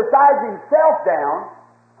individual besides himself down,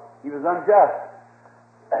 he was unjust.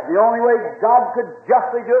 The only way God could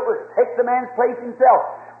justly do it was take the man's place himself.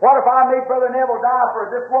 What if I made Brother Neville die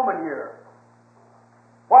for this woman here?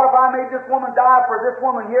 What if I made this woman die for this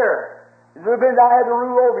woman here? It would have been I had to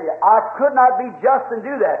rule over you. I could not be just and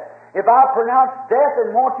do that. If I pronounce death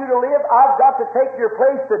and want you to live, I've got to take your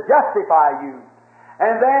place to justify you.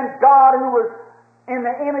 And then God, who was in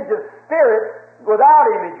the image of spirit, without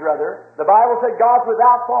image rather, the Bible said God's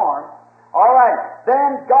without form. All right,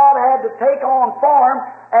 then God had to take on form,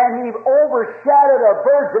 and He overshadowed a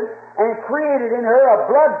virgin and created in her a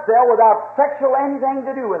blood cell without sexual anything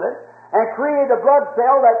to do with it, and created a blood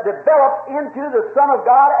cell that developed into the Son of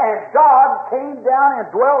God, and God came down and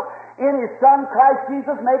dwelt in His Son, Christ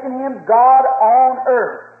Jesus, making Him God on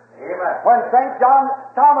earth. Amen. When St. John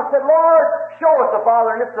Thomas said, Lord, show us the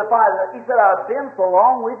Father, and it's the Father. He said, I've been so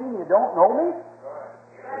long with you, you don't know me?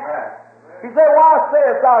 Amen. He said, why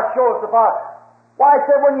sayest thou, show us the Father? Why, he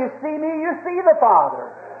said, when you see me, you see the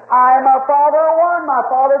Father. I and my Father are one. My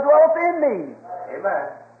Father dwelleth in me. Amen.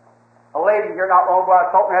 A lady here not long ago, I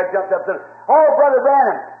was talking to her, jumped up and said, oh, Brother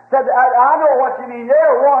Branham, said, I know what you mean.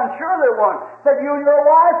 They're one. Sure they're one. Said, you and your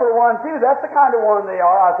wife are one, too. That's the kind of one they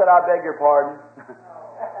are. I said, I beg your pardon.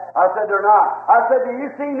 I said, they're not. I said, do you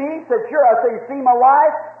see me? He said, sure. I said, you see my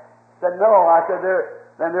wife? He said, no. I said,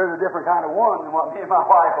 then there's a different kind of one than what me and my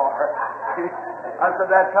wife are. I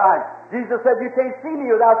said, that's right. Jesus said, you can't see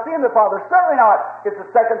me without seeing the Father. Certainly not. It's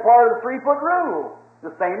the second part of the 3-foot rule.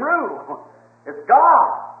 The same rule. It's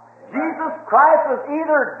God. Jesus Christ was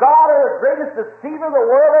either God or the greatest deceiver the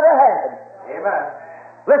world ever had. Amen.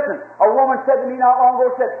 Listen, a woman said to me not long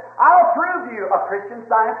ago, said, I'll prove to you, a Christian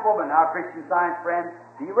Science woman. Now, Christian Science friend,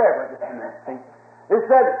 be reverent just a minute, see. It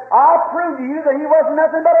said, I'll prove to you that He wasn't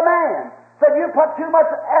nothing but a man. Said, you put too much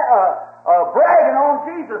bragging on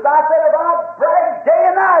Jesus. I said, if I bragged day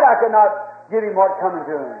and night, I could not give Him what's coming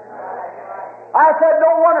to Him. I said,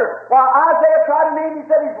 no wonder. While Isaiah tried to name Him, he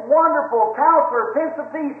said, He's wonderful, Counselor, Prince of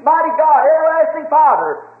Peace, Mighty God, Everlasting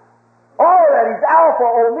Father. All of that, He's Alpha,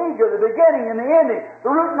 Omega, the beginning and the ending, the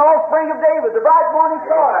root and offspring of David, the bright morning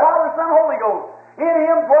star, Father, Son, Holy Ghost. In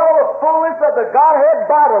Him dwell the fullness of the Godhead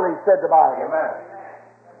bodily, said the Bible. Amen.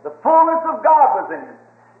 The fullness of God was in Him.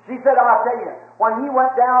 She said, I'll tell you, when He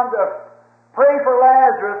went down to pray for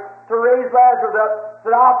Lazarus, to raise Lazarus up,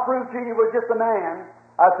 said, I'll prove to you he was just a man.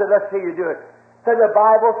 I said, let's see you do it. Said the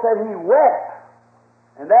Bible said He wept.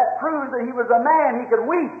 And that proves that He was a man, He could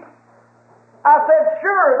weep. I said,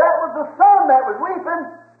 sure, that was the Son that was weeping.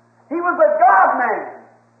 He was a God-man.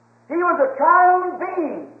 He was a triune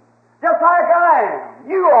being, just like I am.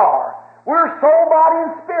 You are. We're soul, body,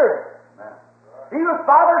 and spirit. Amen. He was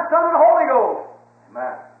Father, Son, and Holy Ghost.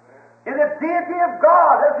 Amen. In the deity of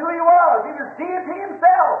God, that's who He was. He was deity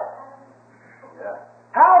Himself. Yeah.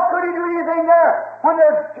 How could he do anything there when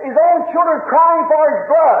there's his own children crying for his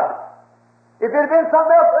blood? If it had been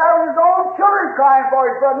something else, that was his own children crying for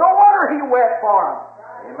his blood. No wonder he wept for them.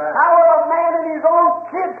 Amen. How would a man and his own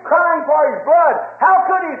kids crying for his blood? How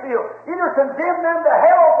could he feel? Either condemn them to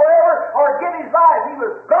hell forever or give his life. He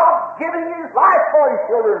was God giving his life for his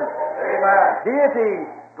children. Amen. Deity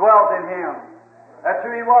dwelt in him. That's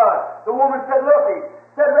who he was. The woman said, look, he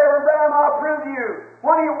said, Reverend Branham, I'll prove to you.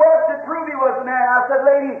 When he wept to prove he was a man. I said,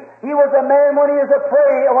 lady, he was a man when he was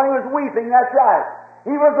when he was weeping. That's right.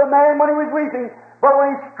 He was a man when he was weeping. But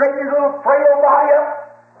when he straightened his little frail body up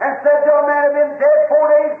and said to a man who had been dead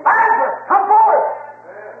 4 days, Lazarus, come forth!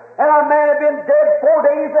 And a man had been dead 4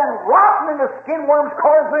 days and rotten in the skin worm's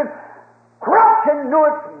corpse, corruption knew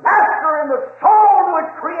its master and the soul knew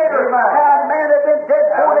its creator. Amen. And a man had been dead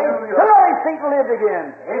 4 days, Hallelujah. till he seat and lived again.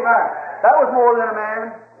 Amen. That was more than a man.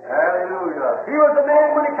 Hallelujah. He was a man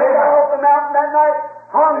when he came out off the mountain that night,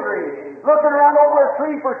 hungry, looking around over a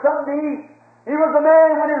tree for something to eat. He was a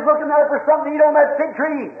man when he was looking there for something to eat on that fig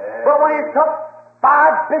tree. But when he took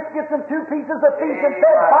 5 biscuits and 2 pieces of fish and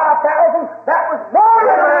fed 5,000, that was more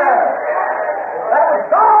than a man. That was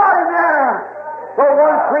God in there. So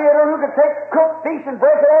one creator who could take cooked fish and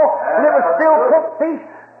break it off, and it was still cooked fish,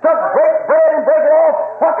 took bread and break it off.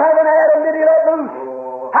 What kind of an Adam did he let loose?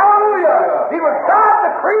 Hallelujah! He was God,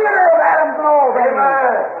 the creator of atoms and all things.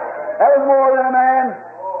 Amen. That was more than a man.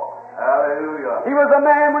 Hallelujah. He was a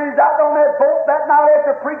man when he was out on that boat that night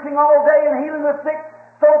after preaching all day and healing the sick,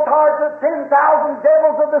 so tired that 10,000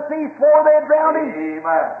 devils of the sea swore they'd drown him.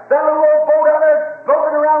 Amen. That little old boat out there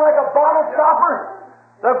floating around like a bottle stopper.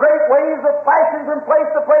 The great waves of flashing from place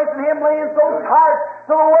to place and him laying so tired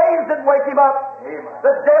so the waves didn't wake him up. Amen.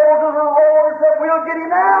 The devils of the Lord said, we'll get him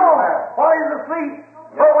now while he's asleep.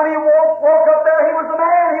 But when he woke up there, he was a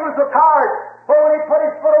man. He was so tired. But when he put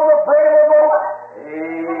his foot on the brail of the boat,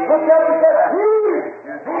 the devil said, peace,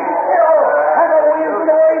 be still. And the winds and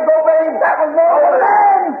the waves obeyed. That was more than a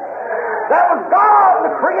man. That was God,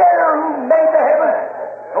 the Creator, who made the heavens.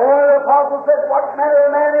 And one of the apostles said, what manner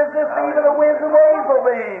of man is this, even the winds and waves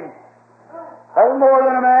obey him? That was more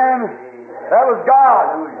than a man. That was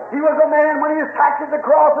God. He was a man when he was tacked at the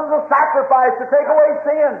cross as a sacrifice to take away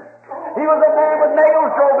sin. He was a man with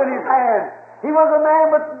nails drove in his hand. He was a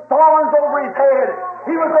man with thorns over his head.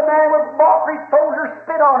 He was a man with mockery soldiers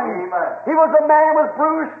spit on him. Amen. He was a man with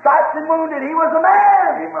bruised, stripes, and wounded. He was a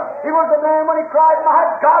man. Amen. He was a man when he cried, my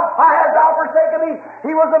God, why hast thou forsaken me?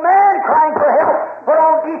 He was a man crying for help. But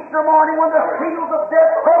on Easter morning when the seals of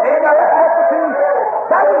death broke in the multitude,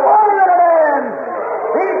 that was more than a man.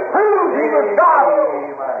 He proved he was God.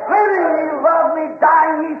 Living, he loved me.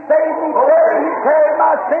 Dying, he saved me. Buried, he carried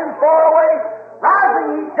my sins far away. Rising,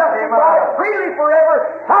 he justified freely forever.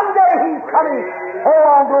 Someday he's coming. Oh,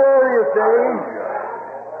 on glorious days.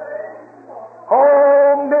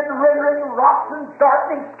 Oh, mid-rendering rocks and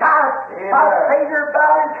darkening skies. My Savior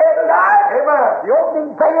bowed his head and died. The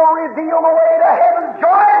opening veil revealed the way to heaven's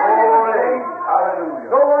joy. Hallelujah.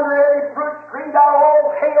 No wonder every brute screamed out,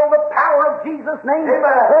 all hail the power of Jesus' name.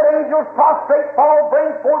 Let angels prostrate fall, bring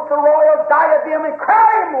forth the royal diadem and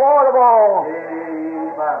crown him Lord of all.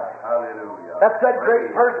 Amen. Hallelujah. That's that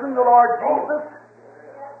great person, the Lord Jesus.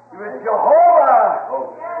 He was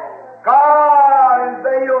Jehovah. God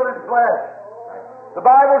unveiled His flesh. The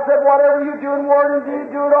Bible said, whatever you do in word and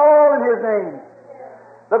deed, do it all in His name.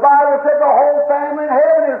 The Bible said the whole family in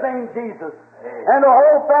heaven is named Jesus. And the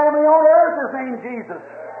whole family on earth is named Jesus.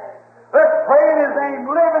 Let's pray in His name,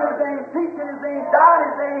 live in His name, teach in His name, die in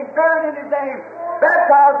His name, buried in His name,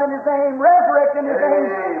 baptized in His name, resurrect in His name,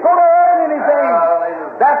 go to heaven in His name.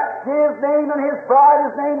 That's His name, and His bride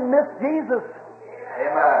is named Miss Jesus.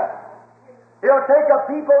 Amen. He'll take a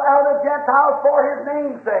people out of the Gentiles for His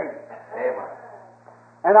name's sake. Amen.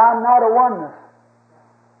 And I'm not a oneness.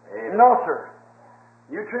 Amen. No, sir.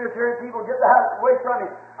 You Trinitarian people, get the house away from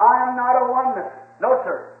me. I am not a oneness. No,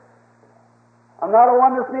 sir. I'm not a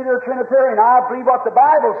oneness, neither a Trinitarian. I believe what the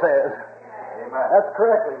Bible says. Amen. That's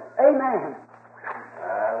correctly. Amen.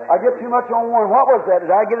 Hallelujah. I get too much on one. What was that?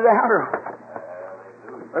 Did I get it out? Or?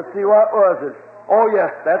 Hallelujah. Let's see, what was it? Oh,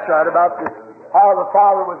 yes, that's right, about this. How the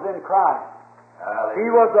Father was in Christ. He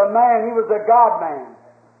was a man. He was a God-man.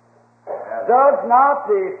 Does not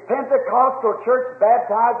the Pentecostal church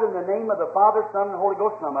baptize in the name of the Father, Son, and Holy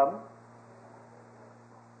Ghost, some of them?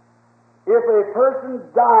 If a person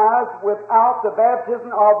dies without the baptism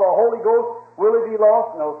of the Holy Ghost, will he be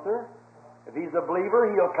lost? No, sir. If he's a believer,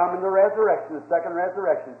 he'll come in the resurrection, the second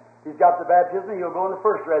resurrection. If he's got the baptism, he'll go in the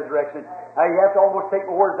first resurrection. Now, you have to almost take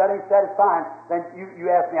the words. That ain't satisfying. Then you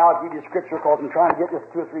ask me, I'll give you scripture, because I'm trying to get just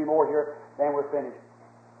 2 or 3 more here, then we're finished.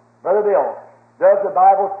 Brother Bill, Does the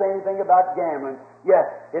Bible say anything about gambling? Yes,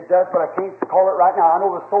 it does, but I can't call it right now. I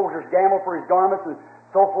know the soldiers gamble for his garments and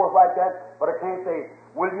so forth like that, but I can't say.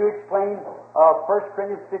 Will you explain 1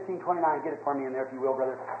 Corinthians 15:29? Get it for me in there, if you will,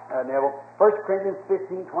 Brother Neville. 1 Corinthians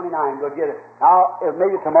 15:29. Go get it. Now,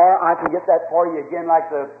 maybe tomorrow I can get that for you again,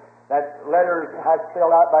 like that letter has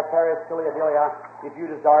filled out by Carius Philadelphia. If you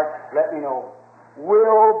desire, let me know.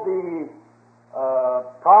 Will the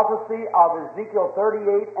prophecy of Ezekiel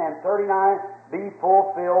 38 and 39 be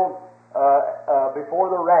fulfilled before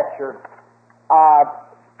the rapture? I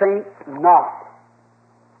think not.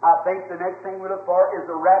 I think the next thing we look for is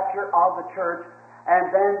the rapture of the church, and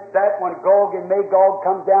then that when Gog and Magog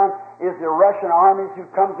comes down is the Russian armies who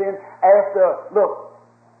comes in after. Look,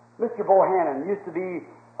 Mr. Bohannon used to be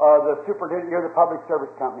the superintendent here of the Public Service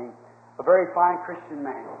Company, a very fine Christian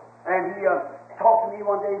man, and he talked to me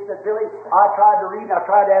one day. He said, "Billy, I tried to read and I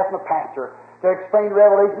tried to ask my pastor to explain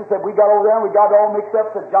Revelation. Said we got over there and we got it all mixed up.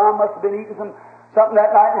 Said John must have been eating something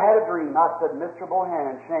that night and had a dream." I said, "Mr.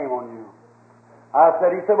 Bohannon, shame on you."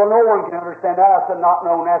 He said, "Well, no one can understand that." I said, "Not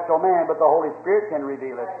no natural man, but the Holy Spirit can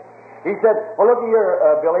reveal it." He said, "Well, look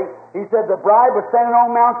here, Billy." He said, "The bride was standing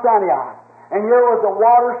on Mount Sinai, and here was the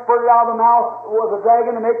water spurted out of the mouth was a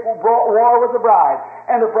dragon to make war with the bride,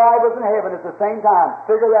 and the bride was in heaven at the same time.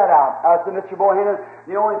 Figure that out." I said, "Mr. Bohannon,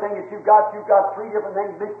 the only thing that you've got three different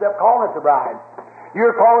things mixed up calling it the bride.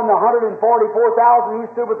 You're calling the 144,000 who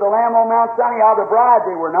stood with the Lamb on Mount Sinai the bride.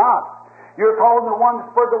 They were not. You're calling the one that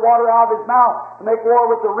spurred the water out of his mouth to make war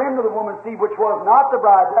with the rim of the woman's seed, which was not the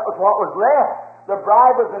bride. That was what was left. The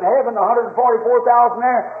bride was in heaven, the 144,000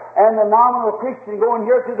 there, and the nominal Christian going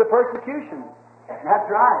here through the persecution." That's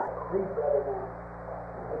right. Please, brother,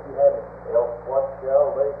 now, if you have it. Else what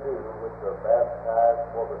shall they do which are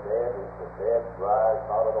baptized for the dead if the dead rise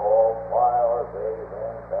not at all? Why are they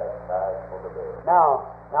then baptized for the dead? Now,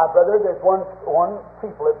 brother, there's one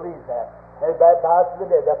people that believes that. They're baptized for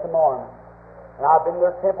the dead. That's the Mormons. And I've been to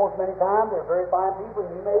their temples many times. They're very fine people,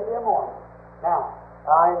 and you may be a Mormon. Now,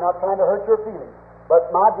 I'm not trying to hurt your feelings, but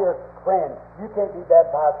my dear friend, you can't be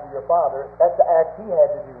baptized for your father. That's the act he had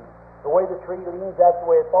to do. The way the tree leans, that's the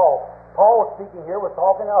way it falls. Paul, speaking here, was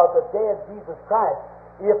talking of the dead Jesus Christ.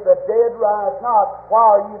 If the dead rise not, why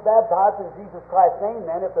are you baptized in Jesus Christ's name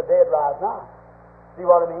then, if the dead rise not? See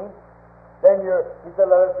what I mean? Then he said,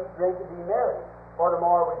 "Let us eat, drink, and be merry, for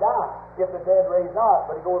tomorrow we die, if the dead raise not."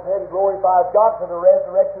 But he goes ahead and glorifies God for the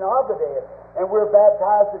resurrection of the dead. And we're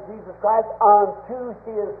baptized to Jesus Christ unto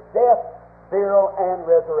his death, burial, and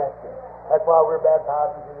resurrection. That's why we're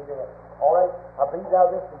baptized into the dead. All right, I believe now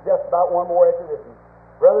this is just about one more after this one.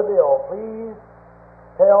 Brother Bill, please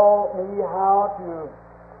tell me how to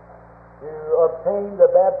obtain the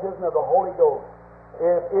baptism of the Holy Ghost.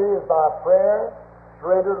 If it is by prayer,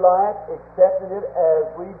 surrendered life, accepting it as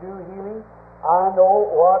we do healing, I know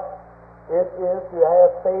what it is to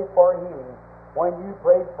have faith for healing. When you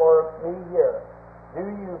prayed for me here, do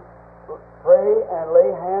you pray and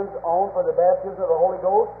lay hands on for the baptism of the Holy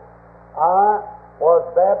Ghost? I was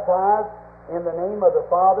baptized in the name of the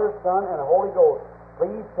Father, Son, and Holy Ghost.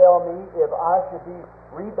 Please tell me if I should be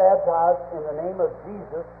rebaptized in the name of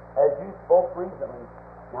Jesus as you spoke recently.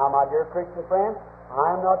 Now, my dear Christian friend,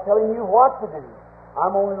 I'm not telling you what to do.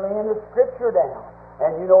 I'm only laying the Scripture down.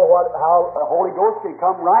 And you know how the Holy Ghost can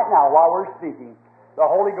come right now while we're speaking. The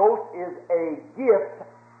Holy Ghost is a gift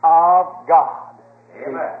of God.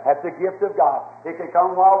 Amen. That's a gift of God. It can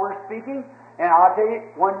come while we're speaking. And I'll tell you,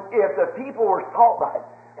 if the people were taught right,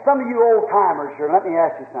 some of you old-timers here, let me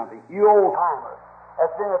ask you something. You old-timers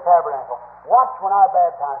that's been in the tabernacle, watch when I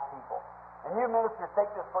baptize people. And you ministers, take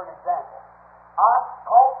this for an example. I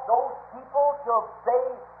taught those people till they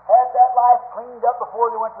had that life cleaned up before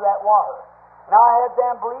they went to that water. And I had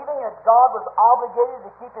them believing that God was obligated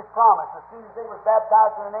to keep His promise. As soon as they were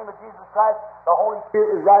baptized in the name of Jesus Christ, the Holy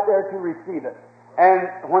Spirit was right there to receive it.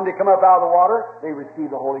 And when they come up out of the water, they receive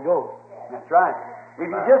the Holy Ghost. That's right. If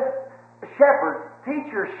you just shepherds, teach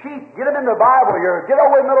your sheep, get them in the Bible here, get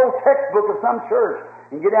away from an old textbook of some church,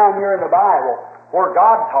 and get down here in the Bible where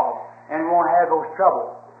God taught, and we won't have those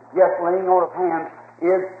troubles. Yes, laying on of hands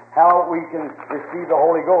is how we can receive the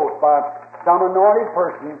Holy Ghost, by some anointed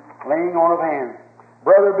person laying on of hands.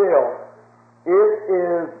 Brother Bill,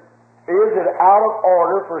 is it out of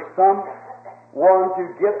order for someone to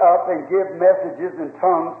get up and give messages in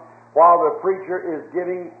tongues while the preacher is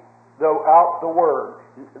giving out the Word?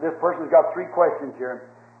 This person's got three questions here.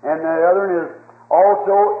 And the other one is,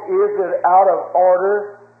 also, is it out of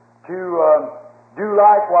order to do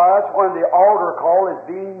likewise when the altar call is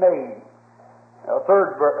being made? A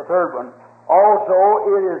third one. Also,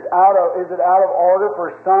 is it out of order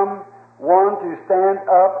for someone to stand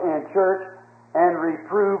up in church and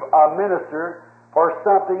reprove a minister for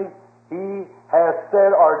something he has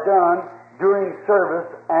said or done during service,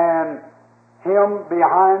 and him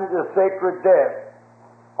behind the sacred desk.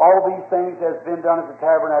 All these things has been done at the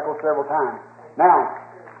tabernacle several times. Now,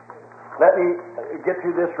 let me get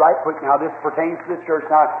through this right quick now. This pertains to the church.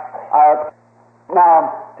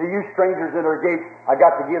 Now, to you strangers at our gate, I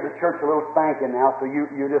got to give the church a little spanking now, so you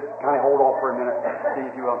just kind of hold off for a minute, see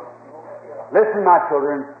if you will. Listen, my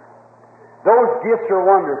children, those gifts are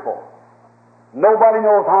wonderful. Nobody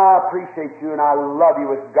knows how I appreciate you and I love you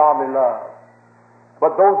with godly love.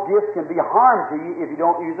 But those gifts can be harm to you if you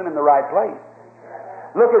don't use them in the right place.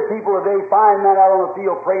 Look at people today finding that out on the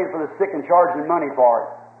field praying for the sick and charging money for it.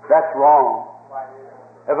 That's wrong.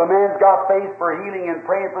 If a man's got faith for healing and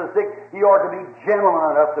praying for the sick, he ought to be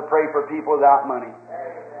gentleman enough to pray for people without money.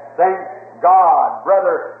 Thank God.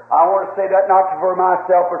 Brother, I want to say that not for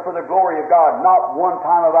myself, but for the glory of God. Not one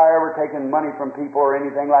time have I ever taken money from people or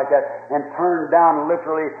anything like that and turned down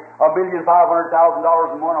literally $1,500,000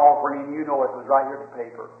 in one offering, and you know it was right here in the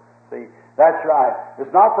paper. See, that's right.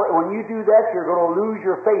 It's not for, when you do that, you're going to lose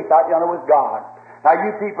your faith out yonder with God. Now,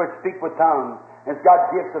 you people that speak with tongues, and it's got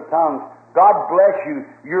gifts of tongues, God bless you.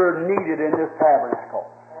 You're needed in this tabernacle.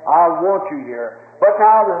 I want you here. But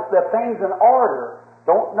now the thing's in order.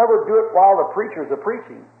 Don't never do it while the preachers are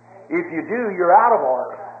preaching. If you do, you're out of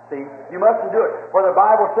order. See, you mustn't do it. For the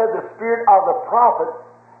Bible said the spirit of the prophet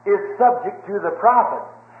is subject to the prophet.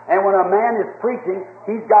 And when a man is preaching,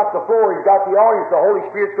 he's got the floor, he's got the audience, the Holy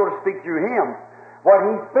Spirit's going to speak through him. When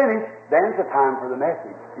he's finished, then's the time for the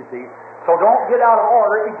message, you see. So don't get out of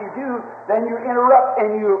order. If you do, then you interrupt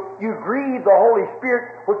and you grieve the Holy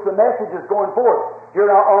Spirit, which the message is going forth. Here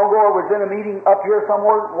not long ago, I was in a meeting up here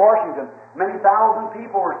somewhere in Washington. Many thousand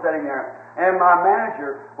people were sitting there. And my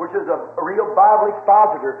manager, which is a real Bible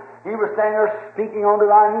expositor, he was standing there speaking on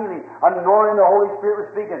divine healing, anointing the Holy Spirit was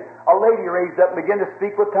speaking. A lady raised up and began to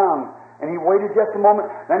speak with tongues. And he waited just a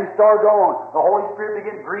moment, then he started on. The Holy Spirit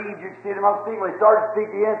began to grieve. You could see him up speaking. When he started to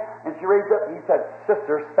speak again, and she raised up, and he said,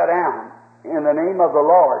 "Sister, sit down in the name of the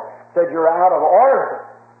Lord." Said, "You're out of order."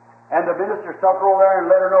 And the minister stuck her over there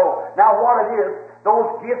and let her know. Now what it is,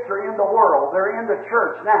 those gifts are in the world. They're in the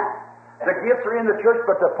church now. The gifts are in the church,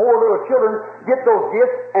 but the poor little children get those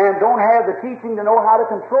gifts and don't have the teaching to know how to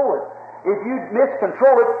control it. If you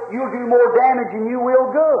miscontrol it, you'll do more damage than you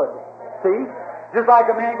will good. See? Just like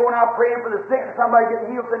a man going out praying for the sick and somebody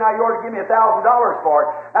getting healed, saying, "Now you ought to give me $1,000 for it."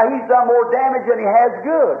 Now he's done more damage than he has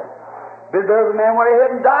good. But the man went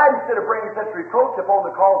ahead and died instead of bringing such reproach upon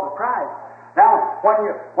the cause of Christ. Now, when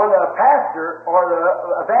the pastor or the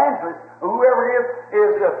evangelist, or whoever it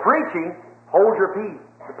is preaching, hold your peace.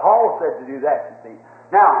 Paul said to do that, you see.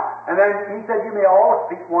 Now, and then he said, "You may all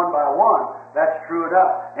speak one by one." That's true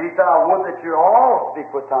enough. And he said, "I would that you all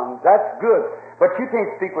speak with tongues." That's good. But you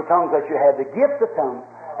can't speak with tongues unless you have the gift of tongues.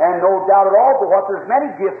 And no doubt at all, but what there's many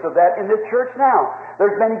gifts of that in this church now.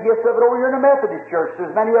 There's many gifts of it over here in the Methodist church.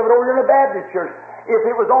 There's many of it over here in the Baptist church. If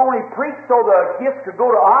it was only preached so the gifts could go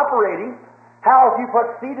to operating, how if you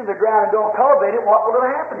put seed in the ground and don't cultivate it, what will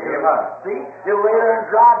it happen to it? See? It'll lay there in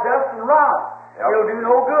dry dust and rot. It'll do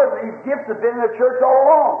no good. These gifts have been in the church all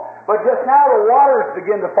along. But just now the waters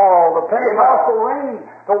begin to fall, the Pentecostal rain,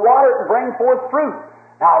 to water it and bring forth fruit.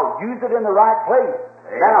 Now, use it in the right place.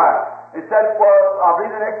 Now, it said, well, I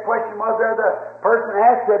believe the next question was there, the person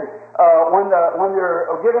asked it when they're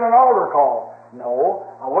given an altar call. No,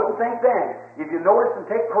 I wouldn't think then. If you notice and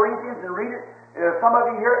take Corinthians and read it, some of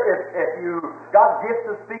you here, if you got gifts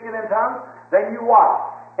of speaking in tongues, then you watch.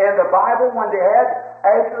 And the Bible, when they had,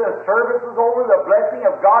 after the service was over, the blessing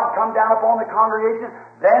of God come down upon the congregation,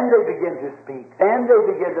 then they begin to speak. Then they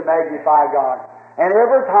begin to magnify God. And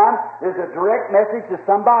every time there's a direct message to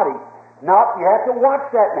somebody. Not, you have to watch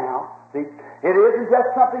that now. See, it isn't just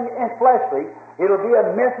something fleshly. It'll be a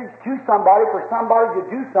message to somebody for somebody to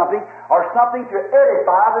do something or something to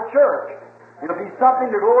edify the church. It'll be something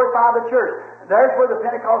to glorify the church. There's where the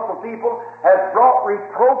Pentecostal people has brought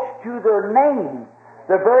reproach to their name.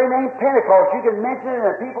 The very name Pentecost, you can mention it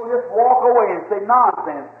and people just walk away and say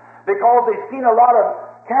nonsense because they've seen a lot of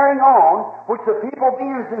carrying on, which the people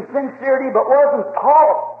being in sincerity but wasn't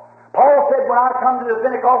taught. Paul said, when I come to the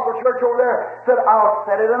Pentecostal church over there, said, "I'll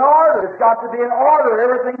set it in order." It's got to be in order.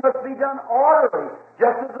 Everything must be done orderly,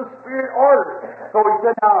 just as the Spirit orders. So he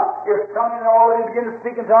said, now, if some in already begin to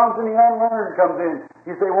speak in tongues and the unlearned comes in,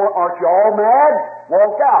 you say, "Well, aren't you all mad?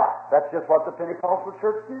 Walk out." That's just what the Pentecostal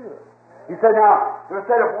church did. He said, now, he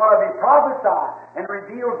said, if one of you prophesy and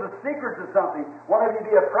reveals the secrets of something, one of you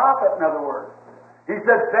be a prophet, in other words. He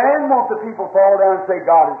said, then won't the people fall down and say,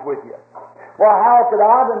 "God is with you." Well, how could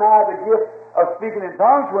I deny the gift of speaking in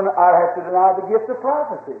tongues when I'd have to deny the gift of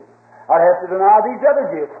prophecy. I'd have to deny these other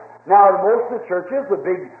gifts. Now, in most of the churches, the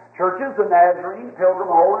big churches, the Nazarene,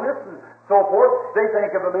 Pilgrim Holiness, and so forth, they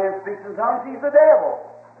think if a man speaks in tongues, he's the devil.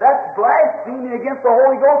 That's blasphemy against the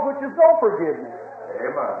Holy Ghost, which is no forgiveness.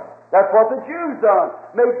 Amen. That's what the Jews done.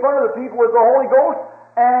 Made fun of the people with the Holy Ghost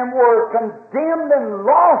and were condemned and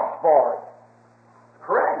lost for it.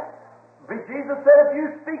 Correct. Jesus said, if you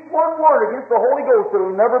speak one word against the Holy Ghost, it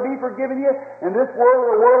will never be forgiven you in this world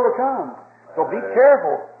or the world to come. So be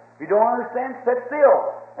careful. If you don't understand, sit still.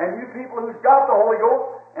 And you people who's got the Holy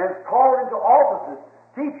Ghost and is called into offices,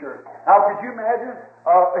 teachers. Now, could you imagine,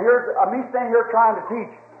 here's me standing here trying to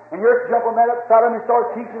teach, and here's a gentleman beside me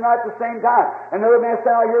start teaching at the same time. Another man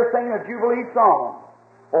standing out here singing a Jubilee song.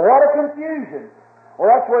 Well, what a confusion. Well,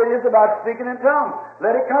 that's what it is about speaking in tongues.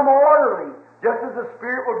 Let it come orderly. Just as the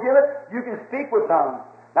Spirit will give it, you can speak with tongues.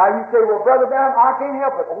 Now you say, well, Brother Brown, I can't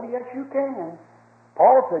help it. Oh, yes, you can.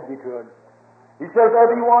 Paul said you could. He says,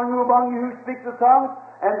 there be one among you who speaks with tongues,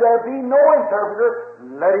 and there be no interpreter.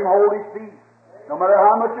 Let him hold his peace. No matter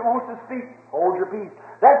how much it wants to speak, hold your peace.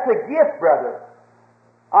 That's a gift, brother.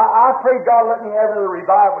 I pray God let me have another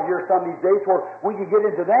revival here some of these days where we can get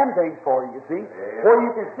into them things for you, see? Where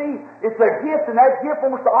you can see it's a gift, and that gift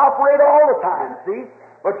wants to operate all the time, see?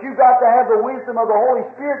 But you've got to have the wisdom of the Holy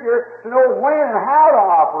Spirit here to know when and how to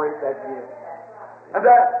operate that gift. And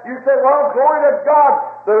that you say, well, glory to God.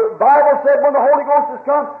 The Bible said when the Holy Ghost has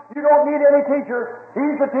come, you don't need any teacher.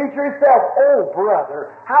 He's the teacher himself. Oh,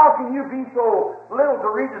 brother, how can you be so little to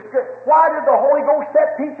read the Scripture? Why did the Holy Ghost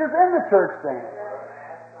set teachers in the church then?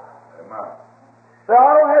 Amen. So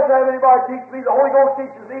I don't have to have anybody teach me. The Holy Ghost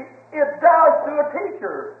teaches me. It does through a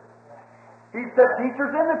teacher. He set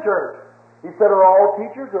teachers in the church. He said, are all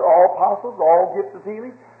teachers, are all apostles, all gifts of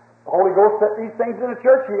healing? The Holy Ghost set these things in the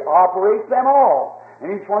church. He operates them all.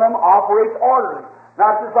 And each one of them operates orderly.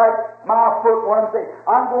 Not just like my foot, when I'm saying,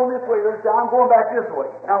 I'm going this way, the other say, I'm going back this way.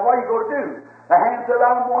 Now, what are you going to do? The hand said,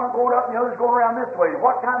 I'm going up, and the other's going around this way.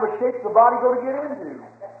 What kind of a shape's the body going to get into?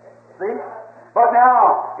 See? But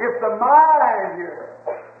now, if the mind here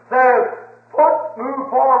says, foot move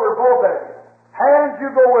forward, both of you. Hands, you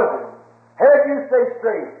go with them. Head, you stay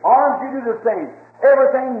straight. Arms, you do the same.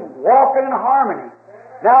 Everything walking in harmony.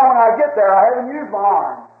 Now, when I get there, I haven't used my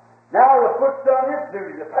arm. Now the foot's done its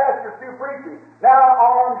duty. The pastor's through preaching. Now,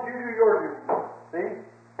 arms, you do your duty. See?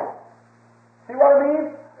 See what I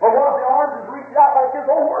mean? But one of the arms is reaching out like this.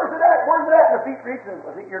 Oh, where's it at? Where's it at? And the feet reaching.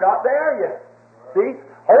 I think you're not there yet. See?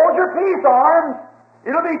 Hold your peace, arms.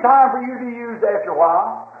 It'll be time for you to be used after a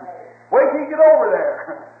while. Wait till you get over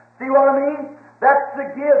there. See what I mean? That's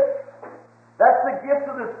the gift. That's the gift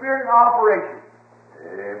of the Spirit in operation.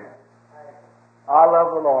 Amen. I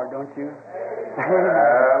love the Lord, don't you?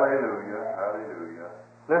 Hallelujah. Hallelujah.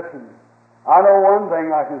 Listen, I know one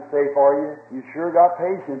thing I can say for you. You sure got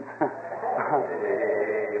patience.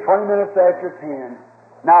 20 minutes after 10.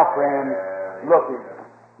 Now, friend, look at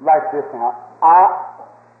like this now.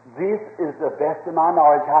 This is the best of my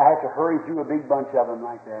knowledge. I have to hurry through a big bunch of them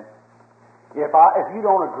like that. If you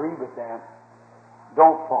don't agree with that,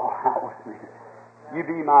 don't fall out with me. You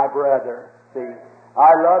be my brother. See,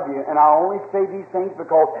 I love you, and I only say these things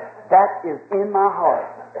because that is in my heart.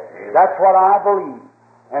 That's what I believe,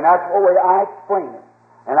 and that's the way I explain it,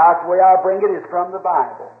 and that's the way I bring it is from the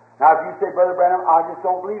Bible. Now, if you say, Brother Branham, I just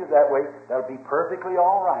don't believe it that way, that'll be perfectly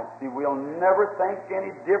all right. See, we'll never think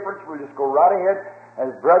any difference. We'll just go right ahead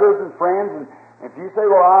as brothers and friends. And if you say,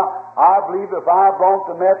 well, I believe if I belong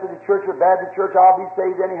to Methodist Church or Baptist Church, I'll be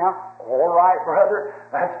saved anyhow. All right, brother.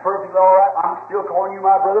 That's perfectly all right. I'm still calling you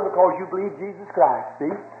my brother because you believe Jesus Christ.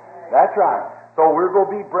 See? That's right. So we're going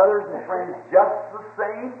to be brothers and friends just the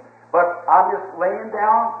same. But I'm just laying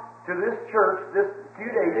down to this church this few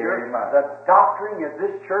days here the doctrine that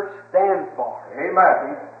this church stands for.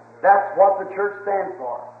 Amen. That's what the church stands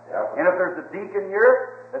for. Yep. And if there's a deacon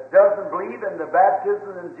here that doesn't believe in the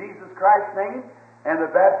baptism in Jesus Christ's name and the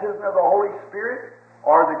baptism of the Holy Spirit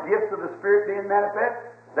or the gifts of the Spirit being manifest,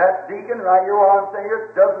 that deacon right here, while I'm saying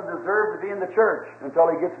here, doesn't deserve to be in the church until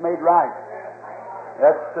he gets made right.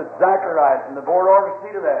 That's exactly right. And the board ought to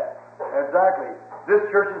see to that. Exactly. This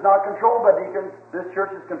church is not controlled by deacons. This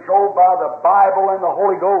church is controlled by the Bible and the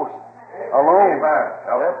Holy Ghost alone. Amen.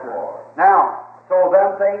 Yes, sir. Now, so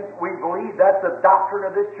them things, we believe that's the doctrine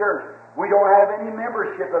of this church. We don't have any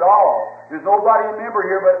membership at all. There's nobody a member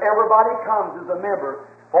here, but everybody comes as a member.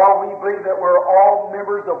 For we believe that we're all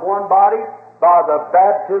members of one body by the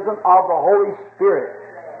baptism of the Holy Spirit.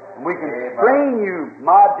 And we can train you,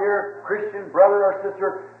 my dear Christian brother or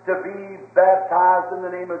sister, to be baptized in the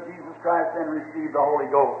name of Jesus Christ and receive the Holy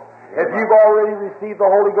Ghost. If you've already received the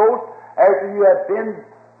Holy Ghost after you have been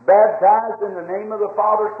baptized in the name of the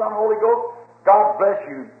Father, Son, Holy Ghost, God bless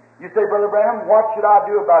you. You say, Brother Branham, what should I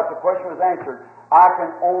do about it? The question was answered. I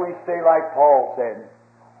can only say like Paul said.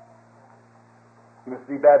 You must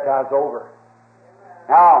be baptized over.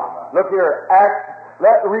 Now, look here.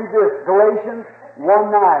 Read this. Galatians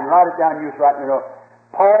 1:9. Write it down, youth, right in the note.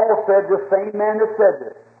 Paul said, the same man that said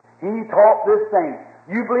this, he taught this thing.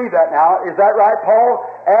 You believe that now. Is that right? Paul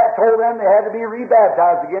told them they had to be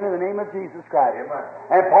rebaptized again in the name of Jesus Christ. Amen.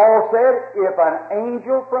 And Paul said, if an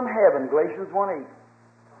angel from heaven, Galatians 1:8,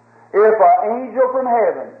 if an angel from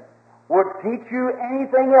heaven would teach you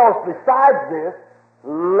anything else besides this,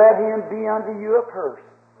 let him be unto you a curse.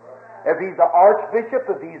 If he's an archbishop,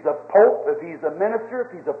 if he's a pope, if he's a minister,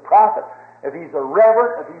 if he's a prophet, if he's a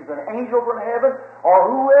reverend, if he's an angel from heaven, or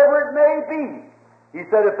whoever it may be, he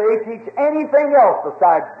said, if they teach anything else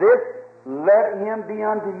besides this, let him be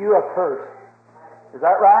unto you a curse. Is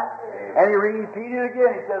that right? And he repeated it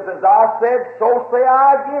again. He says, as I said, so say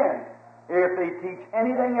I again. If they teach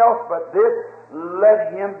anything else but this,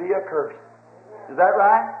 let him be a curse. Is that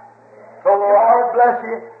right? So the Lord bless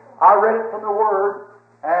you. I read it from the Word,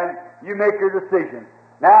 and you make your decision.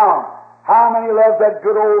 Now, how many love that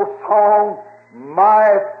good old song, My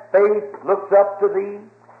faith looks up to Thee,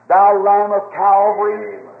 Thou Lamb of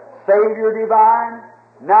Calvary, Savior divine?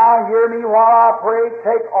 Now hear me while I pray,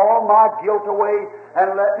 take all my guilt away,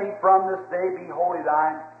 and let me from this day be wholly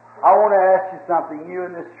Thine. I want to ask you something, you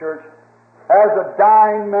in this church, as a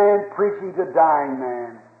dying man preaching to dying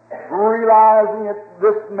man, realizing that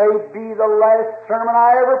this may be the last sermon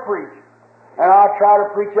I ever preach. And I'll try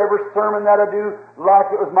to preach every sermon that I do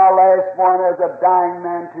like it was my last one as a dying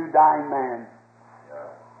man to dying man.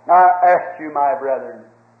 I ask you, my brethren,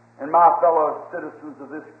 and my fellow citizens of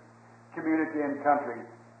this community and country,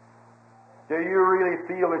 do you really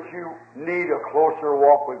feel that you need a closer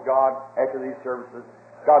walk with God after these services?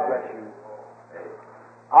 God bless you.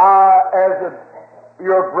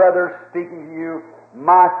 Your brother speaking to you,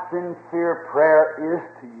 my sincere prayer is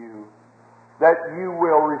to you that you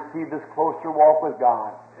will receive this closer walk with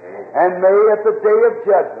God. And may at the day of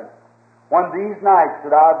judgment, when these nights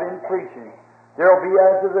that I've been preaching, there will be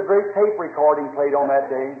as if a great tape recording played on that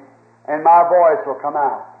day, and my voice will come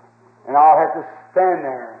out. And I'll have to stand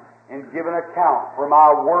there and give an account, for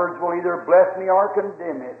my words will either bless me or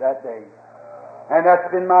condemn me that day. And that's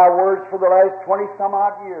been my words for the last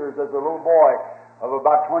 20-some-odd years as a little boy of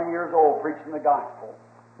about 20 years old preaching the gospel.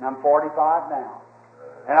 And I'm 45 now.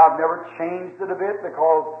 And I've never changed it a bit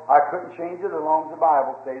because I couldn't change it as long as the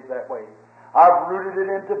Bible stays that way. I've rooted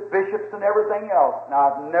it into bishops and everything else.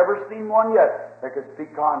 Now, I've never seen one yet that could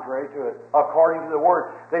speak contrary to it, according to the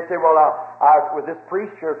Word. They say, well, I was with this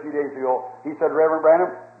priest here a few days ago. He said, Reverend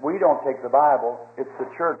Branham, we don't take the Bible. It's the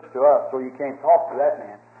church to us, so you can't talk to that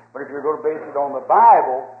man. But if you're going to base it on the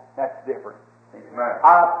Bible, that's different. Amen.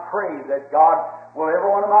 I pray that God will,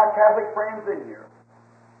 every one of my Catholic friends in here,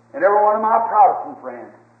 and every one of my Protestant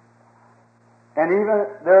friends, and even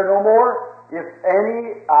there are no more, if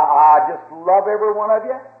any, I just love every one of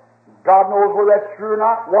you. God knows whether that's true or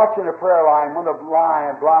not. Watching a prayer line, one of the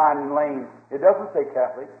blind and lame. It doesn't say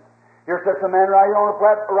Catholic. Here sits a man right here on the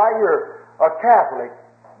platform, right here, a Catholic,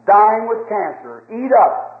 dying with cancer. Eat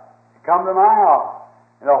up. Come to my house.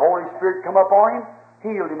 And the Holy Spirit come up on him,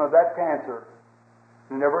 healed him of that cancer.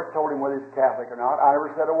 I never told him whether he's Catholic or not. I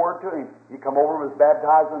never said a word to him. He come over and was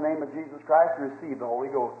baptized in the name of Jesus Christ and received the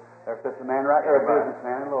Holy Ghost. There sits a man right there, a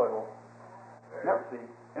businessman in Louisville. Never see.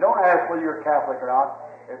 And don't ask whether you're Catholic or not.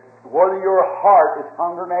 It's whether your heart is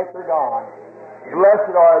hungering after God.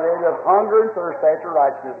 Blessed are they that hunger and thirst after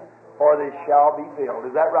righteousness, for they shall be filled.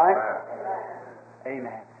 Is that right?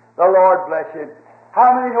 Amen. The Lord bless you.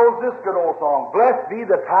 How many knows this good old song? Blessed be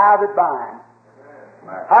the tie that binds.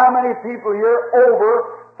 How many people here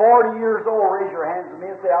over 40 years old raise your hands to me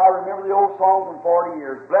and say, I remember the old song from 40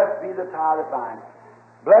 years. Blessed be the tie that binds.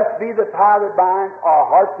 Blessed be the tie that binds our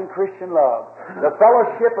hearts in Christian love. The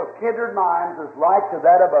fellowship of kindred minds is like to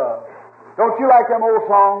that above. Don't you like them old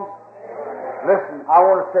songs? Listen, I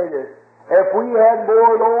want to say this. If we had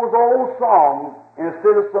more of those old songs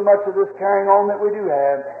instead of so much of this carrying on that we do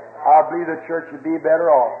have, I believe the church would be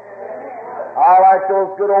better off. I like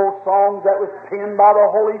those good old songs that was penned by the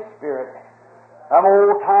Holy Spirit. Them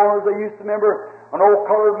old timers, I used to remember an old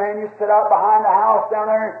colored man used to sit out behind the house down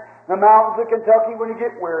there in the mountains of Kentucky when he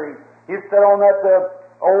get weary. He'd sit on that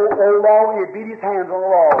old log and he'd beat his hands on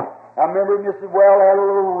the log. I remember Mrs. Well had a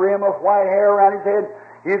little rim of white hair around his head.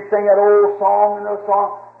 He'd sing that old song and the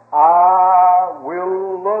song, I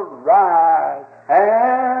will arise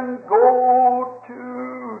and go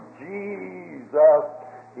to Jesus.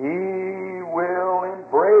 He will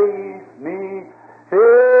embrace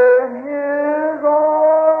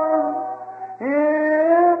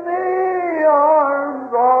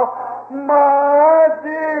my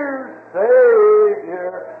dear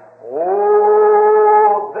Savior.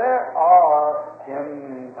 Oh, there are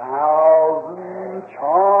 10,000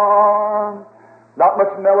 charms. Not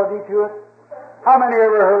much melody to it. How many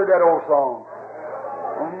ever heard that old song?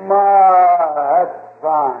 My, that's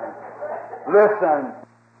fine. Listen.